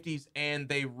strong safeties, and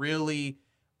they really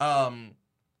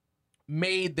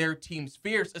made their teams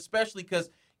fierce, especially because,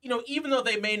 even though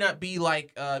they may not be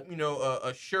like,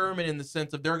 a Sherman in the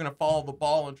sense of they're going to follow the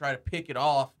ball and try to pick it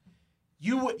off,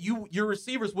 your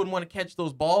receivers wouldn't want to catch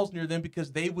those balls near them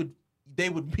because they would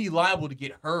be liable to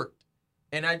get hurt.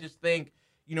 And I just think,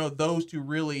 those two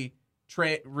really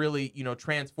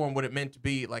transform what it meant to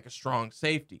be like a strong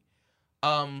safety.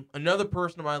 Another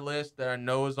person on my list that I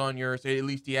know is on yours, at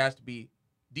least he has to be,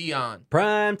 Dion.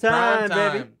 Prime time,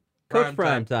 baby. Coach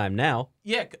Prime time now.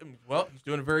 Yeah, well, he's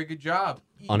doing a very good job.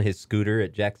 On his scooter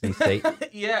at Jackson State.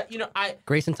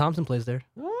 Grayson Thompson plays there.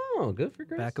 Oh, good for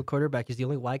Grayson. Backup quarterback. He's the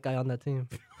only white guy on that team.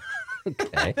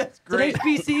 Okay. That's It's an great.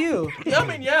 HBCU. I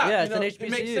mean, yeah. Yeah, you it's an know, it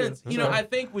makes HBCU. sense. You know, I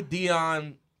think with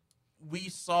Dion, we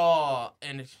saw,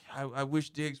 and I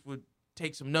wish Diggs would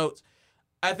take some notes.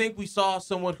 I think we saw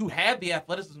someone who had the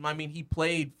athleticism. I mean, he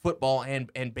played football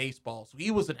and baseball, so he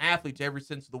was an athlete to every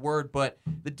sense of the word. But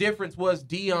the difference was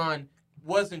Dion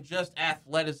wasn't just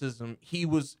athleticism. He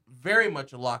was very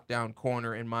much a lockdown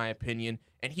corner, in my opinion,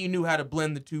 and he knew how to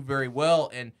blend the two very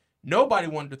well. And nobody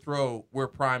wanted to throw where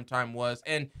primetime was.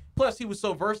 And plus, he was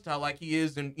so versatile, like he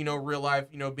is in real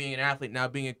life. Being an athlete now,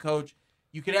 being a coach,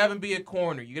 you could have him be a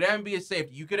corner, you could have him be a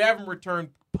safety, you could have him return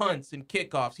punts and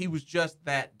kickoffs. He was just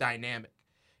that dynamic.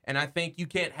 And I think you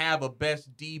can't have a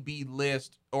best DB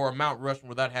list or a Mount Rushmore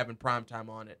without having primetime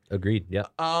on it. Agreed. Yeah.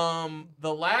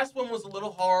 The last one was a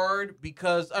little hard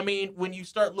because, I mean, when you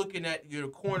start looking at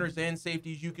corners and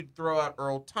safeties, you could throw out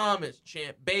Earl Thomas,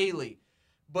 Champ Bailey.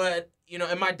 But,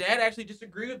 and my dad actually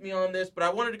disagreed with me on this, but I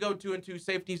wanted to go 2 and 2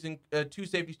 safeties and 2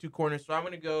 safeties, 2 corners. So I'm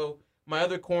going to go, my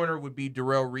other corner would be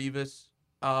Darrelle Revis.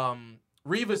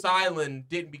 Revis Island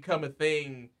didn't become a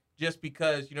thing just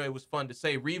because, it was fun to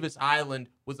say. Revis Island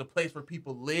was a place where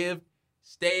people lived,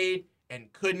 stayed,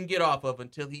 and couldn't get off of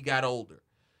until he got older.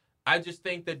 I just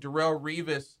think that Darrelle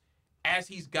Revis, as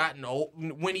he's gotten old,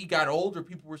 when he got older,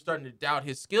 people were starting to doubt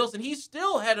his skills, and he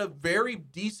still had a very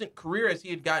decent career as he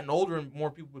had gotten older and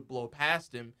more people would blow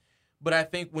past him. But I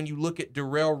think when you look at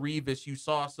Darrelle Revis, you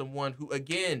saw someone who,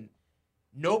 again,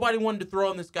 nobody wanted to throw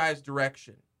in this guy's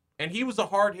direction. And he was a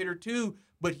hard hitter too,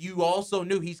 but you also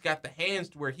knew he's got the hands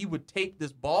to where he would take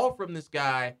this ball from this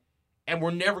guy and we're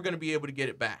never going to be able to get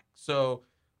it back. So,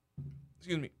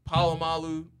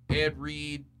 Palomalu, Ed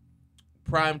Reed,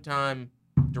 primetime,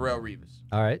 Darrelle Revis.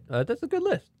 All right. That's a good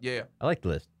list. Yeah. I like the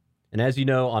list. And as you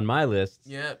know, on my list,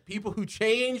 Yeah, people who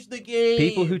changed the game.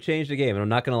 people who changed the game. And I'm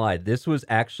not going to lie, this was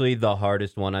actually the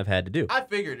hardest one I've had to do. I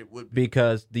figured it would be.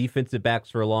 Because defensive backs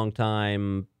for a long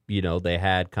time, they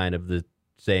had kind of the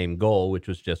same goal, which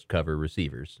was just cover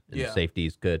receivers. And Yeah.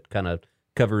 safeties could kind of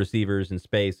cover receivers in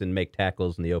space and make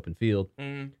tackles in the open field.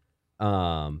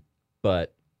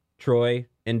 But Troy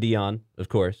and Dion, of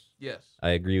course. Yes. I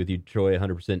agree with you. Troy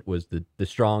 100% was the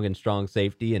strong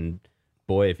safety. And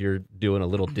boy, if you're doing a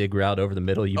little dig route over the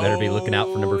middle, you better be looking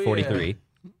out for number 43.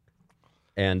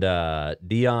 And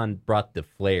Dion brought the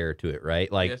flair to it,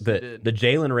 right? Like Yes, he the did.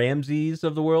 Jalen Ramseys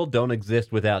of the world don't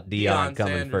exist without Dion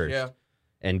coming Sanders, first yeah.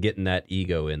 and getting that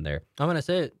ego in there. I'm gonna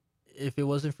say it. If it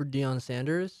wasn't for Deion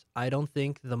Sanders, I don't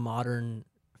think the modern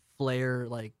flair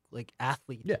like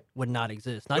athlete would not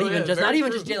exist. Not even just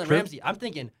Jalen True. Ramsey. I'm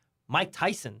thinking Mike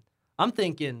Tyson. I'm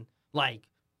thinking like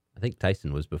I think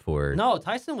Tyson was before. no,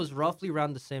 Tyson was roughly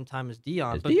around the same time as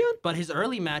Deion. As But, Deion? but his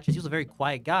early matches, he was a very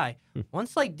quiet guy.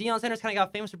 Once like Deion Sanders kind of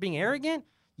got famous for being arrogant,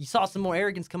 you saw some more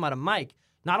arrogance come out of Mike.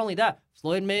 Not only that,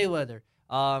 Floyd Mayweather,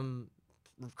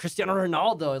 Cristiano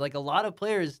Ronaldo, like a lot of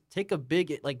players take a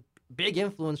big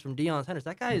influence from Deion Sanders.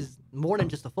 That guy is more than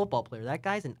just a football player. That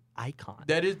guy's an icon.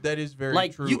 That is very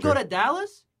Like true. you go to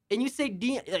Dallas and you say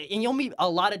Deion, and you'll meet a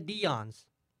lot of Deions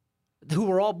who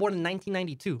were all born in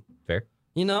 1992. Fair.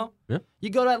 Yeah. You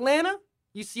go to Atlanta,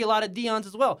 you see a lot of Deions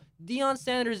as well. Deion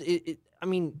Sanders,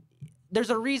 there's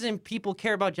a reason people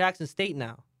care about Jackson State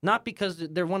now. Not because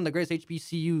they're one of the greatest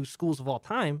HBCU schools of all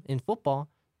time in football,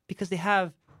 because they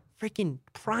have freaking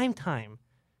prime time.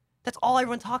 That's all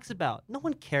everyone talks about. No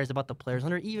one cares about the players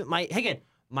under even my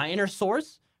inner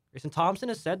source, Grayson Thompson,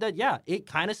 has said that it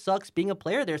kind of sucks being a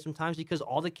player there sometimes because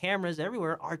all the cameras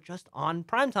everywhere are just on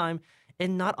primetime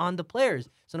and not on the players.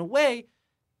 So in a way,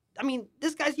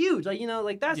 this guy's huge.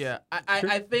 That's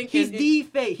I think he's the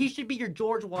face. He should be your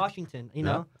George Washington.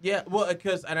 Yeah, well,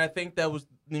 and I think that was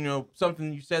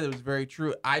something you said that was very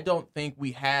true. I don't think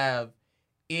we have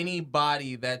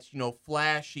anybody that's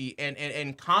flashy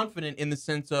and confident in the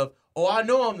sense of, oh, I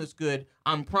know I'm this good.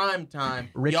 I'm prime time.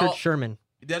 Richard Sherman.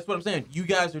 That's what I'm saying. You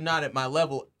guys are not at my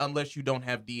level unless you don't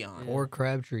have Dion. Or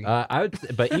Crabtree. I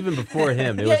would, but even before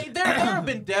him, it was there have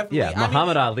been definitely. Yeah,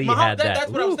 Muhammad Ali had that. That's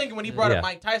what I was thinking when he brought up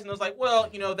Mike Tyson. I was like, well,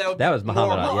 that was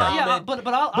Muhammad Ali. Yeah, but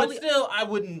Ali, still, I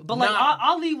wouldn't. But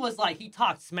Ali was like, he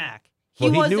talked smack. He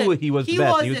knew he was the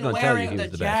best. He was going to tell you he was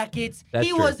the best. Jackets. That's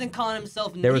he true. wasn't calling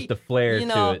himself. There was the flair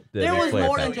to it. There was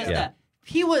more than just that.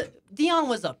 Deion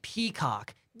was a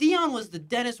peacock. Deion was the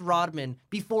Dennis Rodman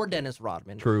before Dennis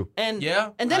Rodman. True. And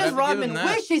Dennis Rodman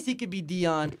wishes he could be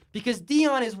Deion because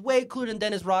Deion is way cooler than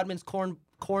Dennis Rodman's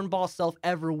cornball self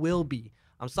ever will be.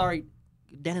 I'm sorry,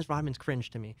 Dennis Rodman's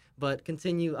cringe to me. But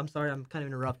continue. I'm sorry, I'm kind of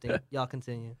interrupting. Y'all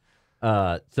continue.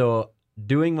 So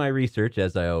doing my research,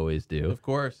 as I always do, of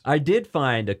course, I did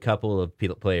find a couple of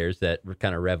players that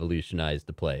kind of revolutionized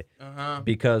the play.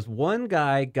 Because one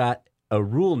guy got a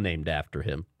rule named after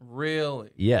him. Really?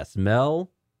 Yes,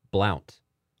 Mel Blount.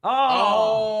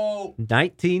 Oh.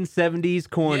 1970s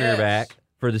cornerback Yes.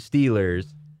 for the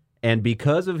Steelers. And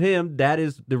because of him, that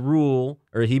is the rule,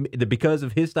 or because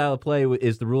of his style of play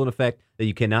is the rule in effect that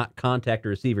you cannot contact a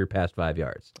receiver past 5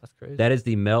 yards. That's crazy. That is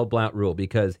the Mel Blount rule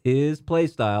because his play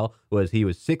style was he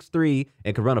was 6'3"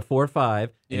 and could run a 4.5,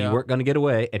 and you weren't going to get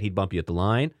away, and he'd bump you at the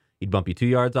line. He'd bump you 2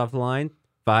 yards off the line,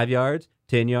 5 yards,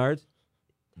 10 yards.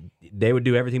 They would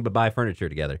do everything but buy furniture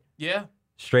together. Yeah.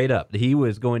 Straight up. He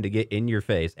was going to get in your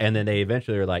face, and then they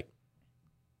eventually were like,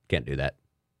 can't do that.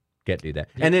 Can't do that.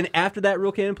 And then after that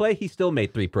rule came in play, he still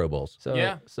made 3 Pro Bowls. So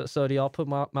do y'all put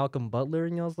Malcolm Butler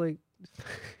in y'all's like?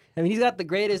 I mean, he's got the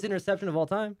greatest interception of all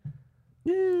time.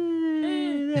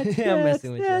 I'm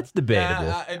messing with you. That's debatable.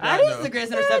 That is the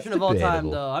greatest interception of all time,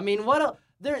 debatable. though. I mean,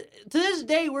 to this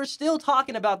day, we're still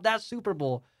talking about that Super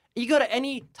Bowl. You go to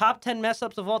any top 10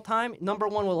 mess-ups of all time, number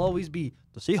 1 will always be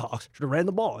the Seahawks should have ran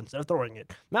the ball instead of throwing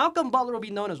it. Malcolm Butler will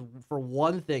be known as for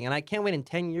one thing, and I can't wait in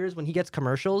 10 years when he gets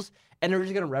commercials, and they're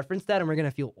just going to reference that, and we're going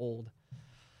to feel old.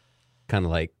 Kind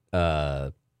of like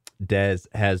Dez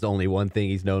has only one thing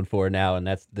he's known for now, and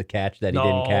that's the catch that he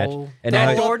didn't catch. And now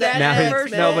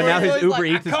his Uber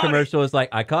Eats commercial is like,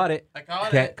 I caught it.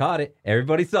 Caught it.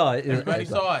 Everybody saw it. Everybody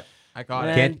saw it. I caught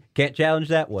it. Can't challenge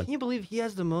that one. Can you believe he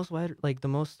has the most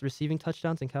receiving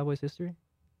touchdowns in Cowboys history?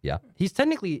 Yeah. He's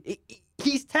technically,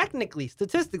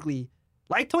 statistically,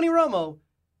 like Tony Romo,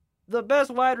 the best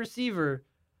wide receiver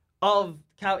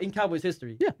in Cowboys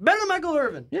history. Yeah. Better than Michael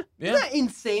Irvin. Yeah. Isn't that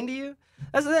insane to you?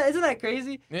 Isn't that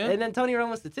crazy? Yeah. And then Tony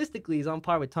Romo statistically is on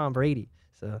par with Tom Brady.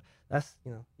 So that's,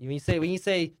 when you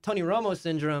say Tony Romo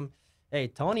syndrome, hey,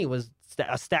 Tony was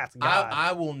a stats guy.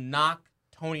 I will knock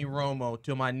Tony Romo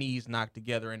till my knees knock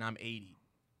together and I'm 80.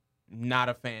 Not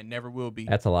a fan. Never will be.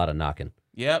 That's a lot of knocking.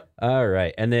 Yep. All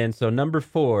right. And then so number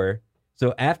 4.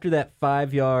 So after that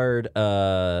 5-yard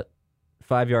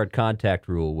contact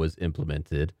rule was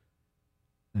implemented,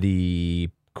 the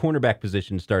cornerback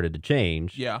position started to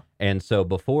change. Yeah. And so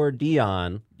before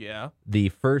Dion, the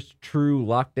first true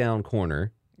lockdown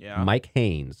corner, Mike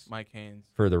Haynes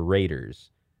for the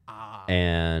Raiders.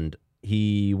 And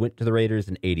he went to the Raiders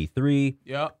in 83.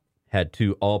 Yep. Had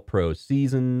 2 All-Pro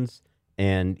seasons,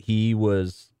 and he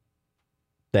was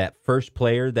that first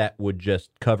player that would just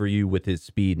cover you with his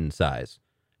speed and size,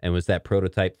 and was that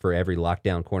prototype for every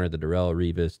lockdown corner, the Darrelle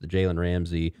Revis, the Jalen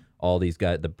Ramsey, all these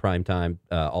guys, the primetime,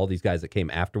 all these guys that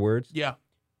came afterwards. Yeah.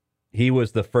 He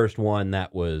was the first one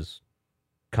that was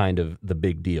kind of the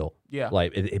big deal. Yeah.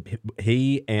 Like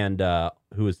he and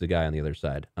who was the guy on the other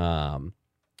side?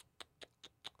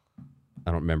 I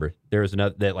don't remember. There was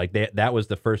another that was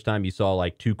the first time you saw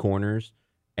like 2 corners,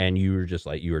 and you were just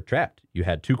like, you were trapped. You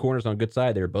had 2 corners on good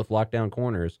side. They were both lockdown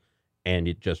corners, and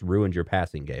it just ruined your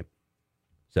passing game.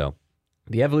 So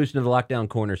the evolution of the lockdown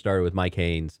corner started with Mike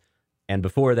Haynes, and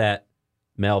before that,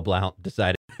 Mel Blount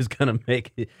decided he was going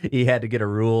to he had to get a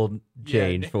rule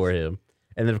change for him.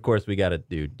 And then, of course, we got to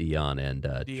do Dion and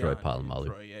Troy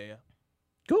Polamalu. Yeah.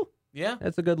 Cool. Yeah.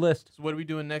 That's a good list. So what are we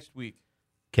doing next week?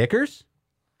 Kickers?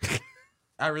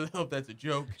 I really hope that's a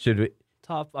joke. Should we?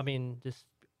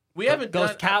 We haven't done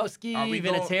Gostkowski,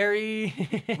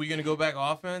 Vinatieri. We gonna go back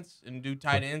offense and do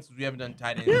tight ends? We haven't done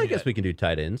tight ends. Yeah, I yet. guess we can do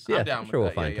tight ends. Yeah, I'm sure we'll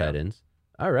find tight ends.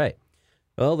 All right.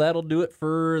 Well, that'll do it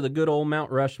for the good old Mount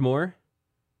Rushmore.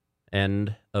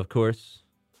 And of course,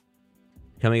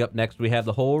 coming up next, we have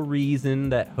the whole reason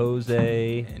that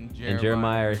Jose and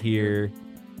Jeremiah are here,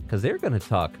 because they're gonna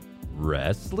talk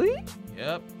wrestling.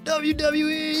 Yep.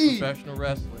 WWE. Professional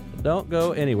wrestling. Don't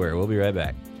go anywhere. We'll be right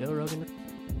back. Joe Rogan.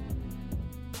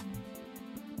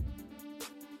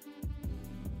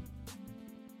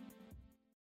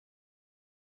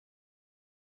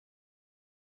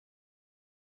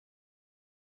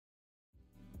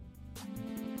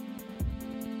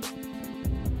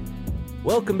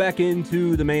 Welcome back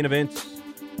into the main event.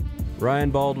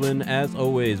 Ryan Baldwin, as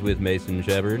always, with Mason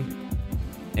Shepard.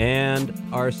 And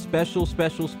our special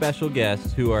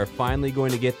guests who are finally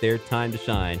going to get their time to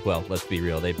shine. Well, let's be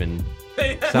real. They've been...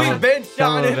 Some of them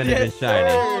have been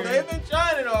shining. Oh, they've been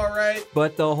shining all right.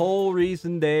 But the whole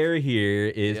reason they're here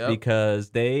is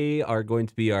because they are going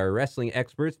to be our wrestling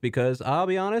experts, because I'll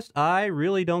be honest, I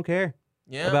really don't care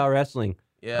about wrestling.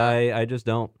 Yeah. I just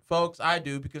don't. Folks, I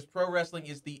do, because pro wrestling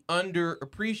is the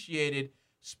underappreciated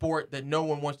sport that no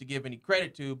one wants to give any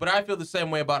credit to, but I feel the same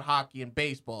way about hockey and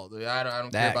baseball. I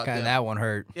don't care about that. That one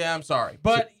hurt. Yeah, I'm sorry.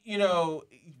 But,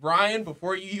 Ryan,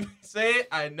 before you even say it,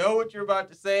 I know what you're about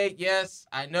to say. Yes,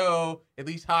 I know at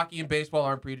least hockey and baseball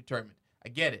aren't predetermined. I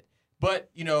get it.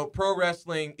 But, pro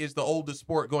wrestling is the oldest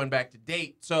sport going back to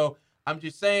date. So I'm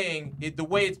just saying the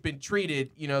way it's been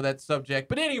treated, that subject.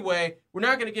 But anyway, we're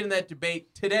not going to get in that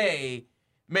debate today.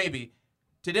 Maybe.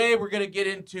 Today, we're going to get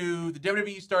into the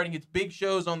WWE starting its big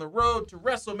shows on the road to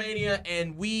WrestleMania,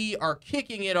 and we are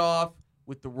kicking it off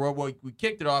with the we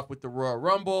kicked it off with the Royal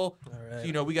Rumble. All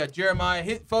right. So, we got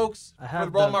Jeremiah. Folks,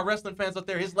 for all my wrestling fans out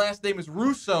there, his last name is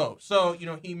Russo. So,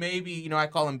 he may be, I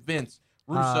call him Vince.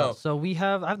 Russo. So I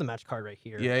have the match card right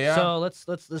here. Yeah. So let's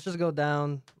just go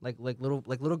down like little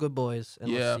good boys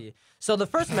and let's see. So the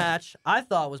first match I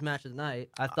thought was match of the night.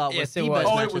 I thought yes, was it the was.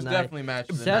 best Oh, match it was of the night. definitely match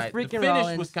of the Seth night. freaking The finish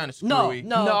Rollins. was kind of No, screwy.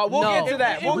 We'll get to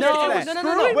that. We'll get to that.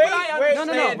 No. Wait.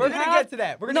 No. We're gonna get to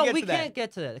that. We can't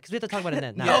get to that because we have to talk about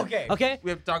it now. Okay. We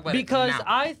have to talk about because it now.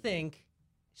 I think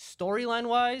storyline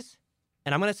wise,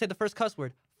 and I'm gonna say the first cuss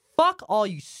word. Fuck all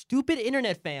you stupid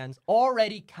internet fans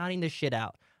already counting this shit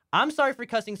out. I'm sorry for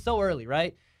cussing so early,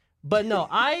 right? But no,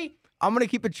 I'm gonna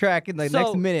keep a track in the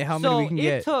next minute how many we can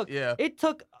get. It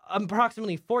took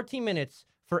approximately 14 minutes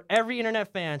for every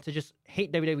internet fan to just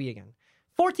hate WWE again.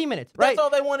 14 minutes, right? That's all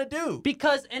they want to do.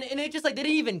 Because and it just like they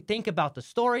didn't even think about the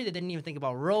story. They didn't even think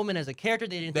about Roman as a character.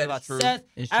 They didn't think about Seth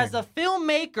as a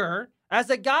filmmaker, as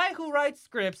a guy who writes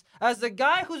scripts, as a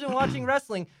guy who's been watching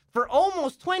wrestling for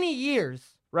almost 20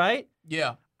 years, right?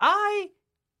 Yeah.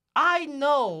 I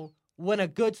know when a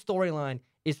good storyline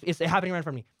is happening right in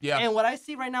front of me. Yeah. And what I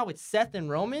see right now with Seth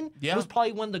and Roman was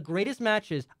probably one of the greatest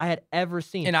matches I had ever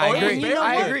seen. And I agree. And you know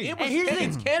I what? agree. It was And here's the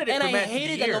thing. candidate And for I match of the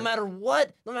hated that year. no matter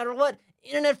what,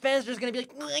 internet fans are just gonna be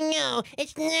like, no,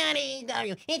 it's not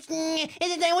AEW.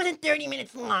 It wasn't 30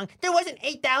 minutes long. There wasn't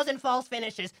 8,000 false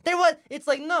finishes. It's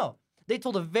like, no. They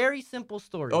told a very simple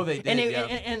story. Oh, they did,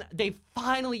 and they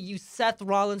finally used Seth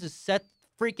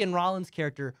freaking Rollins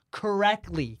character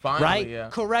correctly. Finally, right? yeah.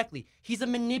 Correctly. He's a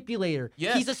manipulator.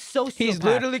 Yes. He's a sociopath. He's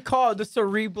literally called the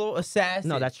cerebral assassin.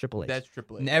 No, that's Triple H. That's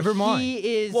Triple H. Never mind.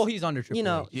 He is. Well, he's under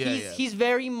Triple H. He's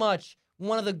very much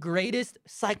one of the greatest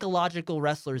psychological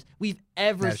wrestlers we've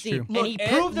ever That's seen. true. And he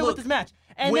proved it with this match.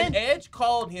 And when then Edge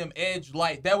called him Edge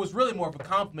Light, that was really more of a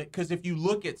compliment because if you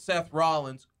look at Seth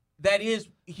Rollins,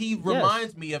 he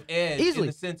reminds me of Edge in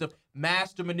the sense of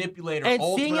master manipulator, and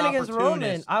ultimate seeing it against opportunist.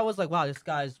 Roman, I was like, wow, this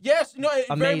guy's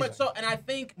very much so. And I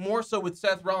think more so with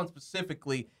Seth Rollins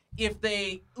specifically, if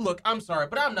they look, I'm sorry,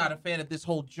 but I'm not a fan of this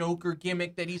whole Joker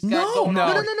gimmick that he's got going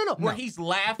on. No. Where he's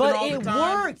laughing But all the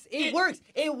time.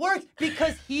 It works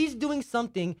because he's doing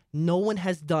something no one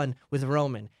has done with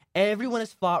Roman. Everyone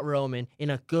has fought Roman in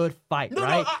a good fight,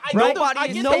 right? No one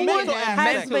has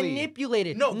mentally.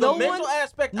 manipulated. No, the mental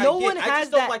aspect I get. I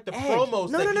just don't like the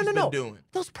promos that he's been doing.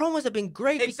 Those promos have been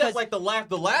great Except because like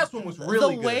the last one was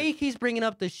really the good. way he's bringing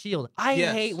up the Shield. I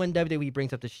hate when WWE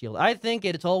brings up the Shield. I think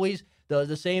it's always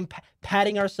the same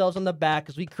patting ourselves on the back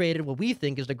because we created what we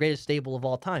think is the greatest stable of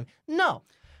all time. No.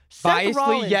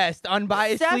 Biasedly, yes.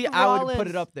 Unbiasedly, I would put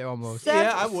it up there almost.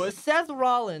 I would. Seth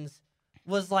Rollins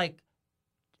was like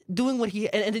doing what he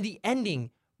and in the ending,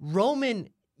 Roman.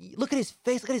 Look at his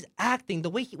face. Look at his acting. The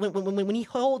way when he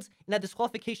holds in that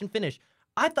disqualification finish.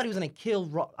 I thought he was gonna kill.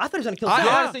 I thought he was gonna kill. I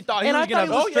Seth. honestly thought he was gonna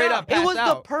go straight up. It was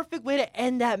the perfect way to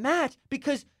end that match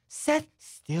because Seth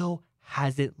still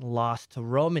hasn't lost to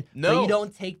Roman. No. But you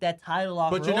don't take that title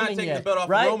off. But you're Roman not taking yet, the belt off of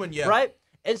right? Roman yet. Right.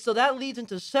 And so that leads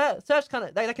into Seth's kind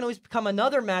of that can always become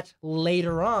another match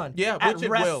later on. Yeah, at which it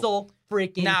will.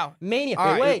 Freaking Mania.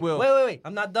 all right, Wait.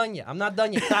 I'm not done yet.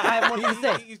 I have more to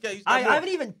say. I haven't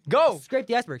even scraped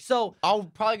the iceberg. So I'm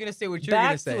probably gonna say what you're back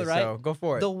gonna say. to it, right? So go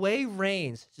for it. The way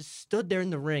Reigns just stood there in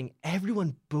the ring,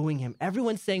 everyone booing him,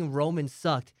 everyone saying Roman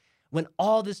sucked. When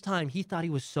all this time he thought he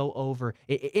was so over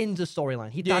in the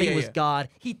storyline. He thought he was God.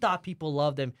 He thought people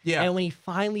loved him. Yeah. And when he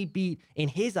finally beat, in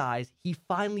his eyes,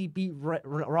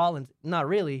 Rollins, not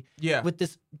really, with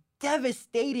this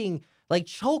devastating like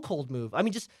chokehold move. I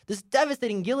mean, just this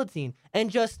devastating guillotine and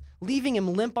just leaving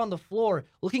him limp on the floor,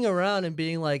 looking around and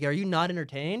being like, are you not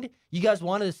entertained? You guys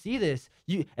wanted to see this.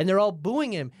 And they're all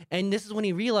booing him. And this is when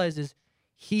he realizes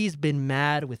he's been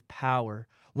mad with power.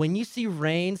 When you see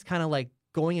Reigns kind of like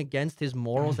going against his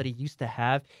morals that he used to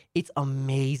have, it's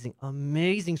amazing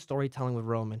storytelling with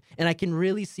Roman. And I can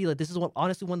really see that this is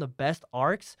honestly one of the best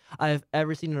arcs I've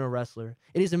ever seen in a wrestler.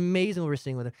 It is amazing what we're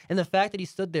seeing with him. And the fact that he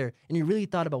stood there and he really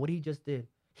thought about what he just did.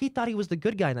 He thought he was the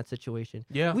good guy in that situation.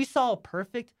 Yeah. We saw a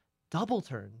perfect double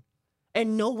turn.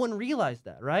 And no one realized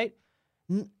that, right?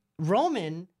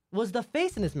 Roman was the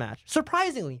face in this match.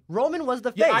 Surprisingly, Roman was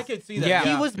the face. Yeah, I could see that. Yeah.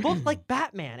 He was booked like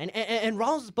Batman, and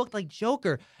Rollins was booked like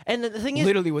Joker. And the thing is,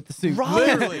 literally with the suit.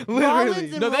 Rollins and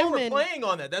No, they were Roman, playing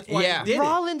on that. That's why they did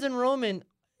Rollins and Roman,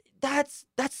 that's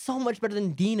so much better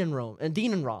than Dean and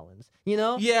Rollins, you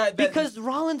know? Yeah, because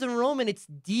Rollins and Roman, it's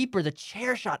deeper, the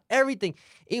chair shot, everything.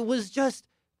 It was just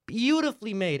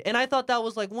beautifully made, and I thought that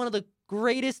was like one of the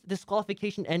greatest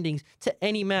disqualification endings to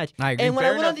any match. I agree. And when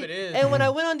Fair I went enough, when I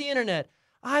went on the internet,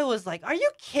 I was like, "Are you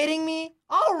kidding me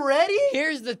already?"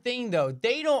 Here's the thing, though.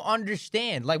 They don't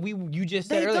understand. Like you just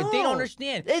said They earlier, they don't. don't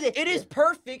understand. It It is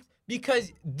perfect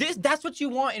because that's what you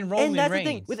want in Roman And that's Reigns.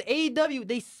 the thing. With AEW,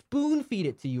 they spoon feed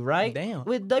it to you, right? Damn.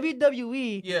 With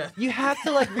WWE, Yeah. you have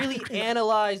to like really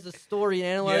analyze the story and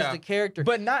analyze Yeah. the character.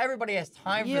 But not everybody has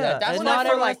time for yeah, that. That's and not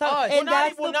for everyone like has time. us. And not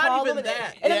that's even- the not problem. even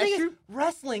that. And the Yeah, thing is, true.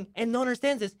 wrestling, and no one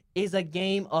understands this, is a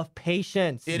game of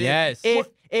patience. It is. Yes.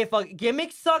 If a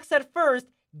gimmick sucks at first,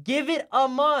 give it a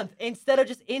month instead of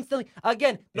just instantly.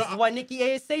 Again, this is why Nikki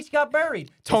ASH got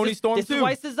buried. Tony Storm This is too.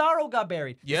 why Cesaro got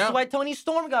buried. This Yeah. is why Tony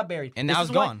Storm got buried. And this now is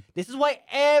it's why- gone. This is why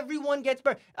everyone gets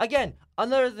buried. Again,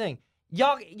 another thing.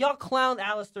 Y'all clowned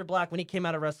Aleister Black when he came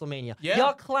out of WrestleMania. Yeah.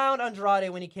 Y'all clowned Andrade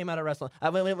when he came out of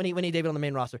WrestleMania. When he debuted on the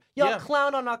main roster. Y'all Yeah.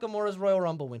 clowned on Nakamura's Royal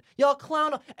Rumble win. Y'all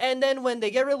clown, and then when they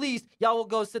get released, y'all will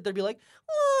go sit there and be like,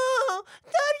 "Oh,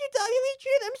 WWE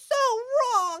treated them so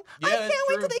wrong. Yeah, I that's can't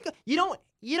wait till true. they go."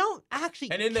 You don't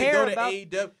actually And then they care go to about.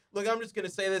 AEW. Look, I'm just gonna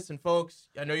say this, and folks,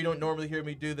 I know you don't normally hear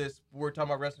me do this. We're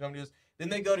talking about wrestling companies. Then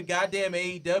they go to goddamn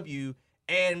AEW,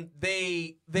 and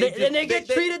they get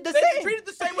treated the they same. Get treated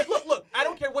the same way. Look, I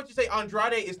don't care what you say.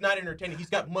 Andrade is not entertaining. He's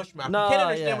got mush mouth. No, You can't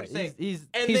understand yeah, what he's saying. he's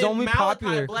And he's then only Malachi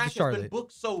popular Black to has been Charlotte.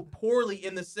 booked so poorly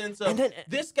in the sense of And then-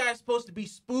 this guy's supposed to be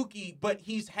spooky, but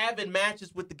he's having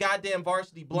matches with the goddamn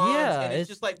varsity blondes, Yeah, and it's it's-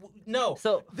 just like no.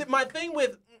 So-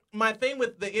 My thing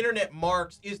with the internet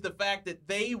marks is the fact that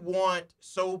they want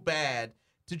so bad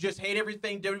to just hate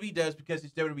everything WWE does because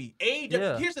it's WWE. AEW.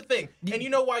 Yeah. Here's the thing, and you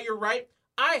know why you're right.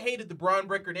 I hated the Braun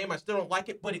Breaker name. I still don't like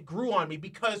it, but it grew on me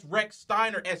because Rex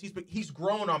Steiner, as he's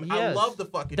grown on me. I Yes. love the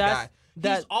fucking That's- guy.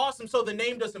 He's awesome, so the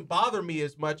name doesn't bother me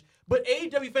as much. But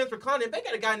AEW fans were clowning him. They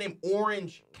got a guy named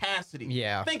Orange Cassidy.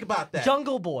 Yeah. Think about that.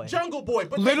 Jungle Boy. Jungle Boy.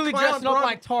 But Literally they clown dressing up Braun.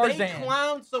 like Tarzan. They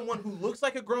clown someone who looks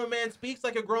like a grown man, speaks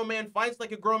like a grown man, fights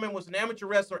like a grown man, was an amateur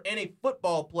wrestler and a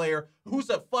football player who's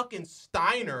a fucking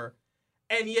Steiner.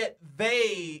 And yet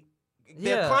they're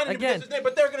clowning him because of his name,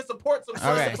 but they're going to support some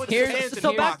son Okay, that puts here's- his hands in So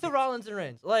his back pockets. to Rollins and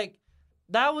Reigns. Like,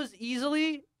 that was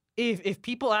easily, if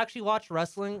people actually watch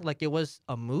wrestling like it was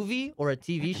a movie or a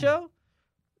TV show,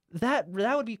 that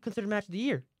would be considered match of the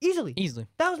year. Easily.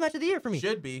 That was match of the year for me.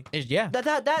 Should be. Yeah. That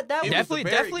It was was Definitely, a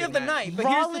very definitely good of the match. night. But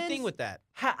here's the Rollins thing with that.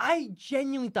 I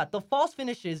genuinely thought the false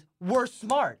finishes were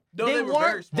smart. No, they were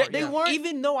very smart, They yeah. weren't.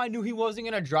 Even though I knew he wasn't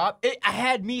gonna drop, it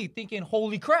had me thinking,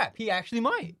 "Holy crap, he actually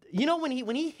might." You know when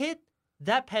he hit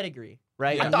that pedigree,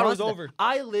 right? Yeah. I and thought it was Rollins- over.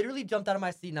 I literally jumped out of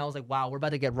my seat and I was like, "Wow, we're about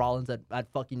to get Rollins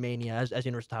at fucking Mania as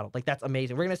Universal title. Like that's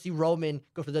amazing. We're gonna see Roman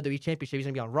go for the WWE Championship. He's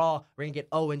gonna be on Raw. We're gonna get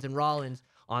Owens and Rollins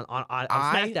on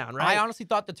SmackDown, right?" I honestly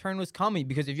thought the turn was coming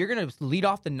because if you're gonna lead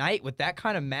off the night with that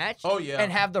kind of match, Oh, yeah.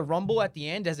 and have the Rumble at the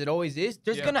end as it always is,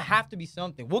 there's Yeah. gonna have to be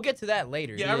something. We'll get to that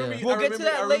later. Yeah, I remember you- we'll I get to remember-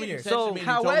 I that remember you later. texted So, me and you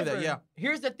told me however, that, yeah.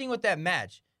 here's the thing with that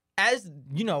match. As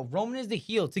you know, Roman is the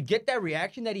heel. To get that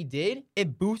reaction that he did,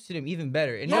 it boosted him even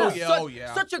better. And Yeah. it was Yeah, such, oh,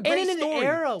 yeah. such a And great in an story.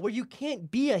 era where you can't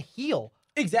be a heel,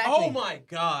 Exactly. Oh my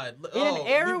God! In an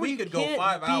era where we you could go can't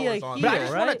 5 be hours a on heel, But I that.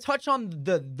 just right? want to touch on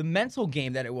the mental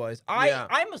game that it was. Yeah.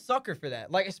 I'm a sucker for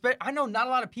that. Like, I know not a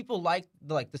lot of people like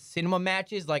the cinema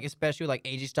matches, like especially like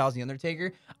AJ Styles and The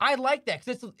Undertaker. I like that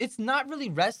because it's not really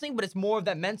wrestling, but it's more of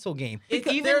that mental game.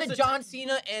 Because Even there's the a- John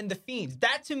Cena and the Fiends.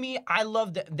 That to me, I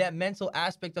love that mental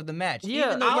aspect of the match. Yeah,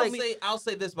 Even though I'll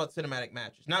say this about cinematic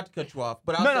matches, not to cut you off,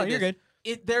 but I'll No, say no, you're this.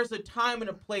 good. There's a time and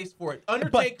a place for it.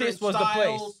 Undertaker this and was the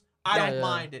Styles, place. I Yeah, don't yeah.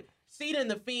 mind it. Cena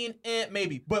and the Fiend,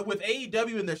 maybe. But with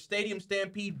AEW and their Stadium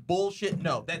Stampede bullshit,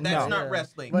 no, that's No. not Yeah.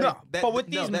 wrestling. No, That- but with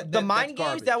no, these that- the that- mind that's games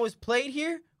garbage. that was played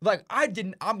here, like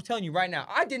I'm telling you right now,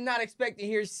 I did not expect to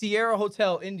hear Sierra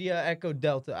Hotel India Echo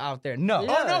Delta out there. No,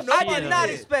 Yeah, Oh, no, I nobody did not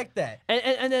did. expect that.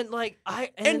 and then like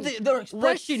And the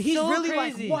expression, he's so really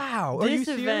crazy, like, wow, are you this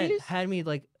event serious? had me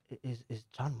like, is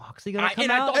John Moxley gonna come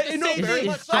And I out? thought the no, same very thing.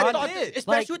 much so. I John thought did.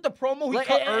 especially with the promo he Like,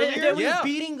 cut and then earlier. when Yeah. he's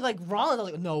beating like Rollins, I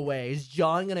was like, no way, is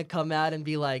John gonna come out and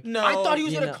be like, No, I thought he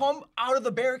was you gonna know. come out of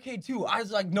the barricade too. I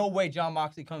was like, no way, John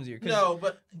Moxley comes here. 'Cause No,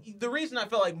 but the reason I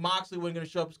felt like Moxley wasn't going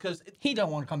to show up is because he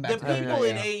don't want to come back. the to WWE. people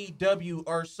in AEW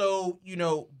are so,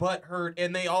 butthurt,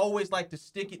 and they always like to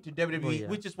stick it to WWE, Well, yeah.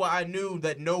 which is why I knew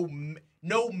that no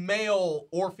male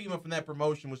or female from that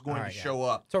promotion was going Alright, to yeah. show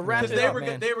up. So wrap Because it they up, were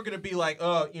man. they were going to be like,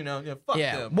 fuck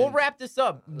Yeah, them. we'll And- wrap this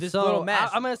up. This so little match.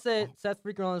 I'm gonna say Seth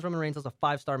freaking Rollins Roman Reigns was a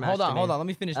 5-star match. hold to on. me. Let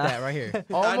me finish that right here.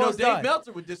 I know Almost Dave done.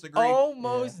 Meltzer would disagree.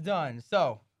 Almost done.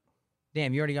 So,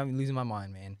 damn, you already got me losing my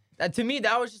mind, man. To me,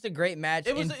 that was just a great match.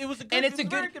 It was a good, and it's a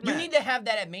very good. match. You need to have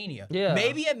that at Mania. Yeah.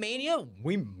 Maybe at Mania,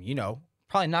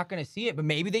 probably not going to see it, but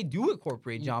maybe they do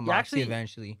incorporate John Moxley actually,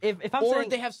 eventually. If I'm or saying,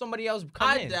 they have somebody else come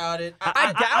I in. doubt it.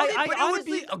 I doubt it, but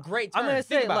honestly, it would be a great turn. I'm gonna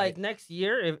Think say about like it. next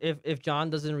year, if John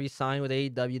doesn't re-sign with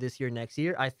AEW this year, next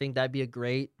year, I think that'd be a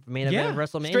great main event of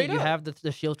WrestleMania. straight You up. have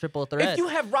the Shield triple threat. If you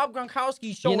have Rob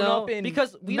Gronkowski showing up in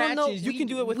because we matches, don't know, you can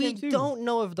do it with him too. We don't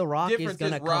know if The Rock Difference is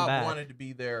gonna is come Rob back. wanted to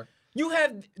be there. You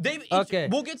have Okay.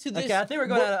 We'll get to this. Okay, I think we're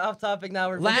going off topic now.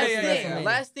 We're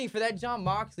Last thing for that John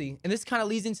Moxley, and this kind of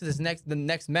leads into the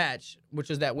next match, which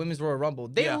was that Women's Royal Rumble.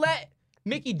 They let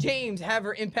Mickie James have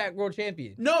her Impact World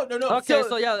Champion. No. Okay,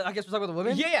 so yeah, I guess we're talking about the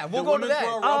women. Yeah, we'll The go to Women's that.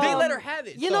 Royal Rumble. They let her have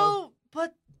it. You know,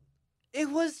 but it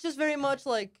was just very much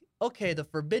like, okay, the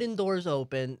forbidden doors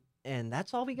open, and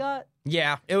that's all we got.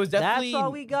 Yeah, it was definitely. That's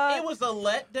all we got. It was a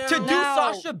letdown. To do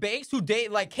Now- Sasha Banks, who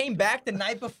came back the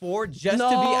night before just no,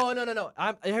 to No.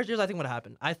 Here's I think what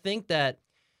happened. I think that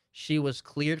she was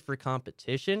cleared for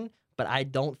competition, but I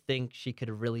don't think she could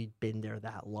have really been there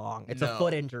that long. It's a No.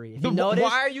 foot injury. If be. you notice,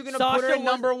 Why are you going to put her Sasha at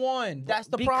number one? That's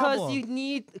the because problem. you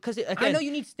need again, I know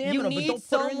you need stamina, you but need don't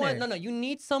put her in someone. there. No, you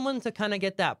need someone to kind of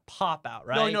get that pop out,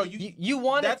 right? No, you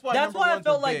want that's it. why That's number why I ones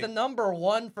felt are like big. the number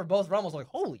one for both Rumbles. Like,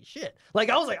 holy shit! Like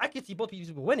I was like, I could see both these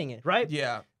people winning it, right?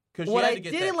 Yeah. Because What I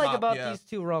didn't like about these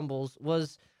two Rumbles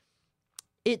was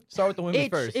it. Start with the women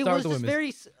first. It Start was with the just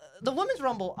women's. the women's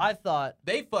Rumble. I thought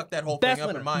they fucked that whole best thing up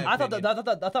winner. in my I opinion.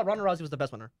 thought Ronda Rousey was the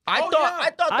best winner. I Oh,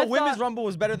 thought yeah. the women's Rumble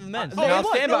was better than the men's. No, And I'll it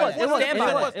was, stand it by was, that. it was, Stand it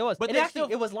by was, that. it was. But And they actually,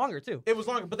 still- it was longer too. It was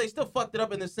longer, but they still fucked it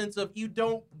up in the sense of you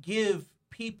don't give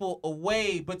people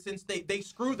away, but since they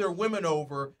screw their women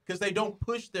over because they don't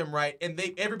push them right, and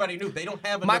everybody knew they don't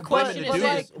have My enough women question to is do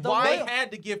this, this. why- They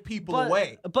had to give people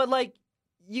away. But like,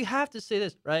 you have to say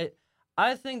this, right?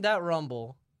 I think that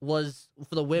Rumble was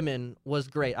for the women was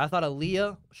great. I thought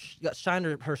Aaliyah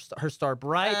shined her star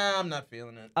bright. I'm not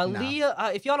feeling it.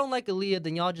 Aaliyah, if y'all don't like Aaliyah,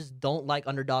 then y'all just don't like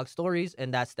underdog stories,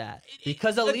 and that's that.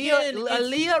 Because Again,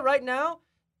 Aaliyah right now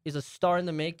is a star in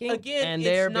the making, Again, and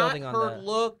they're it's not building on her that.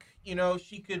 look. You know,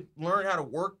 she could learn how to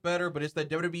work better, but it's the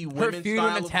WWE Her women's feud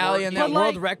style with of Natalia and working. that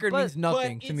world record but- means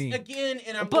nothing But to me. Again,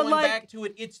 and I'm But going like- back to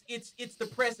it. It's the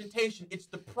presentation. It's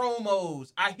the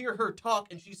promos. I hear her talk,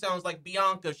 and she sounds like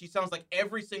Bianca. She sounds like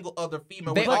every single other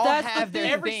female. They But all that's have the their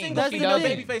thing. every thing. single That's female the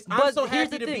thing. babyface. But I'm so here's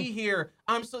happy the to thing. be here.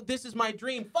 This is my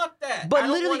dream. Fuck that. But I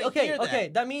don't literally, wanna hear okay,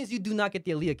 that means you do not get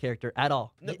the Aaliyah character at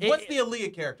all. What's the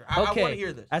Aaliyah character? I want to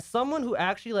hear this. As someone who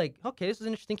actually like, okay, this is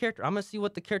an interesting character. I'm gonna see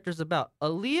what the character's about.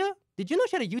 Aaliyah, did you know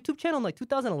she had a YouTube channel in like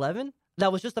 2011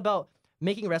 that was just about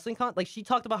making wrestling content? Like she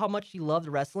talked about how much she loved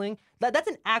wrestling. That's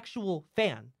an actual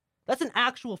fan. That's an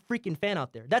actual freaking fan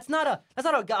out there. That's not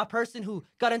a person who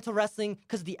got into wrestling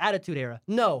because of the Attitude Era.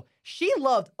 No, she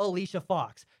loved Alicia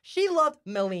Fox. She loved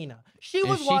Melina. She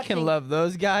was If she watching can love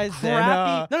those guys,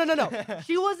 crappy. then No.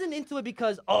 She wasn't into it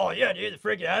because, oh yeah, dude, the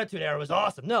freaking Attitude Era was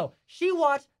awesome. No, she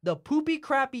watched the poopy,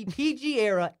 crappy PG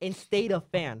era and stayed a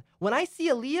fan. When I see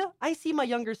Aaliyah, I see my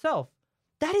younger self.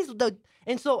 That is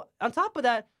and so on top of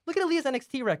that, look at Aaliyah's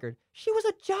NXT record. She was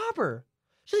a jobber.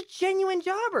 She's a genuine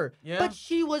jobber. Yeah. But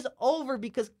she was over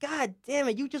because, god damn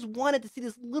it, you just wanted to see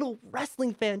this little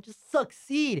wrestling fan just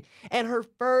succeed. And her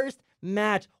first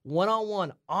match,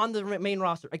 one-on-one, on the main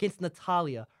roster against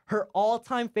Natalia, her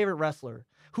all-time favorite wrestler,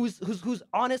 who's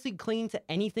honestly clinging to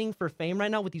anything for fame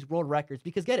right now with these world records.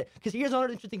 Because get it, because here's another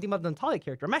interesting thing about the Natalia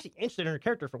character. I'm actually interested in her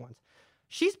character for once.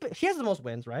 She has the most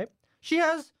wins, right? She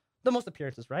has the most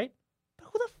appearances, right? But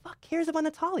who the fuck cares about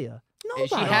Natalia? Nobody.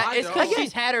 it's because Again,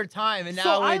 she's had her time, and now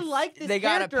so I like this they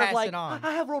gotta character of pass like, it on.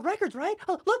 I have world records, right?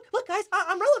 Oh, look, guys,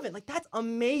 I'm relevant. Like that's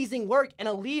amazing work. And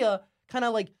Aaliyah kind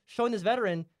of like showing this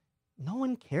veteran, no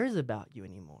one cares about you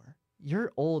anymore.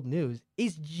 You're old news.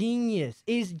 Is genius.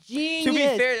 Is genius. To be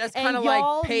fair, that's And kind of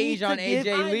y'all like Paige need on to give-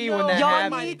 AJ Lee I when know. that Y'all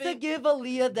happened. need to give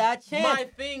Aaliyah that chance. My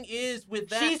thing is with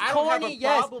that, She's I don't have corny, a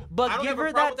yes, problem. but I don't give have a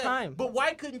her problem that with time. But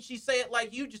why couldn't she say it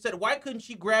like you just said? Why couldn't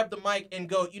she grab the mic and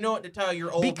go, you know what, Natalia,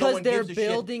 you're old. No because one they're gives a shit.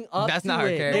 building up That's to not her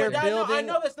it. character. They're I building.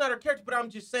 know that's not her character, but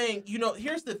I'm just saying, you know,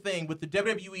 here's the thing with the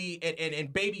WWE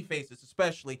and baby faces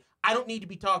especially. I don't need to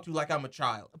be talked to like I'm a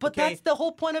child. But okay? that's the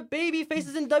whole point of baby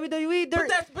faces in WWE. They're,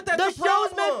 But that's the the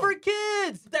show's meant problem. for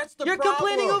kids. That's the You're problem.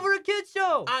 complaining over a kid's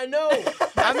show. I know.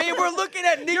 I mean, we're looking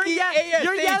at Nikki ASH,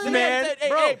 you're yelling man. at- Hey,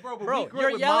 Bro, hey, bro, but bro, we grew you're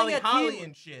up with yelling Molly at Holly Team-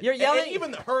 and shit. you're yelling- and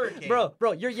even the Hurricane.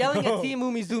 Bro, you're yelling at Team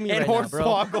Umizoomi And right now, bro.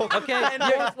 Hornswoggle. Okay, And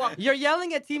Hornswoggle. you're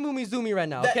yelling at Team Umizoomi right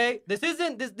now. That- Okay, this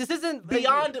isn't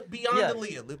Beyond Yeah.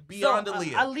 Aaliyah. Beyond so,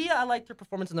 Aaliyah. Aaliyah, I liked her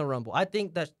performance in the Rumble. I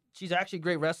think that she's actually a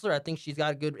great wrestler. I think she's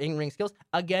got good in-ring skills.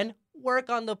 Again, work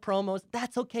on the promos.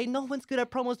 That's okay. No one's good at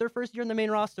promos their first year in the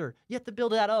main roster. You have to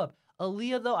build that up.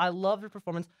 Aaliyah, though, I love her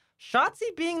performance.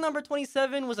 Shotzi being number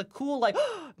 27 was a cool, like,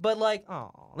 but like,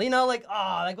 oh, you know, like,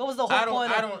 oh, like, what was the whole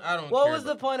point? I don't. What was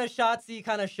the point of Shotzi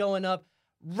kind of showing up?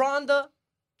 Ronda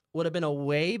would have been a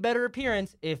way better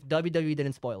appearance if WWE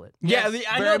didn't spoil it. Yeah, Yes,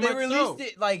 I know very they much released so.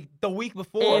 it like the week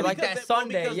before, like that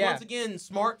Sunday. Because Yeah. once again,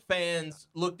 smart fans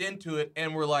looked into it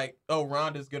and were like, "Oh,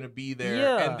 Ronda's gonna be there,"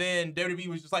 Yeah. and then WWE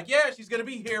was just like, "Yeah, she's gonna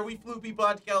be here. We flew people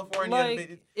out to California, Like, and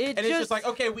it it's just just like,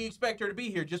 okay, we expect her to be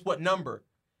here. Just what number?"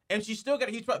 And she's still got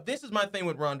a huge problem. This is my thing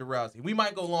with Ronda Rousey. We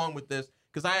might go long with this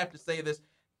because I have to say this.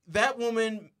 That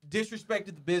woman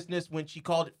disrespected the business when she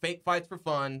called it fake fights for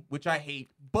fun, which I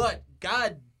hate. But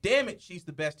God damn it, she's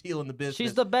the best heel in the business.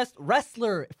 She's the best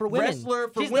wrestler for women.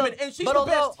 And she's but the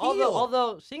best heel.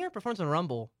 Although seeing her performance in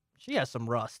Rumble, she has some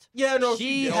rust. Yeah, no,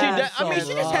 She she has does. I mean,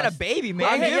 she just had a rust. baby,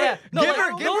 man. Okay, yeah. No, give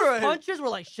her those a punches were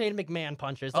like Shane McMahon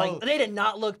punches. Like Oh. they did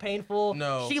not look painful.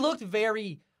 No. She looked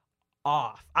very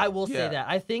off. I will say Yeah. that.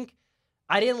 I think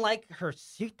I didn't like her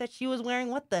suit that she was wearing.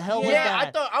 What the hell was Yeah, that?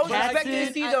 I thought I was Jackson? expecting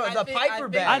to see the Piper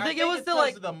bag. I think it was still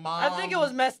like. because of the I think it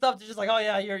was mom. messed up to just like, oh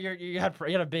yeah, you had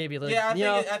a baby. Like, Yeah, you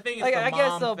know? I think it's like, the I guess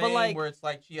mom so, but thing like, where it's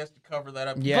like she has to cover that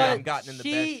up. Yeah. She but hasn't gotten in the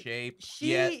best shape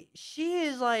yet. She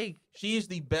is like She's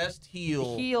the best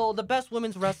heel. the best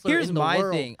women's wrestler Here's in the my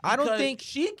world. thing. I don't because think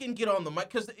she can get on the mic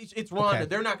because it's Ronda. Okay.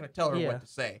 They're not going to tell her Yeah. what to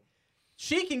say.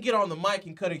 She can get on the mic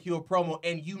and cut a heel promo,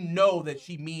 and you know that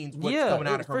she means what's Yeah, coming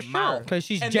out of her for mouth. sure. because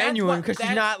she's And that's genuine, what- because she's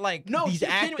that's- not like No, these she's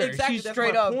genuine. actors. Exactly, She's that's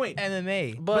straight my up point.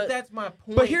 MMA. But that's my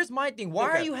point. But here's my thing. Why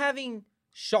are Okay. you having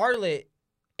Charlotte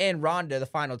and Ronda the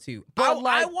final two? But I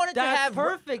like, wanted to that's have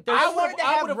perfect. I There's- wanted to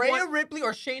I have would've Rhea want- Ripley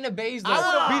or Shayna Baszler.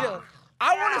 Ah!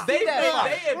 I want to see that.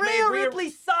 they had Rhea made Ripley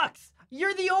sucks.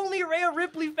 You're the only Rhea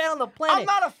Ripley fan on the planet. I'm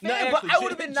not a fan, No, actually, but I would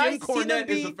have been nice Jim to see them Cornette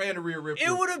is a be. fan of Rhea Ripley.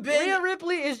 It would have been. Rhea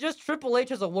Ripley is just Triple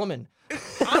H as a woman. I'm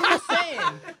just saying.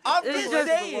 I'm It's just just-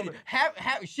 saying.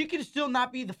 She could still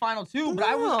not be the final two, but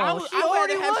I she wanted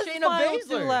already to have was Shayna final two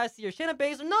Baszler. last year. Shayna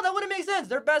Baszler. No, that wouldn't make sense.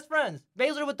 They're best friends.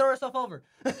 Baszler would throw herself over.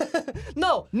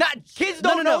 No. Not kids No,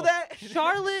 don't no, know no. that.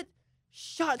 Charlotte.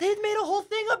 They made a whole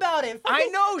thing about it. I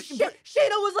Fucking know.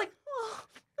 Shayna was like,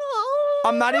 oh,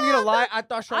 I'm not even gonna lie. I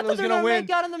thought I Charlotte thought was they were gonna gonna win. make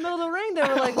out in the middle of the ring. They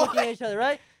were like looking at each other,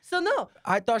 right? So no,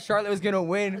 I thought Charlotte was gonna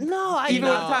win. no, Even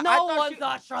no, with the time- I no thought one she-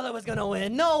 thought Charlotte was gonna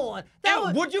win. No one. That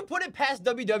was, Would you put it past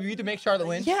WWE to make Charlotte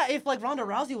win? yeah, if like Ronda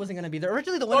Rousey wasn't gonna be there.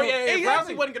 Originally the Oh winner. yeah, yeah.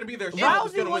 Exactly. Rousey wasn't going to be there. Rousey Charlotte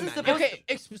was going to win wasn't that supposed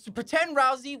match. Okay, pretend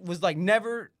Rousey was like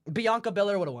never. Bianca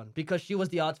Belair would have won because she was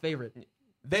the odds favorite.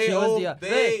 They She was the,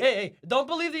 they hey, don't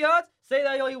believe the odds? Say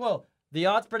that all you will. The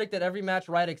odds predicted every match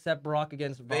right except Brock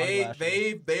against Bobby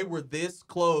Lashley. they were this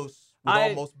close with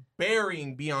almost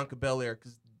burying Bianca Belair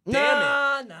because damn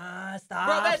it. Nah, stop,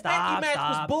 Bro, that stop, Becky match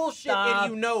stop, was bullshit stop.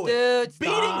 and you know it. Dude,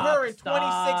 Beating stop, her in 26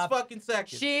 stop. fucking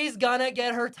seconds. She's gonna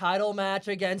get her title match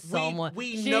against We- someone.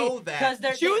 we know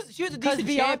that. She was a decent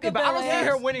champion, but I don't see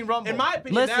her winning Rumble. in my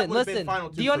opinion, that Listen, would have been listen. final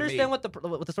two Do you for understand me,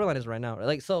 what the storyline is right now?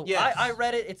 Like, so Yes. I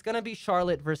read it. It's gonna be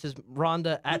Charlotte versus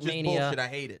Ronda at which is Mania. bullshit. I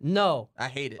hate it. No, I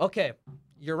hate it. okay,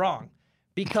 you're wrong.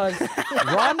 Because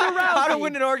Ronda How to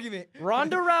win Rousey, an argument?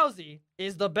 Ronda Rousey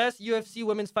is the best UFC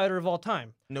women's fighter of all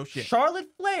time. No shit. Charlotte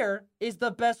Flair is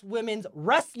the best women's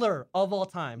wrestler of all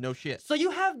time. No shit. So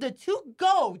you have the two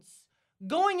GOATs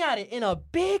going at it in a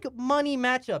big money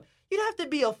matchup. You'd have to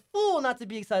be a fool not to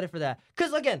be excited for that.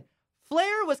 Because again,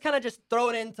 Flair was kind of just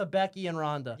thrown into Becky and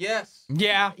Ronda. Yes.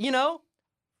 Yeah. You know,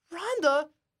 Ronda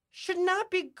should not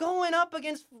be going up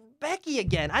against Becky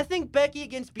again. I think Becky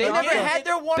against They Bianca. never had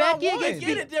their one-on-one. Becky against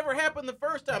Again, it never happened the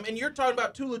first time. And you're talking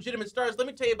about two legitimate stars. Let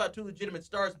me tell you about two legitimate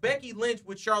stars. Becky Lynch,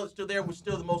 with Charlotte still there, was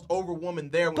still the most over woman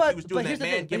there when she was doing here's that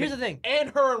the man thing. Here's gimmick. the thing. And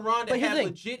her and Ronda But here's had the thing.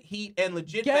 legit heat and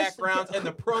legit Guess- backgrounds, and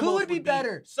the promos Who would be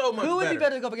better? So much Who would better. be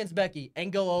better to go up against Becky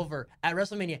and go over at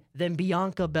WrestleMania than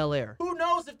Bianca Belair? Who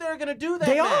knows if they're going to do that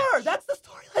They match? are. That's the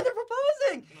storyline they're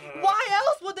proposing. Why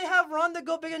else would they have Ronda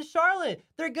go up against Charlotte?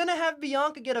 They're gonna have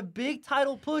Bianca get a big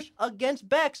title push against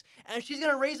Bex, and she's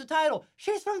gonna raise the title.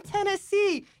 She's from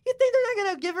Tennessee. You think they're not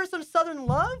gonna give her some Southern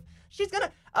love? She's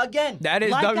gonna again. That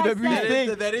is like I WWE's said,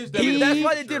 thing. That is Be- That's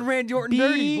why they did Randy Orton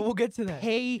dirty, but we'll get to that.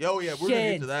 Patient. Oh, yeah, we're going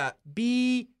to get to that.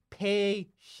 Be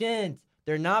patient.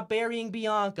 They're not burying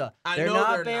Bianca. I They're know not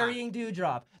they're burying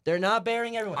Dewdrop. They're not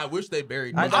burying everyone. I wish they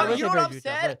buried I Bianca. wish you they know what buried I'm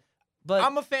Dewdrop, sad? But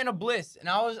I'm a fan of Bliss, and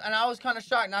I was kind of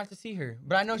shocked not to see her.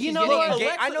 But I know she's know getting what?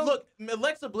 engaged. I know. Look,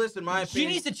 Alexa Bliss, in my She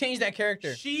opinion, needs to change that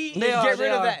character. She They is are, get they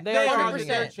rid are, of that. they They are are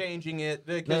changing changing it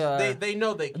They because they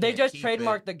know they can't they just keep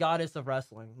trademarked it. the goddess of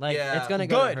wrestling. Like Yeah. it's gonna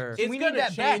go Good. to her. It's we gonna need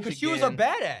that back change because she was a again.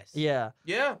 badass. Yeah.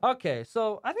 Yeah. Okay,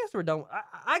 so I guess we're done.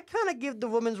 I kind of give the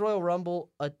women's Royal Rumble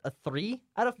a 3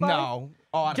 out of 5. No.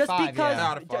 Oh, out just of 5, because yeah.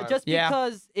 Out of 5. just Yeah.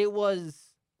 because it was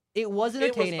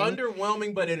entertaining. It was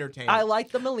underwhelming but entertaining. I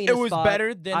liked the Melina It was spot.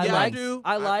 better than I Yeah, liked, I do.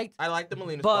 I liked, I like the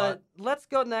Melina but spot. let's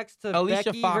go next to Alicia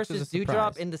Becky Fox was versus a Doudrop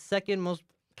surprise. in the second most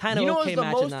kind of You know okay what's the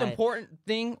match most of the night. important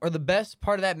thing or the best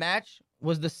part of that match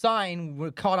was the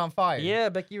sign caught on fire. Yeah,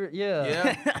 Becky. Yeah.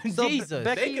 Yeah. So, Jesus.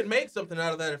 Becky- They could make something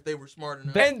out of that if they were smart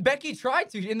enough. And Becky tried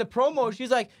to in the promo. She's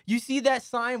like, "You see that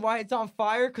sign? Why it's on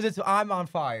fire? Because I'm on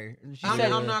fire." She I said,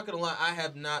 mean, I'm not gonna lie. I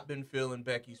have not been feeling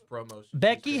Becky's promos.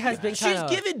 Becky has been "She's kinda-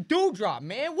 giving Doudrop,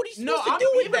 man. What are you No, supposed to I'm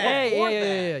do with even that?" Hey, before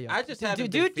yeah. that. I just haven't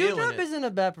Dude, been feeling Doudrop it. isn't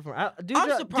a bad performer.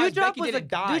 surprised Becky didn't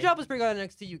die. Doudrop was pretty good on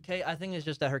NXT UK. I think it's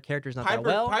just that her character's not that Piper,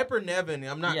 well. Piper Nevin,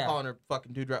 I'm not Yeah. calling her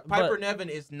fucking Doudrop. But- Piper Nevin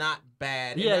is not bad.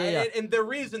 Yeah, and, yeah. And the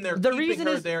reason they're The keeping reason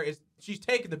her is- there is she's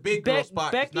taking the big girl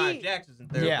spot because Becky- Nia Jax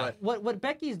isn't there. Yeah. But What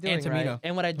Becky's doing, And Tamina. right?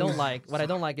 And what I don't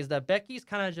like is that Becky's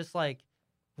kind of just like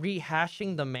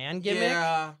rehashing the man gimmick.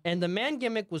 yeah, And the man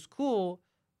gimmick was cool,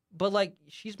 but like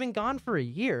she's been gone for a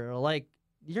year. Like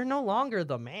you're no longer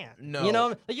the man. No. You know,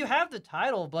 like, you have the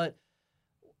title, but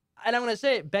and I'm gonna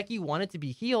say it, Becky wanted to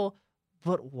be heel,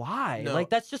 but why? No. Like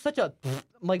that's just such a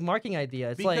like marketing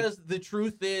idea. It's because like the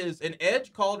truth is, and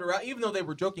Edge called her out, even though they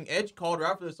were joking, Edge called her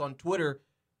out for this on Twitter.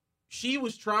 She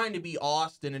was trying to be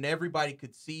Austin, and everybody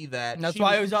could see that. And that's She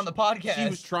why it was on the podcast. She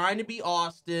was trying to be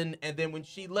Austin, and then when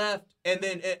she left, and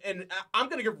I'm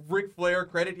gonna give Ric Flair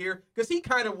credit here because he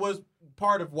kind of was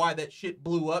part of why that shit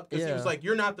blew up because he was Yeah. like,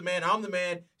 "You're not the man, I'm the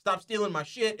man. Stop stealing my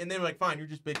shit." And then we're like, "Fine, you're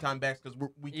just big time backs because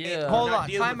we can't." Yeah. we're Hold not on,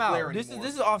 dealing time with Flair out. This anymore.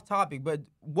 is off topic, but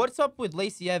what's up with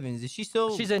Lacey Evans? Is she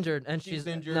still? she's injured, and She's she's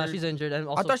injured. No, she's injured, and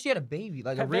also I thought she had a baby,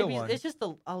 like a her real baby- one. It's just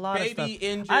a lot of baby stuff.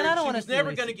 injured. I don't She wanna was see never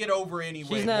Lacey. gonna get over anyway.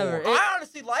 She's never- more. I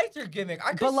honestly liked her gimmick.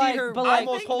 I could see like- her but like-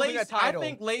 almost holding a title. I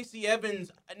think Lacey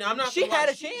Evans. Now I'm not. She gonna lie, had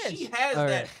a chance. She has All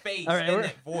that right. face All right, and we're-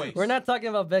 that voice. We're not talking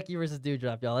about Becky versus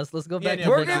Doudrop, y'all. Let's go back yeah, to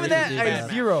We're Becky giving versus that Doudrop.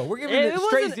 a 0. We're giving it a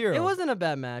straight wasn't, 0. It wasn't a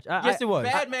bad match. Yes, it was.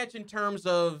 Bad match in terms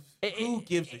of It- who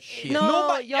gives a shit. No,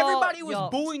 Nobody, y'all- everybody was y'all-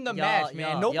 booing the y'all- match,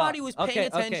 man. y'all- Nobody y'all- was paying okay,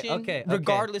 attention, okay.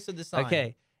 regardless of the sign.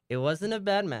 Okay, it wasn't a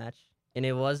bad match, and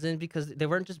it wasn't because they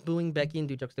weren't just booing Becky and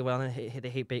Doudrop. They went on they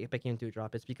hate Becky and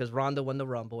Doudrop. It's because Ronda won the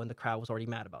Rumble, and the crowd was already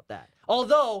mad about that.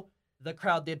 Although the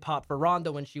crowd did pop for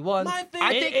Ronda when she won. My thing,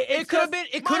 I think it could have been.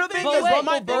 It could have been But the wait, Rumble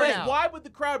my thing is, burnout. why would the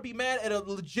crowd be mad at a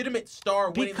legitimate star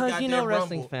winning the Because goddamn you know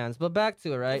wrestling Rumble? fans. But back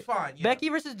to it, right? Fine, yeah. Becky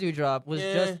versus Doudrop was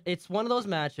Yeah. just it's one of those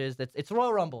matches it's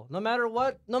Royal Rumble. No matter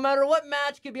what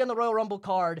match could be on the Royal Rumble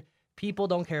card, people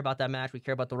don't care about that match. We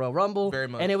care about the Royal Rumble. Very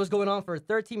much. And it was going on for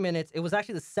 13 minutes. It was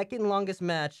actually the second longest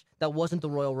match that wasn't the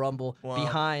Royal Rumble Wow.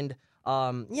 behind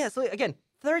so again,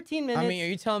 13 minutes. I mean, are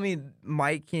you telling me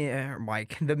Mike,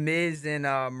 The Miz and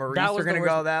Maurice That are was the gonna worst-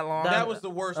 go that long? That was the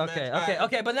worst Okay, match.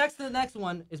 okay. But next to the next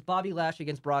one is Bobby Lashley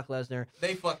against Brock Lesnar.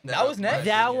 They fucked that That up, was in my next.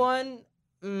 That opinion.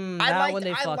 one, that one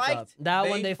they fucked up. That they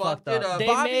one they fucked fucked it up. up. They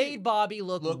Bobby made Bobby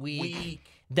look Look weak. weak.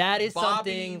 That is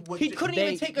Bobby something. was He ju- couldn't they-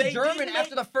 even take they a German didn't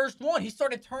after make- the first one. He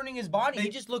started turning his body. They- He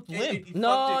just looked it- limp. he No,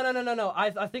 fucked it. no.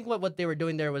 I think what they were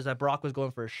doing there was that Brock was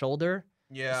going for a shoulder,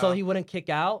 Yeah. so he wouldn't kick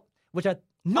out. Which I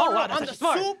No, wow, that's on the actually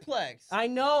smart. suplex. I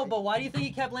know, but why do you think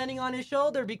he kept landing on his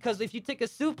shoulder? Because if you take a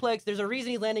suplex, there's a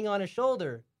reason he's landing on his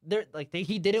shoulder.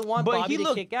 He didn't want Bobby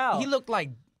to kick out. He looked like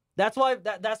That's why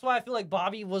I feel like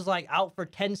Bobby was like out for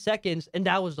 10 seconds, and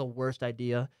that was the worst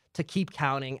idea to keep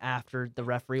counting after the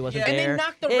referee wasn't Yeah, and there. they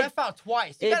knocked the It- ref out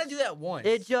twice. You gotta it's- do that once.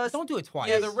 it just- don't do it twice.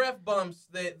 Yeah, the ref bumps,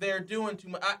 they're doing too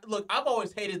much. Look, I've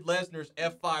always hated Lesnar's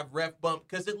F5 ref bump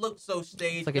because it looked so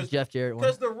staged. It's like a Jeff Jarrett one.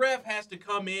 Because the ref has to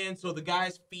come in so the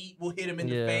guy's feet will hit him in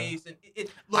the Yeah. face. And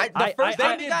look, the first they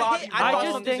time he did got Bobby hit, wrong. I I thought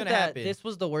just something was think gonna that happen. this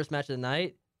was the worst match of the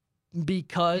night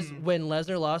because when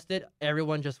Lesnar lost it,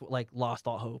 everyone just like lost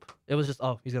all hope. It was just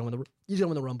he's gonna win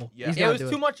the Rumble. Yeah. He's It gonna was do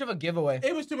too much of a giveaway.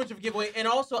 It was too much of a giveaway. And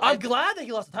also, I'm glad that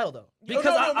he lost the title though, No, because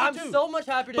no, me I'm too. so much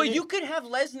happier. But you could have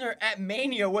Lesnar at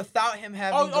Mania without him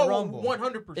having the Rumble.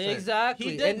 100%. Exactly,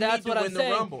 He didn't and that's need what to I'm win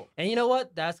saying. the Rumble. And you know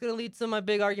what? That's gonna lead to my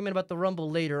big argument about the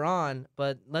Rumble later on.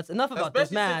 But let's enough about this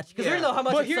Especially match since- because we yeah. know how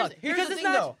much But it here's sucked. the Because this thing,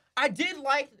 match, though. I did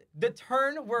like the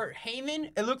turn where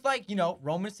Heyman, it looked like,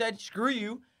 Roman said, screw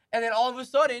you. and then all of a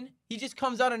sudden he just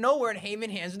comes out of nowhere and Heyman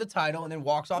hands him the title and then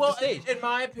walks off the stage. In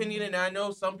my opinion, and I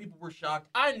know some people were shocked,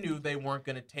 I knew they weren't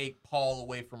going to take Paul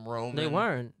away from Roman. They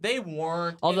weren't.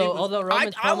 Although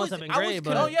Roman's promos have been great,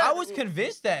 but I was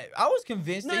convinced that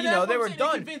they were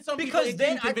done because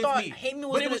then I thought Heyman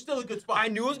was. But it was still a good spot. I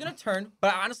knew it was going to turn,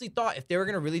 but I honestly thought if they were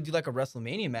going to really do like a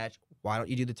WrestleMania match, why don't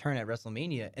you do the turn at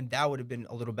WrestleMania? And that would have been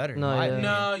a little better.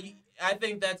 No, I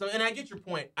think that's, and I get your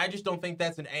point. I just don't think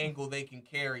that's an angle they can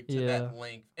carry to that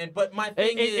length. But my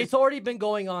thing is, it's already been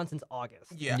going on since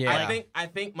August. Yeah. I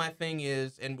think my thing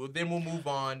is, and then we'll move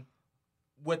on.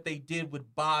 What they did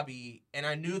with Bobby, and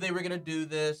I knew they were gonna do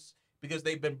this because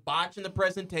they've been botching the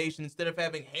presentation. Instead of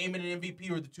having Heyman and MVP,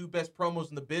 who are the two best promos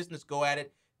in the business, go at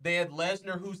it. They had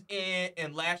Lesnar, who's in,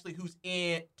 and Lashley, who's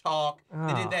in, talk.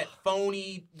 They did that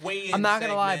phony weigh-in I'm not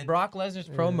gonna lie, segment. Brock Lesnar's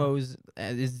promos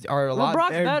are a lot.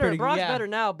 Brock's better. Pretty, Brock's better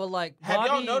now, but like have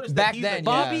y'all noticed back that then,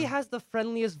 Bobby has the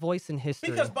friendliest voice in history.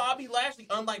 Because Bobby Lashley,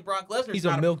 unlike Brock Lesnar, he's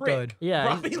not a milk prick. dud. Yeah,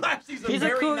 Bobby Lashley's he's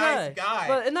very a cool nice guy.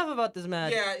 But enough about this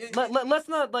match. Yeah, let's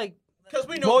not like. Because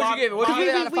we know What would Bobby, you give it? What would you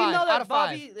give it out of We five? know Out that of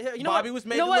five. Bobby was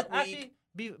made to look weak.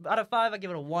 Out of 5, I give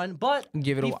it a 1. But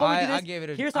Give it a. before we do I this, give it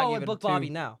a. here's I how I give would it a book 2. Bobby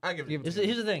now. I give it a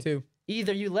Here's the thing. 2.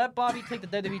 Either you let Bobby take the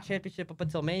WWE Championship up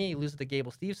until Mania, you lose it to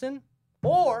Gable Steveson,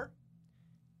 or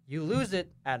you lose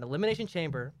it at an Elimination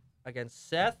Chamber against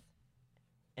Seth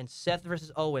and Seth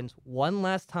versus Owens one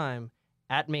last time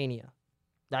at Mania.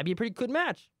 That'd be a pretty good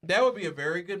match. That would be a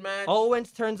very good match.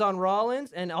 Owens turns on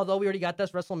Rollins, and although we already got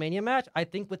this WrestleMania match, I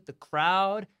think with the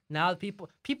crowd, now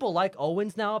people like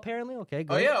Owens now apparently. Okay,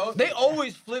 good. Oh yeah, They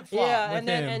always flip flop. Yeah,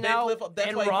 and now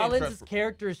That's why Rollins'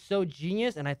 character is so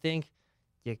genius, and I think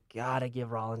you gotta give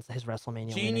Rollins his WrestleMania win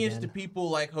genius again. to people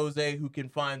like Jose who can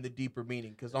find the deeper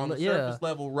meaning. Because on the Yeah. surface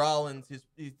level, Rollins,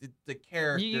 the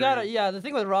character. You gotta, the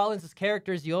thing with Rollins'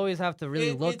 characters, you always have to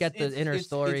really look at the inner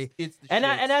story. It's the And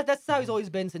shits. that's how he's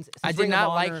always been since I did Ring of not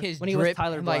Honor, like his when he was drip,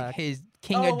 Tyler Black. like his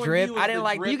king Oh, of when drip. he was I didn't the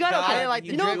like. drip You gotta, guy, I didn't like the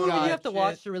you know what drip movie guy you have to shit.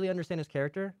 watch to really understand his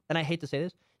character? And I hate to say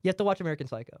this, you have to watch American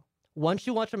Psycho. Once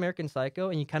you watch American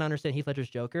Psycho and you kind of understand Heath Ledger's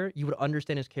Joker, you would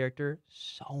understand his character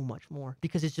so much more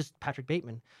because it's just Patrick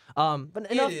Bateman. But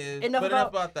enough, It is. enough But about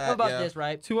about that. enough about yeah. this,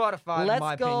 right? 2 out of 5 in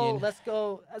my opinion. Let's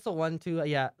go. That's a 1, 2.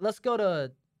 Yeah, let's go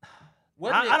to.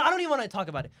 What I did- don't even want to talk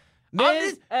about it. I'm Miz,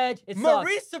 just- Edge, it sucks.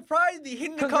 Maurice surprised me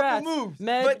hitting Congrats. a couple moves,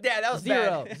 Miz, but yeah, that was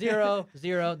 0, bad. 0,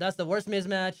 0. That's the worst Miz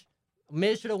match.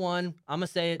 Miz should have won. I'm gonna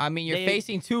say it. I mean, you're They-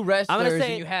 facing 2 I'm wrestlers gonna say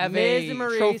and you have Miz a and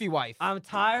Maurice. trophy wife. I'm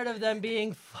tired of them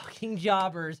being fucking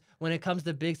jobbers when it comes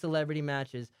to big celebrity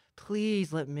matches.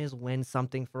 Please let Miz win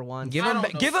something for once. Give I him,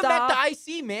 don't know. give him back the Stop.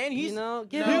 IC, man. He's You know,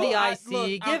 give No, him the I- IC.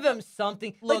 look, give him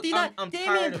something. look, like, do you not? I'm tired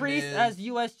Damian of Priest Miz. as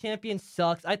U.S. champion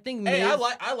sucks. I think Miz. Hey, I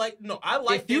like.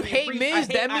 if you Damian hate Priest. Miz,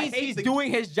 that means he's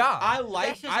doing his job. I like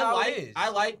That's just how it is. I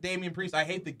like Damian Priest. I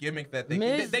hate the gimmick that they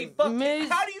Miz- they fuck. Miz-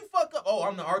 How do you fuck up? Oh,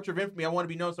 I'm the Archer of Infamy. I want to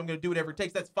be known, so I'm gonna do whatever it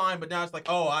takes. That's fine. But now it's like,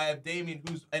 oh, I have Damian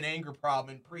who's an anger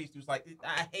problem, and Priest who's like,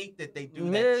 I hate that they do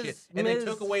Miz- that shit. And Miz-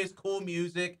 they took away his cool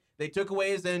music. They took away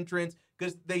his entrance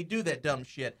because they do that dumb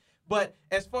shit. But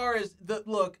as far as the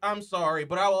look, I'm sorry,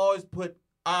 but I always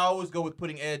go with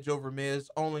putting Edge over Miz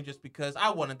only just because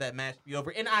I wanted that match to be over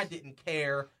and I didn't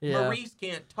care. Yeah. Maurice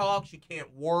can't talk, she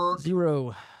can't work.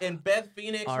 0. And Beth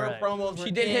Phoenix, All her right. promos were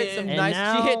She did hit some And nice.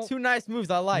 She hit now, 2 nice moves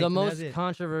I like. the and that's most it.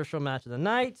 controversial match of the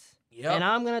night. Yep. And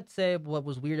I'm gonna say what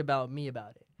was weird about me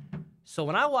about it. So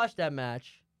when I watched that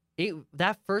match,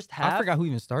 that first half, I forgot who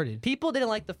even started. people didn't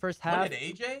like the first half. What did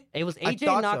AJ? It was I AJ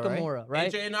thought so, Nakamura,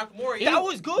 right? AJ and Nakamura. It- Yeah. That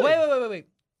was good. Wait.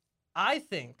 I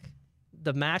think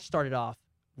the match started off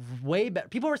way better.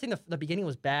 People were saying the beginning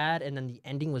was bad and then the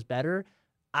ending was better.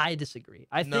 I disagree.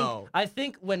 I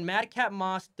think when Madcap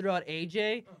Moss threw out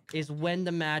AJ is when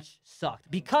the match sucked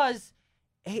because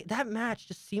that match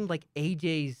just seemed like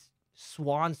AJ's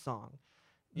swan song.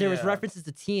 There was Yeah. references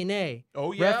to TNA,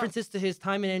 Oh yeah. references to his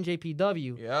time in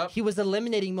NJPW. Yep. He was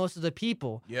eliminating most of the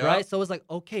people, Yep. right? So it was like,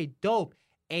 okay, dope.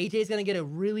 AJ's gonna get a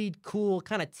really cool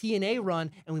kind of TNA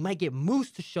run, and we might get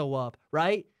Moose to show up,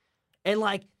 right? And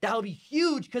like that would be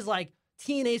huge because like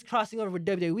TNA's crossing over with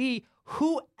WWE.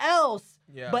 Who else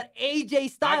Yeah. but AJ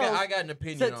Styles I got an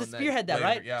opinion to on that spearhead that, later,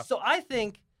 right? Yeah. So I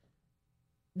think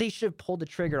they should have pulled the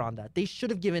trigger on that. They should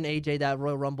have given AJ that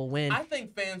Royal Rumble win. I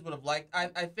think fans would have liked.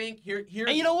 I think here.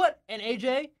 And you know what? And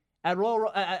AJ at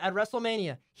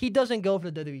WrestleMania, he doesn't go for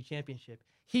the WWE Championship.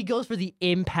 He goes for the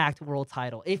Impact World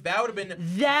Title. If that would have been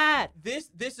that, this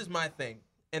is my thing,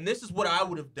 and this is what I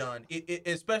would have done,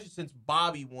 especially since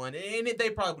Bobby won, and they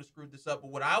probably would have screwed this up.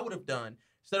 But what I would have done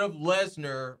instead of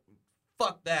Lesnar,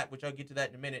 fuck that, which I'll get to that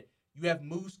in a minute. You have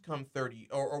Moose come 30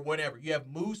 or whatever. You have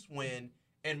Moose win.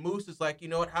 and Moose is like, you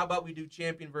know what? How about we do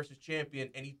champion versus champion?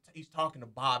 And he's talking to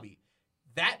Bobby.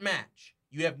 That match,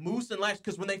 you have Moose and Lashley,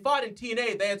 because when they fought in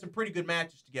TNA, they had some pretty good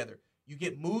matches together. You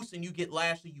get Moose and you get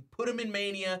Lashley. You put them in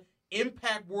Mania.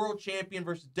 Impact World Champion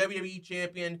versus WWE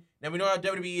Champion. Now, we know how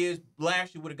WWE is.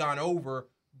 Lashley would have gone over.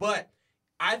 But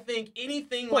I think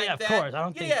anything like that. Of course. I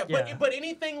don't think. But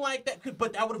anything like that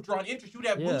but that would have drawn interest. You would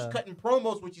have Moose cutting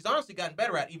promos, which he's honestly gotten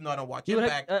better at, even though I don't watch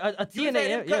Impact. A you would have had TNA,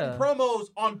 him cutting promos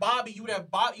on Bobby. You would have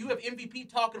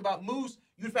MVP talking about Moose.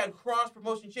 You'd have had cross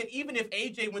promotion shit. Even if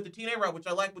AJ went the TNA route, which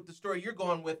I like with the story you're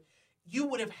going with, you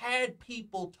would have had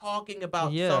people talking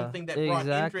about something that brought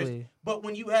interest. But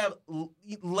when you have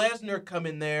Lesnar come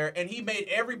in there and he made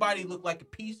everybody look like a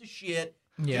piece of shit.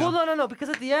 Yeah. Well, no, because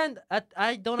at the end,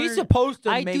 I don't. He's supposed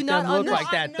to make them look like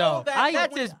that, though.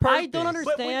 That's his purpose. I don't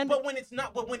understand. But when it's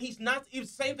not, but when he's not,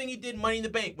 it's the same thing he did in Money in the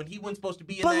Bank when he wasn't supposed to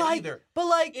be in that either. But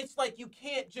like, it's like you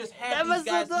can't just have these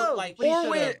guys look like. Or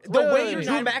the way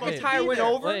Drew McIntyre went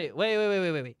over.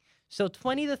 Wait. So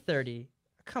 20 to 30.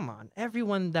 Come on,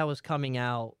 everyone that was coming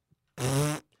out.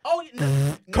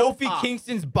 Kofi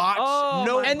Kingston's botch.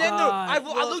 And then I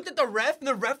looked at the ref, and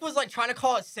the ref was like trying to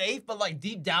call it safe, but like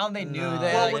deep down they knew that.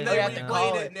 Well, when they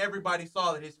replayed it and everybody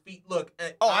saw that his feet look.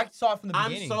 I saw it from the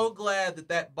beginning. I'm so glad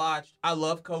that botched. I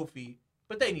love Kofi,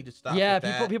 but they need to stop. Yeah, with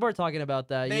that. people are talking about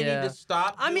that. They need to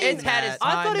stop. I mean, it's had its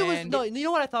time, I thought it was no. You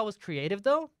know what I thought was creative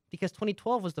though, because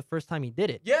 2012 was the first time he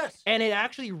did it. Yes, and it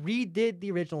actually redid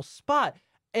the original spot.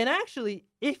 And actually,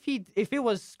 if it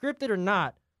was scripted or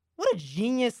not, what a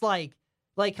genius! Because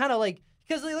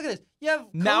look at this. You have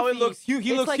Kofi, now it looks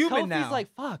he looks like human Kofi's now. Like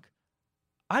fuck,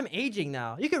 I'm aging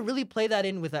now. You could really play that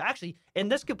in with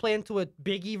and this could play into a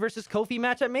Big E versus Kofi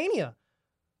match at Mania.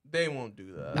 They won't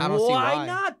do that. I don't see why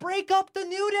not break up the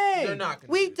New Day? They're not.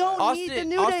 We don't need the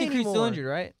New Day anymore. Creed's still injured,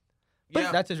 right?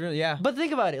 But that's his real. But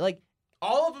think about it,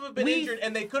 all of them have been injured,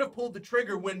 and they could have pulled the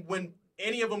trigger when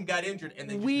any of them got injured, and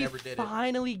they just never did it. We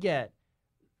finally get.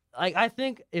 I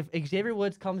think if Xavier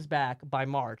Woods comes back by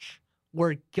March,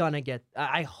 we're gonna get.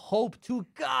 I hope to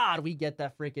God we get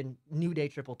that freaking New Day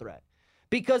triple threat,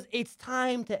 because it's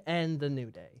time to end the New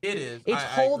Day. It is. It's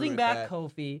holding back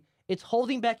Kofi. It's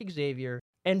holding back Xavier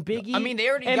and Big E. I mean, they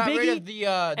already got rid of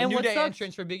the New Day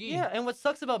entrance for Big E. Yeah, and what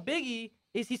sucks about Big E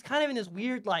is he's kind of in this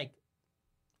weird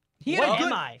He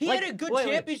had a good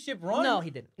championship run. No, he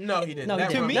didn't. No, he didn't. No,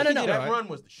 that to run, me, that run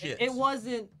was the shit. It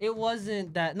wasn't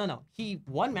that. No. He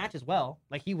won matches well.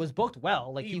 He was booked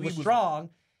well. He was strong.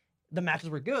 The matches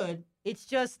were good. It's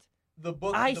just the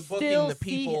booking, the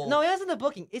people. No, it wasn't the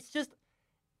booking. It's just,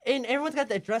 and everyone's got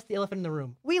to address the elephant in the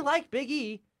room. We like Big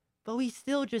E, but we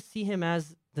still just see him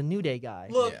as the New Day guy.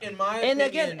 Look, in my opinion,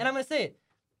 again, I'm gonna say it,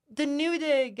 the New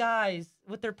Day guys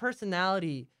with their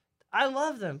personality. I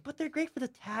love them, but they're great for the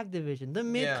tag division, the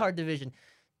mid-card division.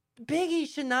 Big E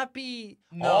should not be,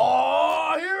 you're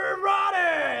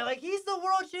Roddy! He's the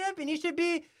world champion. He should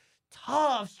be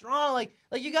tough, strong.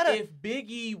 You gotta... If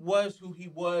Big E was who he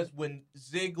was when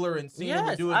Ziggler and Cena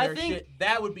were doing their shit,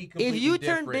 that would be completely different. If you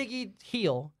different. turn Big E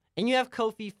heel, and you have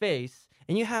Kofi face,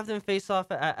 and you have them face off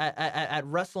at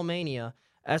WrestleMania...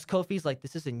 As Kofi's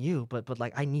this isn't you, but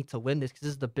I need to win this because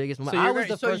this is the biggest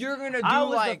moment. So you're gonna do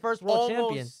the first world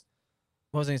champion.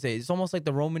 What was I gonna say? It's almost like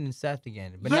the Roman and Seth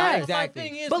again, but not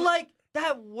exactly. But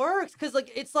that works because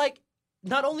it's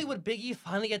not only would Big E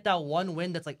finally get that one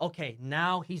win that's okay,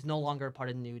 now he's no longer a part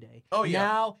of the New Day. Oh yeah.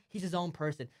 Now he's his own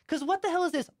person. Because what the hell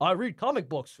is this? I read comic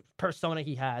books persona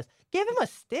he has. Give him a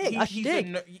stick.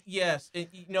 Yes.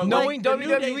 Knowing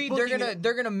WWE,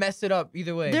 they're gonna mess it up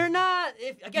either way. They're not.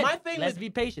 Let's be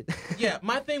patient. Yeah,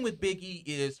 my thing with Big E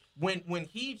is when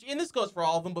he, and this goes for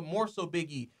all of them, but more so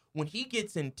Big E, when he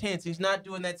gets intense, he's not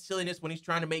doing that silliness when he's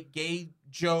trying to make gay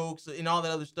jokes and all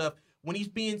that other stuff. When he's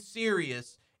being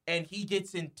serious and he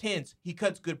gets intense, he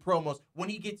cuts good promos. When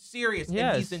he gets serious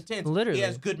and he's intense, he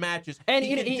has good matches. And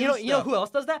you know who else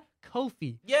does that?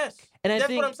 Kofi. Yes. And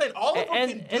that's what I'm saying. All of them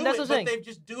can do that's it, but they're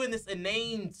just doing this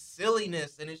inane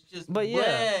silliness, and it's just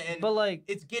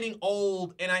it's getting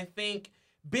old, and I think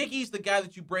Big E's the guy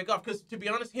that you break off, because to be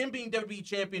honest, him being WWE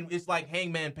champion is like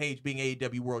Hangman Page being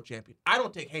AEW world champion. I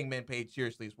don't take Hangman Page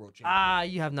seriously as world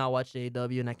champion. You have not watched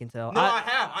AEW, and I can tell. No, I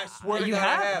have. I swear to God,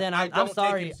 I have. Then I'm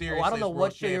sorry. I don't know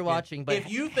what show you're watching, but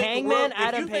if you think Hangman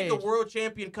if you think the world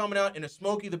champion coming out in a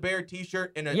Smokey the Bear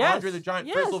t-shirt and an Andre the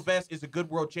Giant Frizzle vest is a good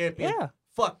world champion,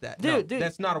 fuck that. Dude,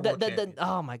 that's not a world champion.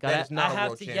 Oh my God. I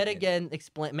have to yet again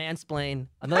mansplain.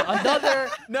 I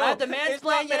have to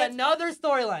mansplain yet another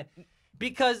storyline.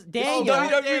 Because Oh, Daniel,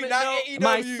 WWE, not AEW.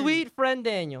 my sweet friend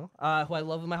Daniel, who I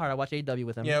love with my heart, I watch AEW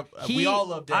with him. Yeah, we all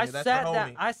love Daniel. That's our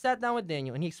homie. I sat down with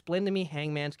Daniel, and he explained to me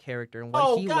Hangman's character and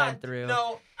what he went through.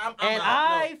 No, I'm and out.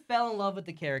 I fell in love with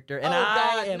the character, and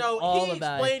I am all he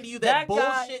about explained it. to you that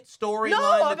bullshit storyline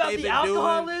that about they've the been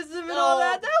alcoholism doing. and all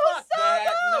that. That was fuck so that.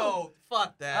 dope. No,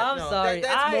 fuck that. I'm no, sorry.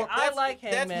 I like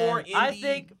That's Hangman. more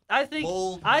indie.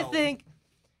 I think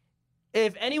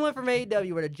if anyone from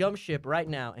AEW were to jump ship right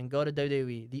now and go to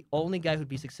WWE, the only guy who'd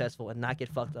be successful and not get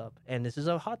fucked up, and this is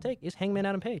a hot take, is Hangman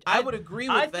Adam Page. I would agree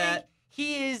with that. I think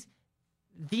he is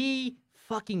the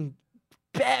fucking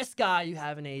best guy you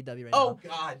have in AEW right now. Oh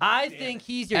God! I think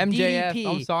he's your MJF. DDP.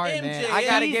 I'm sorry, MJF. man. I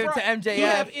gotta give it to MJF. You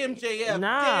have MJF.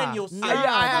 Nah, Danielson. nah,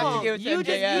 I have come to on. give it to you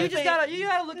MJF. just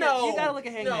gotta look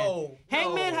at Hangman. No,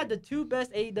 Hangman had the 2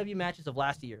 best AEW matches of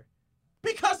last year.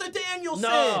 because of Danielson.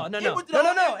 No,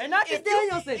 and not just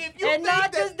Danielson. And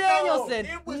not just Danielson.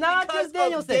 Not just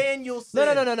Danielson.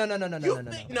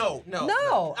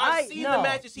 No, I've seen the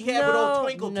matches he had with old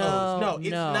Twinkle Toes. No, it's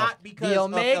not because the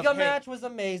Omega of match was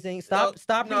amazing. Stop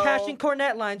rehashing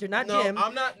Cornette lines. You're not Jim.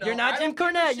 I'm not. No, You're not I Jim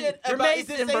don't give a Cornette. shit You're about- Mason,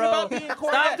 this ain't bro. about being Cornette.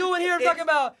 Stop doing here. I'm It's- talking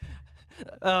about.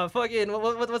 Fucking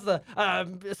what's the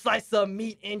slice of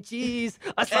meat and cheese?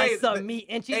 A slice of meat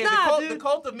and cheese. Hey, Nah, the dude.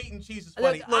 cult of meat and cheese is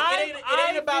funny. Look, Look, it I've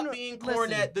ain't about been- being listen.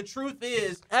 Cornette. The truth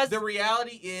is, the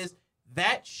reality is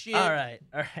that shit All right.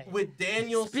 with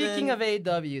Danielson. Speaking of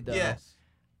AEW, though, yes,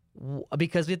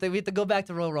 because we have to go back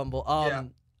to Royal Rumble. Yeah.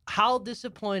 How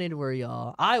disappointed were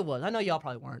y'all? I was. I know y'all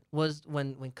probably weren't. Was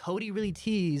when Cody really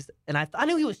teased, and I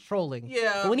knew he was trolling.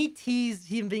 Yeah. But when he teased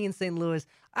him being in St. Louis,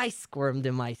 I squirmed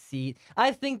in my seat.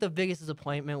 I think the biggest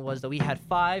disappointment was that we had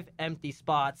 5 empty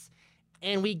spots,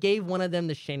 and we gave one of them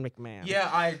to Shane McMahon. yeah,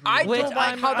 I agree. I Which don't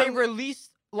like how they I'm-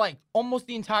 released like almost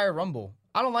the entire Rumble.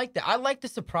 I don't like that. I like the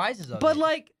surprises of But it.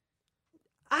 like,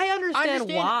 I understand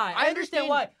why. I understand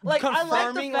why. Like, I like the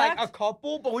confirming fact. like a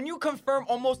couple, but when you confirm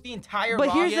almost the entire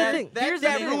But here's roster, the thing. that- Here's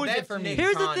that the thing. ruins it for me.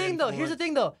 Here's the Con thing, though.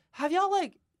 influence. Have y'all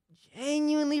like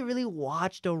genuinely really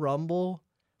watched a Rumble?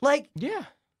 Like, yeah.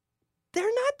 they're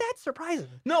not that surprising.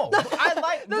 No, I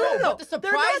like No. but the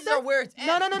They're not surprises that- are where it's at.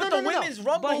 No. But the women's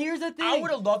Rumble, But here's the thing. I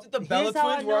would have loved it. The Bella Here's how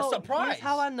I Twins were a know- surprise. Here's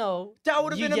how I know That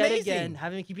would have you been yet amazing. again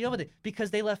haven't keeping up with it,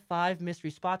 because they left 5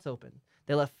 mystery spots open.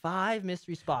 They left 5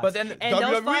 mystery spots. But then and those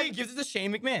WWE 5 gives it to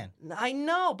Shane McMahon. I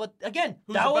know, but again,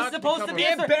 Who's that was about to supposed to become be a-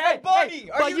 a And sur- Bad Bunny. Hey,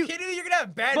 Are but you kidding me? You're gonna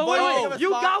have Bad But Bunny. wait, give a you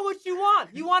spot? got what you want.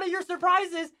 You wanted your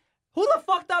surprises. Who the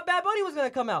fuck thought Bad Bunny was gonna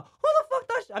come out? Who the fuck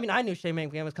thought? I mean, I knew Shane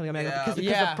McMahon was coming out Yeah. because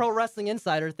Yeah. of Pro Wrestling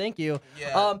Insider. Thank you.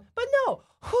 Yeah. But no,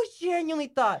 who genuinely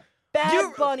thought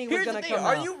Bad Bunny was Here's gonna the thing. come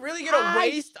Are out? you really gonna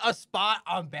waste a spot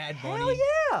on Bad Bunny? Hell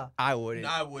yeah, I wouldn't.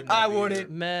 I wouldn't. I have wouldn't. either.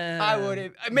 man. I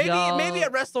wouldn't. Maybe Y'all-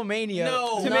 at WrestleMania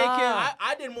No, to Nah. make him.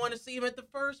 I didn't want to see him at the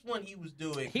first one he was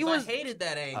doing. He 'cause was- I hated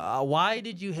that angle. Why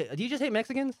did you hate? Do you just hate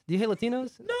Mexicans? Do you hate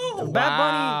Latinos? No. Bad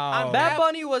Wow. Bunny. Bad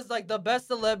Bunny was like the best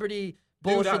celebrity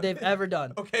bullshit they've ever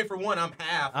done. Okay, for one, I'm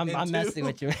half. I'm and messing two,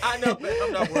 with you. I know, but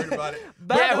I'm not worried about it.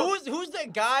 Yeah, who's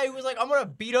that guy who was like, I'm gonna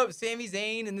beat up Sami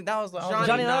Zayn, and that was like,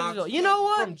 Johnny Knoxville. Knoxville. You know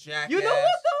what? From Jackass. You know what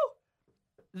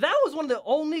though? That was one of the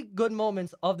only good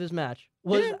moments of this match.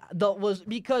 Was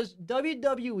because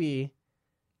WWE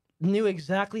knew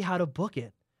exactly how to book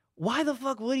it. Why the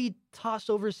fuck would he toss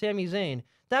over Sami Zayn?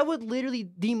 That would literally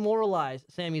demoralize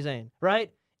Sami Zayn,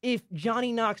 right? If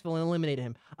Johnny Knoxville eliminated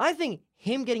him. I think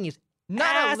him getting his not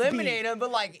ass eliminate beat. him,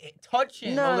 but like touch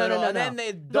him No, a little, no. and then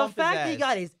they The dump fact his he ass.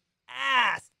 got his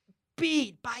ass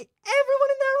beat by everyone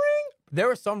in that ring. There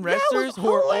were some That wrestlers was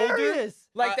who were older, hilarious.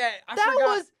 like that. I That forgot.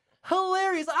 was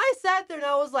hilarious. I sat there and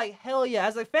I was like, hell yeah.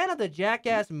 As a fan of the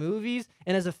Jackass movies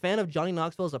and as a fan of Johnny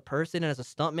Knoxville as a person and as a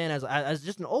stuntman, as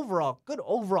just an good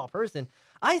overall person,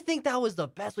 I think that was the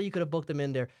best way you could have booked him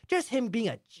in there. Just him being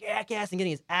a jackass and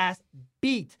getting his ass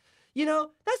beat. You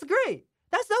know, that's great.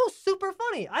 That was super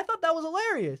funny. I thought that was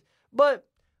hilarious. But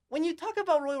when you talk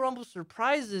about Royal Rumble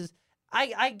surprises,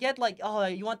 I get like, oh,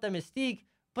 you want the mystique.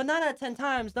 But 9 out of 10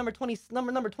 times, number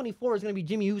 24 is gonna be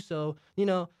Jimmy Uso. You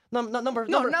know, number not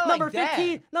 15.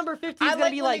 that. Number 15 I is gonna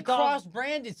like be when like they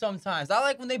cross-branded sometimes. I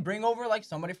like when they bring over like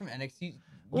somebody from NXT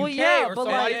Well, UK yeah, or but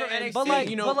somebody like- from NXT. but like-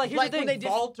 you know, but like, here's like the when thing. they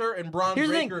just Walter and Braun Here's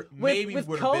the thing. Breaker With maybe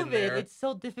would have been COVID, there. it's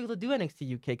so difficult to do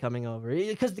NXT UK coming over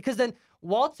because then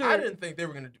Walter. I didn't think they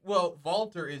were gonna. Well,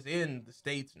 Walter is in the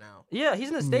States now. Yeah, he's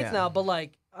in the States Yeah. now, but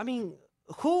like, I mean,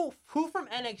 who from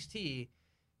NXT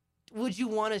would you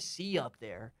want to see up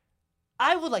there?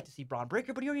 I would like to see Braun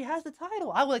Breaker, but he already has the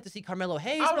title. I would like to see Carmelo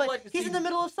Hayes, I would but like to he's see- in the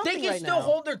middle of something They can right still now.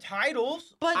 hold their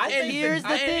titles. But here's the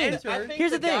thing. I think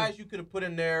Here's the the thing. guys you could have put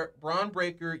in there, Braun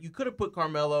Breaker, you could have put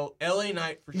Carmelo, LA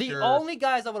Knight for The sure. only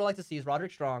guys I would like to see is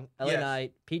Roderick Strong, LA Yes.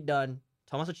 Knight, Pete Dunne,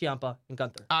 Tommaso Ciampa, and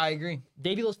Gunther. I agree.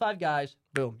 Debut those 5 guys.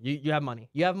 Boom. You have money.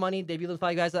 You have money. Debut those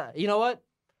 5 guys. You know what?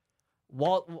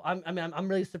 I'm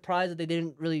really surprised that they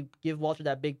didn't really give Walter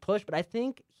that big push, but I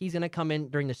think he's gonna come in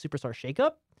during the Superstar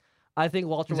Shakeup. I think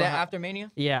Walter. Is that after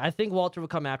Mania? Yeah, I think Walter will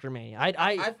come after Mania.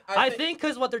 I think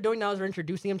because what they're doing now is they're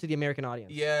introducing him to the American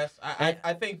audience. Yes,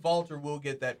 I think Walter will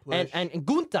get that push. And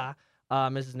Gunther,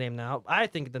 is his name now. I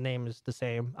think the name is the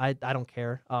same. I don't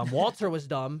care. Walter was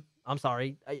dumb. I'm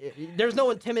sorry. There's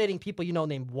no intimidating people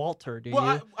named Walter, do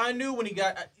you? I knew when he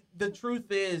got. The truth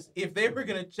is, if they were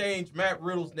gonna change Matt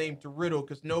Riddle's name to Riddle,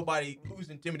 because nobody who's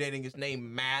intimidating is named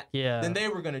Matt, then they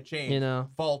were gonna change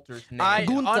Walter's name.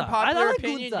 Unpopular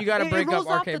opinion, you gotta break up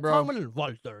RK Bro.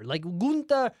 Walter, like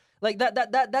Gunther, like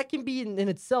that can be in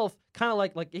itself kind of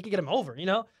like it can get him over.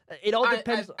 It all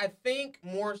depends. I think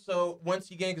more so once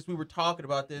again, because we were talking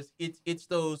about this, it's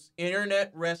those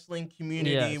internet wrestling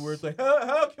community where it's like,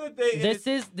 how could they?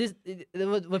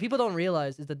 What people don't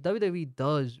realize is that WWE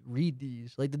does read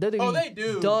these. Like the WWE they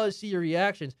do. does see your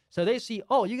reactions, so they see,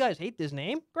 oh, you guys hate this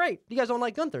name, great. You guys don't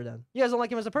like Gunther, then you guys don't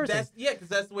like him as a person. Because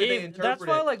that's the way they interpret That's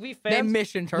why, like, we fans, they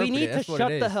misinterpret we need it. to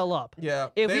shut the hell up. Yeah.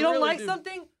 If we don't really like do.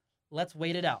 something, let's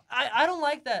wait it out. I don't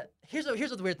like that. Here's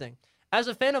the weird thing. As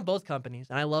a fan of both companies,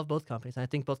 and I love both companies, and I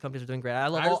think both companies are doing great. I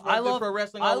love pro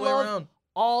wrestling all the way around.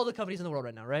 All the companies in the world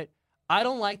right now, right? I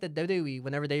don't like that WWE,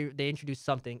 whenever they introduce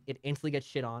something, it instantly gets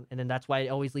shit on, and then that's why it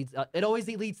always leads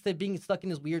to being stuck in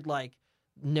this weird like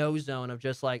no zone of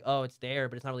just like, oh, it's there,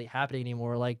 but it's not really happening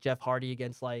anymore. Like Jeff Hardy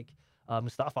against like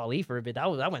Mustafa Ali for a bit,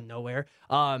 that went nowhere.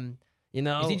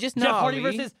 Is he just Jeff not Hardy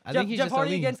Ali? versus I think he's Jeff just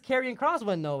Hardy Ali. against Karrion Kross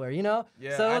went nowhere, Yeah,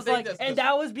 So I it was think like, that's and just-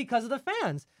 that was because of the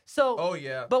fans. So, Oh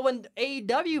yeah. but when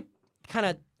AEW kind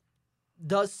of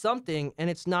does something and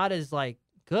it's not as like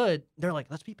good, they're like,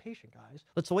 let's be patient, guys.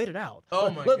 Let's wait it out. Oh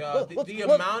my God, the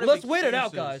amount of let's wait it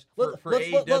out, excuses guys. for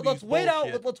AEW Let's wait out.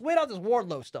 bullshit. Let's wait out this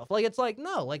Wardlow stuff. Like it's like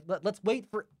no, like let's wait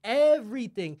for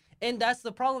everything. And that's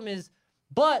the problem is,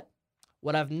 but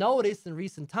what I've noticed in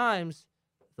recent times,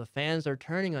 the fans are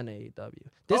turning on AEW.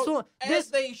 They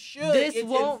should. This it's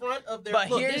won't. in front of their. But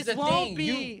look, here's this the won't thing.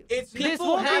 be. it's this People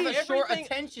won't have be a short everything-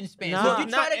 attention span. Nah. So if you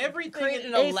Not try to everything- create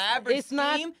an it's- elaborate it's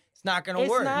not- scheme, it's not going to it's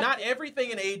work. not-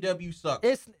 everything in AEW sucks.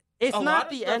 It's a lot not of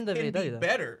the stuff end of can AEW. be though.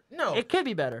 better. No, It could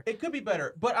be better. It could be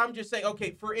better, but I'm just saying.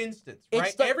 Okay, for instance, It's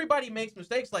right? like- Everybody makes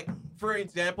mistakes. Like, for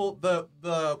example, the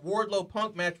Wardlow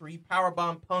Punk match where he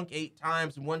powerbombed Punk 8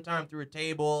 times and 1 time through a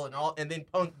table and then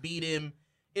Punk beat him.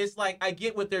 It's like I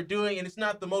get what they're doing, and it's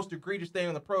not the most egregious thing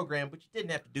on the program, but you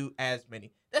didn't have to do as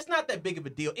many. That's not that big of a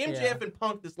deal. MJF and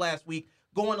Punk this last week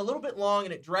going a little bit long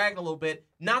and it dragged a little bit.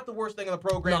 Not the worst thing on the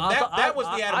program. No, that was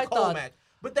the Adam Cole match.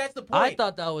 But that's the point. I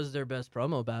thought that was their best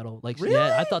promo battle. Like, Really?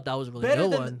 yeah, I thought that was a really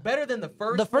good one. Better than the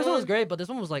first. The first one was great, but this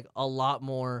one was like a lot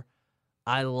more.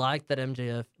 I like that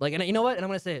MJF. Like, and you know what? And I'm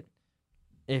gonna say it.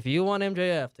 If you want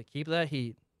MJF to keep that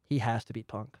heat, he has to beat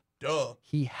Punk. Duh.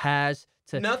 He has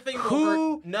to. Nothing Who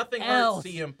hurt. Nothing else?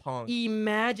 hurts CM Punk.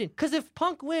 Imagine, because if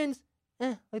Punk wins,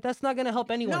 like that's not gonna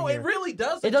help anyone. No, here. it really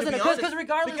doesn't. It doesn't, to be because honest,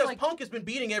 regardless, because like, Punk has been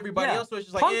beating everybody yeah, else, so it's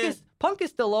just like Punk is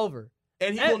still over.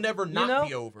 and he will never not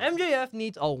be over. MJF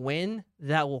needs a win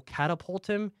that will catapult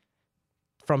him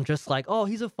from just like, oh,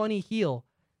 he's a funny heel,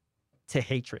 to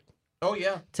hatred. Oh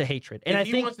yeah. To hatred. And if I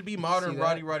he think wants to be modern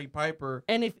Roddy Piper.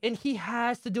 And he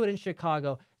has to do it in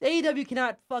Chicago. The AEW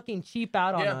cannot fucking cheap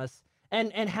out on us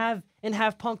and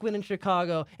have Punk win in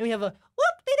Chicago and we have a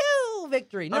whoop-de-doo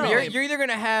victory. No, I mean, you're either going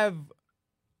to have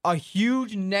a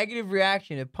huge negative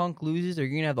reaction if Punk loses, or you're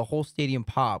going to have the whole stadium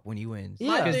pop when he wins.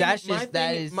 Yeah. Because that's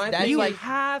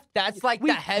like we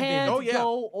the heaven. can't Oh, yeah.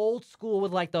 go old school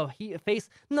with like the face.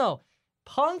 No,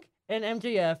 Punk and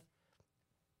MJF.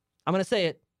 I'm gonna say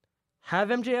it. Have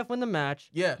MJF win the match.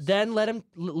 Yes. Then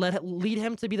lead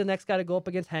him to be the next guy to go up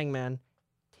against Hangman.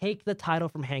 Take the title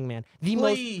from Hangman.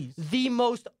 Please. The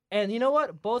most. And you know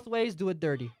what? Both ways do it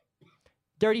dirty.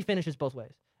 Dirty finishes both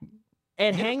ways.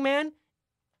 And Hangman,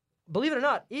 believe it or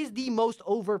not, is the most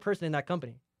over person in that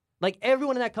company. Like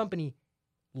everyone in that company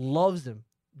loves him.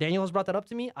 Daniel has brought that up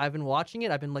to me. I've been watching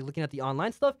it. I've been like looking at the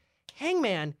online stuff.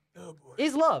 Hangman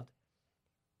is loved.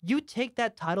 You take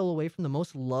that title away from the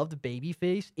most loved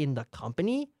babyface in the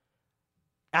company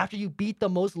after you beat the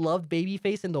most loved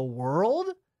babyface in the world?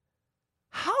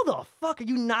 How the fuck are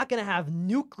you not going to have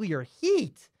nuclear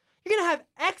heat? You're going to have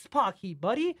X-Pac heat,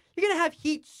 buddy. You're going to have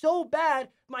heat so bad,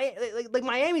 like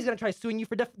Miami's going to try suing you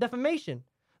for defamation.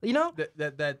 You know?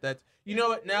 That's you know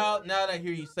what? Now that I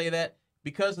hear you say that,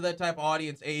 because of that type of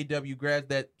audience, AEW grabs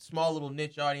that small little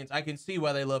niche audience. I can see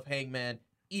why they love Hangman,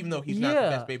 even though he's not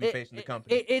the best babyface in the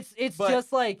company. It's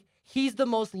just like he's the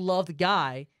most loved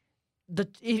guy.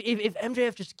 If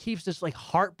MJF just keeps this like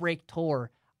heartbreak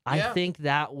tour, I think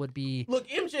that would be. Look,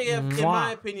 MJF, in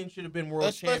my opinion, should have been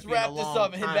world champion. Let's wrap this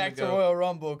up and head back to Royal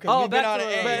Rumble because Oh, we've been back on to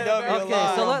an Royal AEW.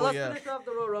 Okay, so let's yeah. finish off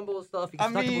the Royal Rumble stuff.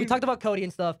 Because I mean- we talked about Cody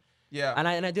and stuff. Yeah. And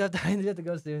I do have to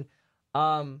go soon.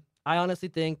 I honestly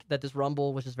think that this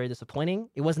Rumble was just very disappointing.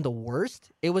 It wasn't the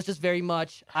worst. It was just very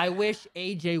much. I wish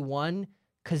AJ won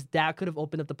because that could have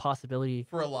opened up the possibility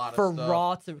for a lot of for stuff.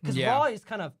 Raw to because Raw is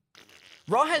kind of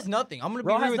Raw has nothing. I'm gonna be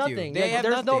Raw real has with nothing. you. They have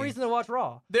There's no nothing. reason to watch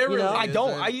Raw. There you really know? is. I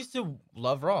don't. I used to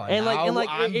love Raw. And I'm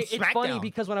it's funny SmackDown.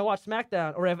 because when I watch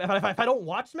SmackDown, or if I don't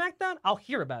watch SmackDown, I'll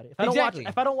hear about it. Exactly.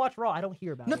 If I don't watch Raw, I don't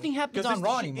hear about nothing it. happens 'Cause on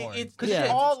Raw it's- anymore. It's Yeah.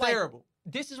 all it's like, terrible.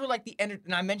 this is where like and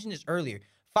I mentioned this earlier.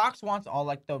 Fox wants all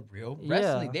like the real Yeah.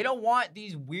 wrestling. They don't want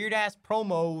these weird ass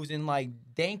promos and like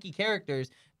danky characters.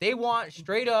 They want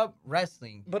straight up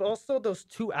wrestling. But also those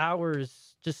 2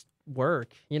 hours just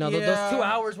work. You know, those Yeah. 2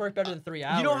 hours work better than 3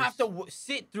 hours. You don't have to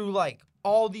sit through like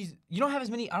all these. You don't have as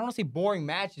many. I don't want to say boring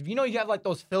matches. You know, you have like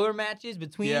those filler matches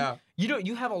between. Yeah.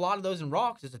 You have a lot of those in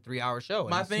Raw because it's a 3-hour show.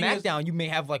 My And thing is- SmackDown, you may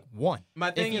have like one.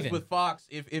 My thing is even. with Fox,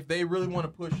 if they really want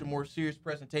to push a more serious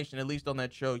presentation, at least on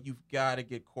that show, you've got to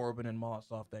get Corbin and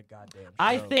Moss off that goddamn show.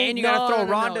 I think And you gotta throw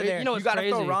no. Ronda there. You know You what's gotta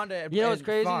crazy? throw Ronda at- You know what's at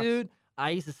crazy, Fox. dude?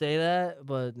 I used to say that,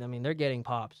 but I mean, they're getting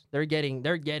pops. They're getting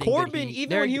Corbin, good heat. even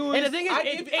They're- when he was- And the thing is,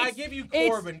 I give you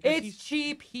Corbin, 'cause It's he's-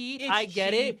 cheap heat. It's I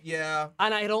get cheap, it. Yeah.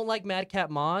 And I don't like Madcap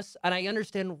Moss, and I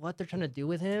understand what they're trying to do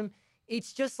with him.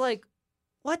 It's just like,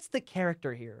 what's the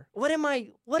character here?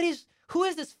 Who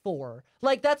is this for?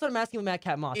 Like, that's what I'm asking with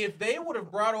Madcap Moss. If they would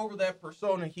have brought over that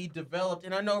persona he developed,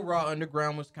 and I know Raw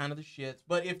Underground was kind of the shits,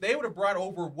 but if they would have brought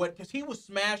over because he was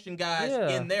smashing guys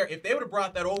in there, if they would have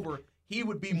brought that over, he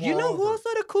would be more You know who over. else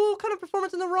had a cool kind of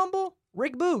performance in the Rumble?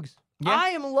 Rick Boogs. Yeah. I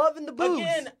am loving the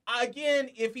Boogs. Again,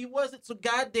 if he wasn't so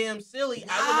goddamn silly,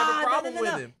 I would have a problem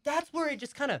with him. That's where it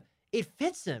just kind of, it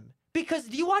fits him. Because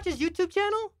do you watch his YouTube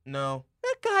channel? No.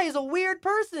 That guy is a weird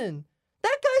person.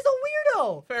 That guy's a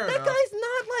weirdo. Fair that enough. guy's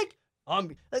not like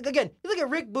again, you look at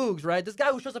Rick Boogs, right? This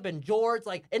guy who shows up in jorts,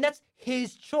 like, and that's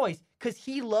his choice because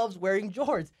he loves wearing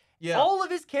jorts. Yeah. All of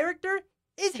his character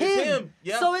is It's him. him,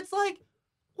 yeah. So it's like,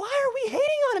 why are we hating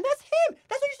on him? That's him.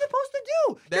 That's what you're supposed to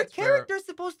do. That's Your fair. character is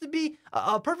supposed to be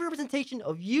a perfect representation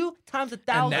of you times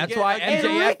 1,000. And that's Again, why again,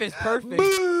 MJF Rick is perfect.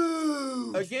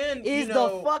 Boogs Again, is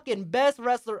the fucking best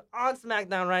wrestler on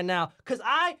SmackDown right now. Cause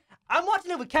I'm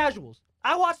watching it with casuals.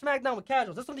 I watch SmackDown with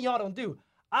casuals. That's something y'all don't do.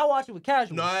 I watch it with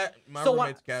casuals. No, my so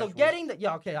roommate's casual. So getting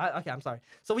the I'm sorry.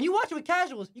 So when you watch it with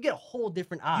casuals, you get a whole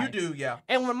different eye. You do, yeah.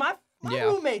 And when my Yeah.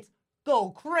 roommates go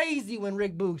crazy when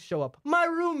Rick Boogs show up, my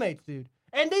roommates, dude.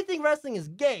 And they think wrestling is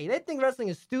gay. They think wrestling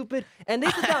is stupid. And they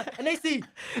sit down and they see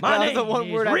my That was name the one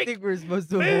is word Rick I think we're supposed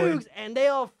to avoid. Boogs, and they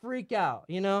all freak out,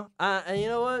 you know? And you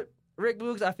know what? Rick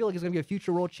Boogs, I feel like he's going to be a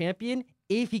future world champion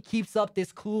if he keeps up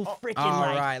this cool freaking All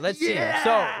like, right, let's see. yeah, So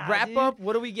wrap dude. up.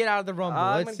 What do we get out of the Rumble?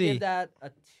 I'm Let's going to see. give that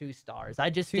a 2 stars. I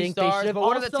just 2 think they stars. should have But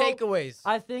what are the also- takeaways?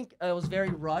 I think it was very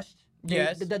rushed.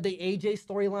 Yes. The AJ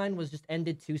storyline was just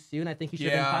ended too soon. I think he should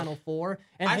have Yeah. been Final Four.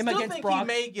 And I him still against think Brock, he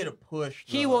may get a push.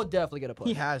 he though. will definitely get a push.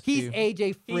 He has He's to.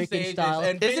 AJ freaking AJ style.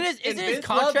 and Isn't Vince- his and Vince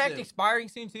contract loves him. expiring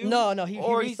soon too? No, he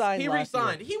Or he's- re-signed He last year.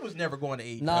 resigned. He was never going to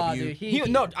AEW. Nah, dude.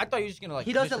 No, I thought you were just gonna like.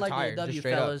 He doesn't just like retire, the just W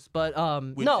straight up. fellas,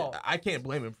 but Which, no, I can't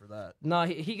blame him for that. no,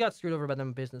 he got screwed over by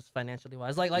them business financially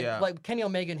wise. Yeah. Like Kenny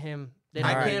Omega and him. They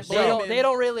I don't, can't they blame don't, him. they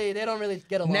don't really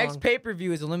get along. Next pay per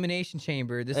view is Elimination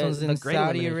Chamber. This Uh, one's the in Great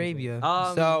Saudi Elimination Arabia.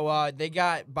 Chamber. So they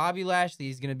got Bobby Lashley.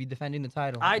 He's gonna be defending the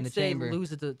title in I'd the say chamber.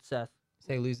 lose it to Seth.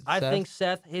 Say lose. it to I Seth. think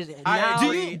Seth his I now.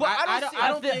 agree. Do you? But I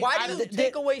don't think. Why do you don't-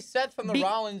 take away Seth from the Be-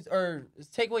 Rollins or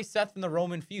take away Seth from the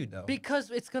Roman feud though?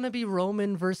 Because it's gonna be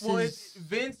Roman versus. Well,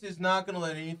 Vince is not going to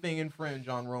let anything infringe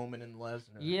on Roman and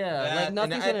Lesnar. Yeah, like, That-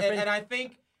 nothing's and, gonna infringe- and I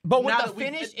think. But with now the that we-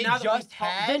 finish now it that we just talk-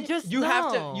 had, Then just you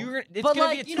have no. to. It's But, gonna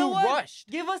like, be you too know what? rushed.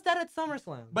 Give us that at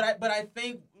SummerSlam. But I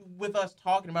think with us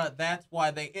talking about it, that's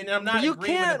why they. And I'm not You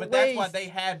agreeing with it, can't but that's why waste- they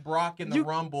had Brock in the you-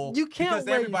 Rumble. you can't because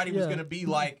everybody waste- was yeah. going to be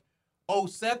like, "Oh,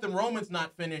 Seth and Roman's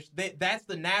not finished." That's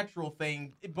the natural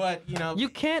thing. But You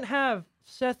can't have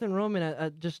Seth and Roman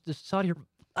at just the Saudi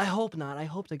I hope not. I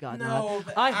hope to God not. No,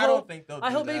 I don't think they'll do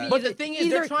I hope that. maybe But the thing is,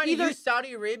 they're trying to either- use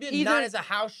Saudi Arabia either- not as a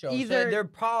house show. So either- they're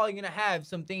probably gonna have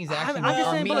some things that actually I'm just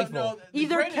are saying, but, meaningful. No, the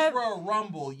Either greatest Kev- Royal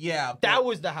Rumble, yeah. That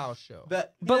was the house show.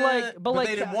 But they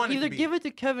didn't want it either to be. give it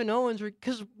to Kevin Owens,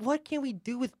 because what can we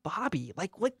do with Bobby?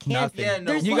 Like, what can? Nothing. Yeah,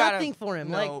 no, There's you gotta- nothing for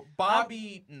him. No, Like,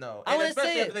 Bobby, no. I And wanna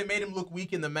especially say after it. they made him look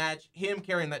weak in the match, him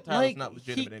carrying that title is not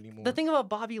legitimate anymore. The thing about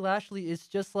Bobby Lashley is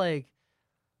just like,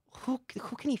 who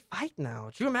can he fight now?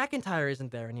 Drew McIntyre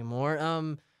isn't there anymore.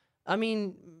 I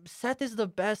mean, Seth is the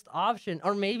best option,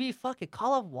 or maybe fuck it,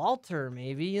 call up Walter.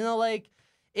 Maybe, you know, like,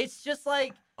 it's just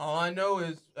like. All I know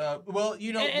is, well,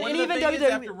 you know, And one of the even things is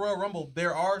WWE after Royal Rumble,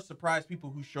 there are surprise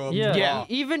people who show up. Yeah, to Yeah. Raw.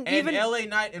 even And even LA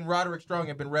Knight and Roderick Strong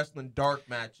have been wrestling dark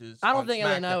matches. I don't on think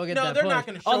LA Knight SmackDown. will get no, that they're push. not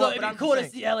going to show Although up. it'd but be I'm cool to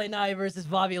just see LA Knight versus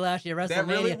Bobby Lashley at WrestleMania. That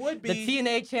really would The be.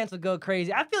 TNA chance would go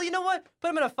crazy. I feel, you know what?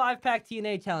 Put him in a 5-pack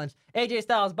TNA challenge. AJ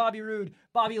Styles, Bobby Roode,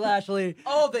 Bobby Lashley.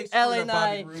 Oh, they screwed LA up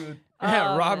Bobby Knight. Roode.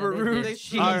 Yeah, Oh, Robert man, they Roode. did.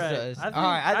 Jesus. All All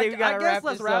right, I think we gotta I guess wrap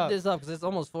let's this wrap up. this up because it's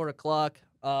almost 4 o'clock.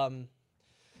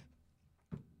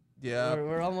 Yeah.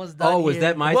 We're almost done. Oh, was here.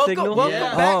 that my Welcome, signal? welcome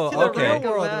Yeah. back Oh, to the okay.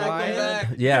 real world, Welcome Ryan. back.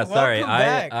 Yeah, Welcome sorry.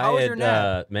 back. How was your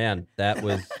nap? Man, that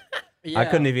was. I Yeah.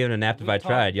 couldn't have even napped if I talked-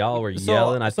 tried. Y'all were So-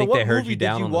 yelling. I so think what they heard movie you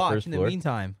down did you on the watch first in the floor.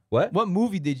 meantime? What? What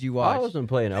movie did you watch? I wasn't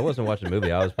playing. I wasn't watching a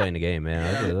movie. I was playing the game,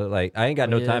 man. I was, like, I ain't got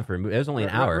no Yeah. time for a movie. It was only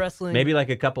an hour. Wrestling. Maybe like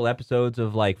a couple episodes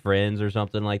of like Friends or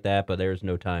something like that. But there's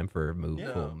no time for a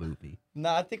Yeah. full movie. No,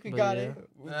 I think we But got yeah.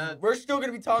 it. We're still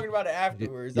gonna be talking about it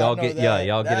afterwards. Y'all I know get that.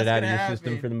 y'all get That's it out of gonna your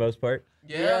system happen. for the most part.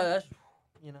 Yeah, Yeah. that's,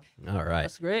 you know, All right.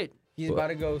 that's great. He's about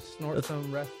to go snort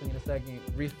some wrestling in a second.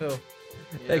 Refill.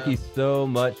 Thank you so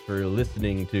much for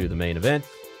listening to the main events.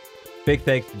 Big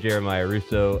thanks to Jeremiah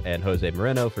Russo and Jose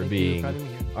Moreno for Thank you being for having me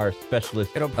here. our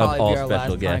specialist It'll of probably all be our special last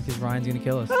time guests. because Ryan's gonna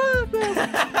kill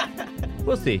us.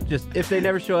 We'll see. Just if they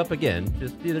never show up again,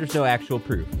 just there's no actual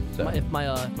proof. So If my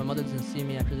mother doesn't see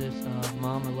me after this,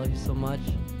 Mom, I love you so much.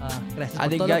 Gracias I por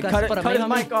think todo, cut gracias por his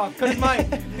amarme. mic off. Cut his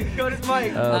mic. Cut his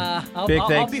mic. big I'll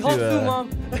thanks be home to soon, Mom.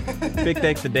 big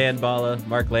thanks to Dan Bala,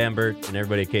 Mark Lambert, and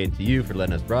everybody at KNTU for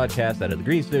letting us broadcast out of the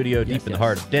Green Studio deep in the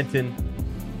heart of Denton.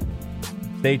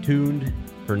 Stay tuned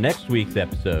for next week's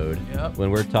episode Yep. when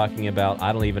we're talking about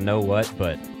I don't even know what,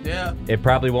 but Yeah. it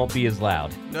probably won't be as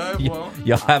loud. No, it won't.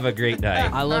 Y'all have a great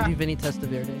night. I love you, Vinny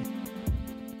Testaverde.